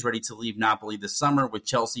that he is ready to leave Napoli this summer with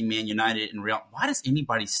Chelsea, Man United, and Real. Why does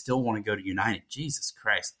anybody still want to go to United? Jesus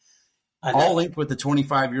Christ. All linked with the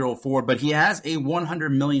 25-year-old forward, but he has a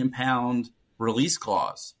 £100 million release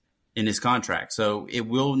clause in his contract. So it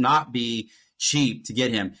will not be cheap to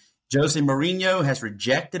get him. Jose Mourinho has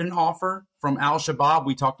rejected an offer from Al Shabaab.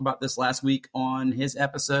 We talked about this last week on his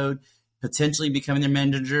episode. Potentially becoming their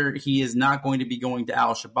manager. He is not going to be going to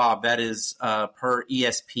Al Shabaab. That is per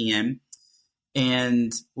ESPN.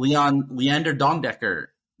 And Leander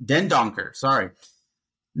Dendoncker, sorry.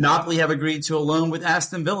 Napoli have agreed to a loan with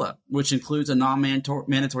Aston Villa, which includes a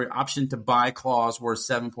non-mandatory option to buy clause worth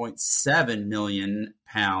 £7.7 million.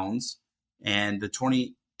 And the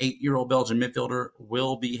 28-year-old Belgian midfielder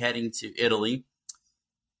will be heading to Italy.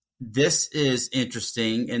 This is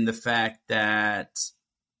interesting in the fact that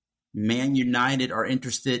Man United are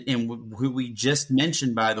interested in who we just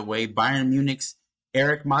mentioned, by the way, Bayern Munich's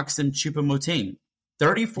Eric Maxim Choupo-Moting.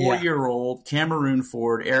 34-year-old Cameroon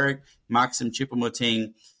forward Eric Maxim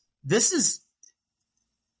Choupo-Moting.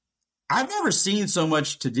 I've never seen so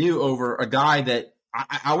much to do over a guy that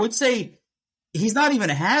I would say he's not even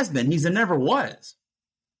a has-been. He's a never was.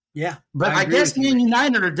 Yeah. But I guess Man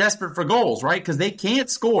United are desperate for goals, right? Because they can't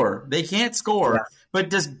score. Yeah. But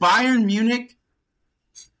does Bayern Munich...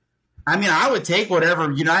 I mean, I would take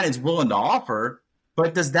whatever United's willing to offer,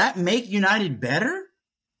 but does that make United better?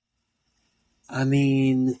 I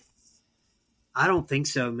mean, I don't think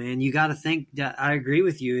so, man. You got to think that I agree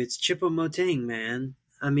with you. It's Choupo-Moting, man.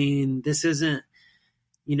 I mean, this isn't,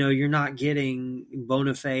 you're not getting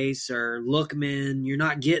Boniface or Lookman. You're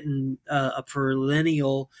not getting a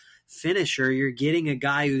perennial finisher. You're getting a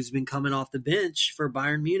guy who's been coming off the bench for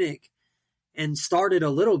Bayern Munich. and started a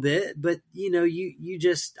little bit, but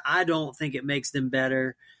I don't think it makes them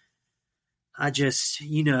better. I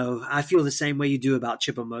feel the same way you do about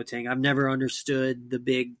Choupo-Moting. I've never understood the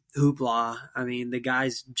big hoopla. I mean, the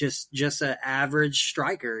guy's just an average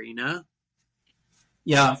striker,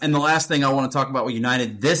 Yeah, and the last thing I want to talk about with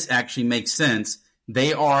United, this actually makes sense.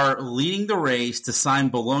 They are leading the race to sign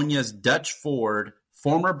Bologna's Dutch forward,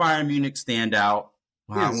 former Bayern Munich standout.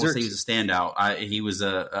 Wow, I won't say he was a standout. He was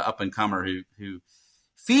a up-and-comer who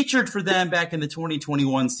featured for them back in the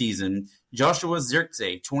 2021 season. Joshua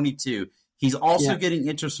Zirkzee, 22. He's also getting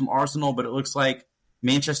interest from Arsenal, but it looks like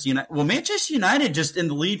Manchester United just in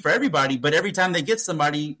the lead for everybody, but every time they get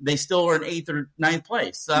somebody, they still are in 8th or 9th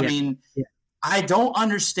place. So, I mean, I don't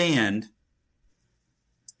understand.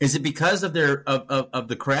 Is it because of their of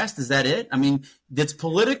the crest? Is that it? I mean, it's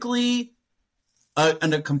politically a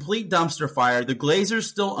complete dumpster fire. The Glazers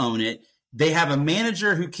still own it. They have a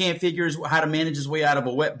manager who can't figure how to manage his way out of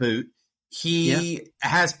a wet boot. He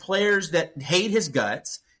has players that hate his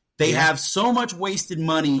guts. They have so much wasted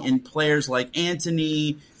money in players like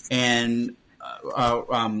Antony and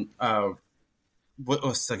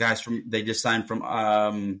what's the guys from they just signed from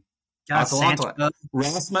Atalanta?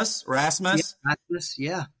 Rasmus.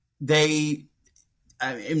 Yeah.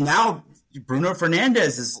 Now Bruno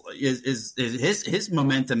Fernandes is his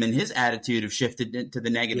momentum and his attitude have shifted to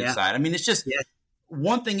the negative side. I mean, it's just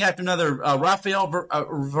one thing after another. Rafael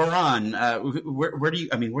Varane. Where do you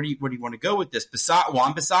want to go with this?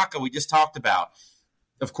 Juan Bissaka, we just talked about.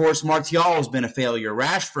 Of course, Martial has been a failure.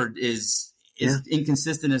 Rashford is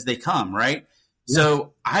inconsistent as they come, right? Yeah.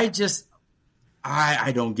 So I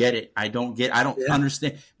don't get it. I don't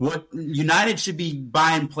understand what United should be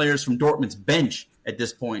buying players from Dortmund's bench at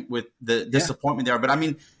this point with the disappointment there. But I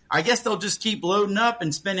mean, I guess they'll just keep loading up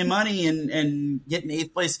and spending money and getting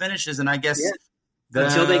 8th place finishes. And I guess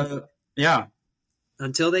until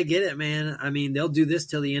they get it, man. I mean, they'll do this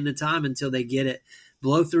till the end of time until they get it.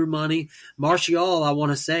 Blow through money. Martial, I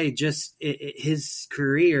want to say, just his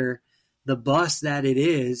career, the bust that it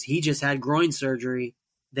is, he just had groin surgery.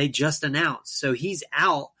 They just announced. So he's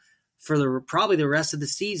out for probably the rest of the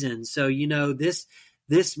season. So,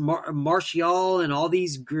 this Martial and all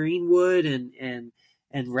these Greenwood and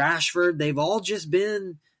Rashford, they've all just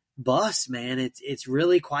been busts, man. It's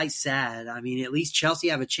really quite sad. I mean, at least Chelsea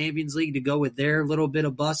have a Champions League to go with their little bit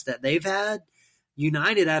of bust that they've had.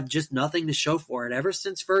 United have just nothing to show for it. Ever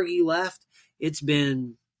since Fergie left, it's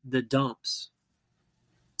been the dumps.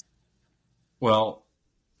 Well,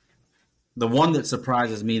 the one that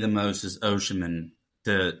surprises me the most is Osimhen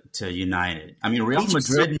to United. I mean, Real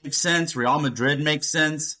Madrid makes sense. Real Madrid makes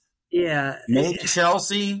sense. Yeah. Maybe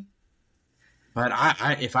Chelsea. But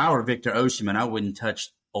if I were Victor Osimhen, I wouldn't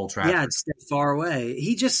touch Old Trafford. Yeah, I'd stay far away.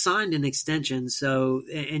 He just signed an extension, so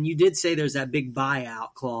and you did say there's that big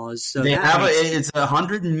buyout clause. So it's a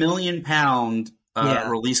 £100 million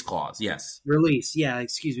release clause. Yes, release. Yeah,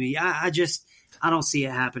 excuse me. I don't see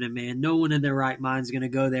it happening, man. No one in their right mind is going to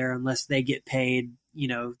go there unless they get paid.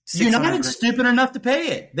 United's stupid enough to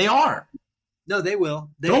pay it. They are. No, they will.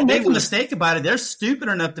 Don't make a mistake about it. They're stupid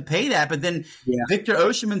enough to pay that, but then Victor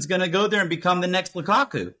Osimhen's going to go there and become the next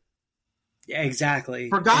Lukaku. Yeah, exactly.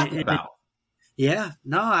 Forgotten about. Yeah,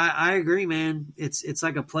 no, I agree, man. It's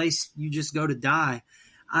like a place you just go to die.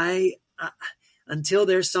 Until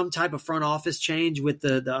there's some type of front office change with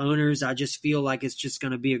the owners, I just feel like it's just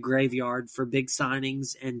going to be a graveyard for big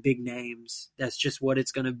signings and big names. That's just what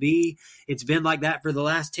it's going to be. It's been like that for the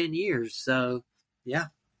last 10 years. So, yeah.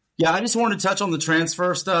 Yeah, I just wanted to touch on the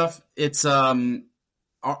transfer stuff. It's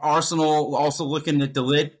Arsenal also looking at De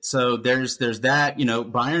Ligt, so there's that.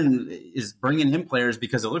 Bayern is bringing in players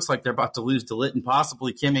because it looks like they're about to lose De Ligt and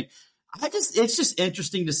possibly Kimmich. It's just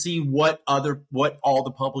interesting to see what all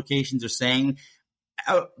the publications are saying.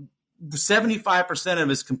 75% of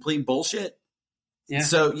it is complete bullshit. Yeah.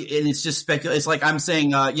 So and it's just speculation. It's like I'm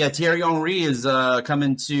saying, Thierry Henry is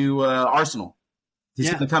coming to Arsenal. He's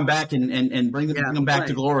going to come back and bring them back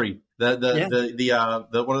to glory. What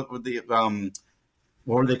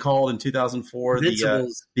were they called in 2004?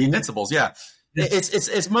 Invincibles. The Invincibles. Yeah,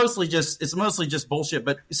 it's mostly just bullshit.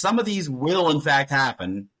 But some of these will in fact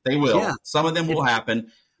happen. They will. Yeah. Some of them will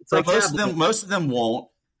happen. But most of them won't.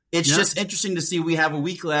 It's just interesting to see. We have a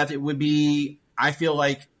week left. It would be, I feel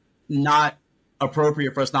like, not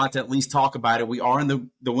appropriate for us not to at least talk about it. We are in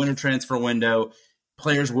the winter transfer window.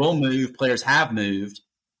 Players will move. Players have moved.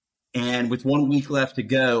 And with 1 week left to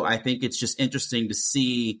go, I think it's just interesting to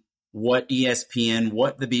see what ESPN,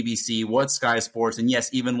 what the BBC, what Sky Sports, and yes,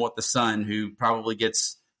 even what the Sun, who probably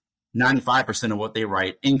gets 95% of what they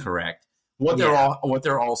write incorrect, what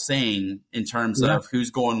they're all saying in terms of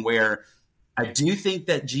who's going where. I do think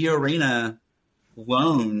that Gio Reyna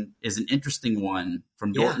loan is an interesting one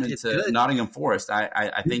from Dortmund to Nottingham Forest.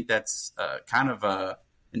 I think that's kind of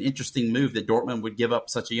an interesting move that Dortmund would give up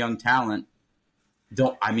such a young talent.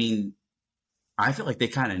 I feel like they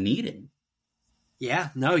kind of need him. Yeah,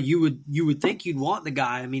 no, you would think you'd want the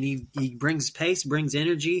guy. I mean, he brings pace, brings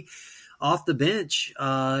energy off the bench.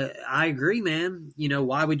 I agree, man.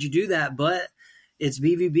 Why would you do that? But it's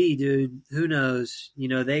BVB, dude. Who knows?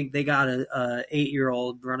 They got a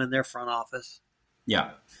 8-year-old running their front office.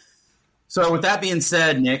 Yeah. So with that being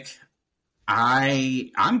said, Nick,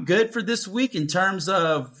 I'm good for this week in terms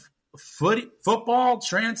of football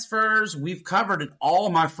transfers. We've covered it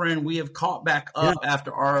all, my friend. We have caught back up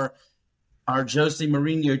after our Jose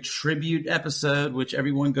Mourinho tribute episode, which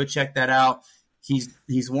everyone go check that out.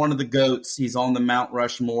 He's one of the GOATs. He's on the Mount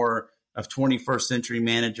Rushmore of 21st century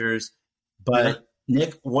managers. But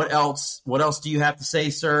Nick, what else do you have to say,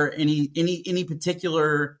 sir? Any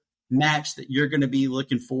particular match that you're going to be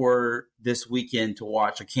looking for this weekend to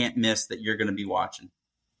watch, or can't miss that you're going to be watching?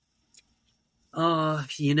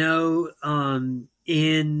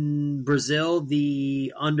 In Brazil,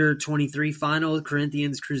 the under-23 final,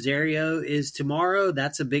 Corinthians Cruzeiro, is tomorrow.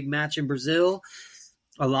 That's a big match in Brazil.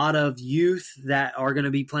 A lot of youth that are going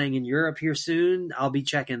to be playing in Europe here soon. I'll be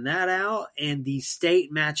checking that out. And the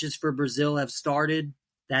state matches for Brazil have started.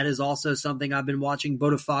 That is also something I've been watching.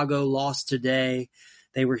 Botafogo lost today.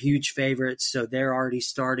 They were huge favorites, so they're already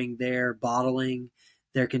starting their bottling.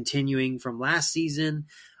 They're continuing from last season.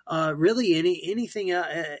 Really, anything,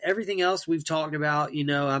 everything else we've talked about.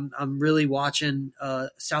 I'm really watching.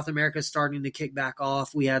 South America starting to kick back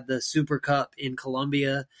off. We had the Super Cup in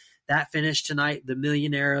Colombia that finished tonight. The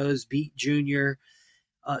Millonarios beat Junior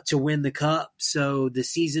to win the cup. So the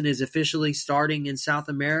season is officially starting in South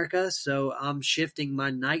America. So I'm shifting my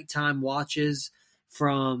nighttime watches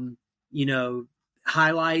from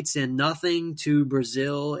highlights and nothing to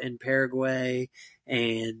Brazil and Paraguay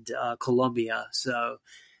and Colombia. So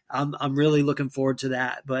I'm really looking forward to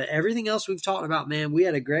that. But everything else we've talked about, man,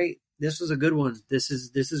 this was a good one. This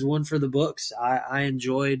is one for the books. I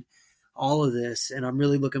enjoyed all of this, and I'm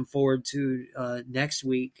really looking forward to next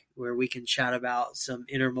week where we can chat about some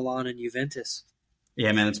Inter Milan and Juventus.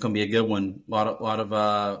 Yeah, man, it's going to be a good one. A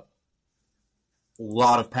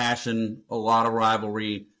lot of passion, a lot of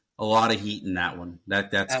rivalry, a lot of heat in that one.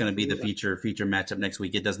 That's going to be the feature matchup next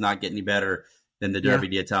week. It does not get any better than the Derby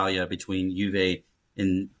d'Italia between Juve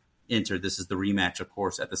and Inter. This is the rematch, of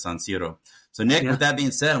course, at the San Siro. So, Nick, with that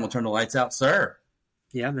being said, I'm going to turn the lights out, sir.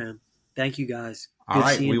 Yeah, man. Thank you, guys. All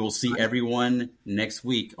right, we will see everyone next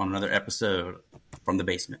week on another episode from the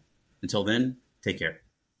basement. Until then, take care.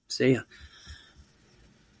 See ya.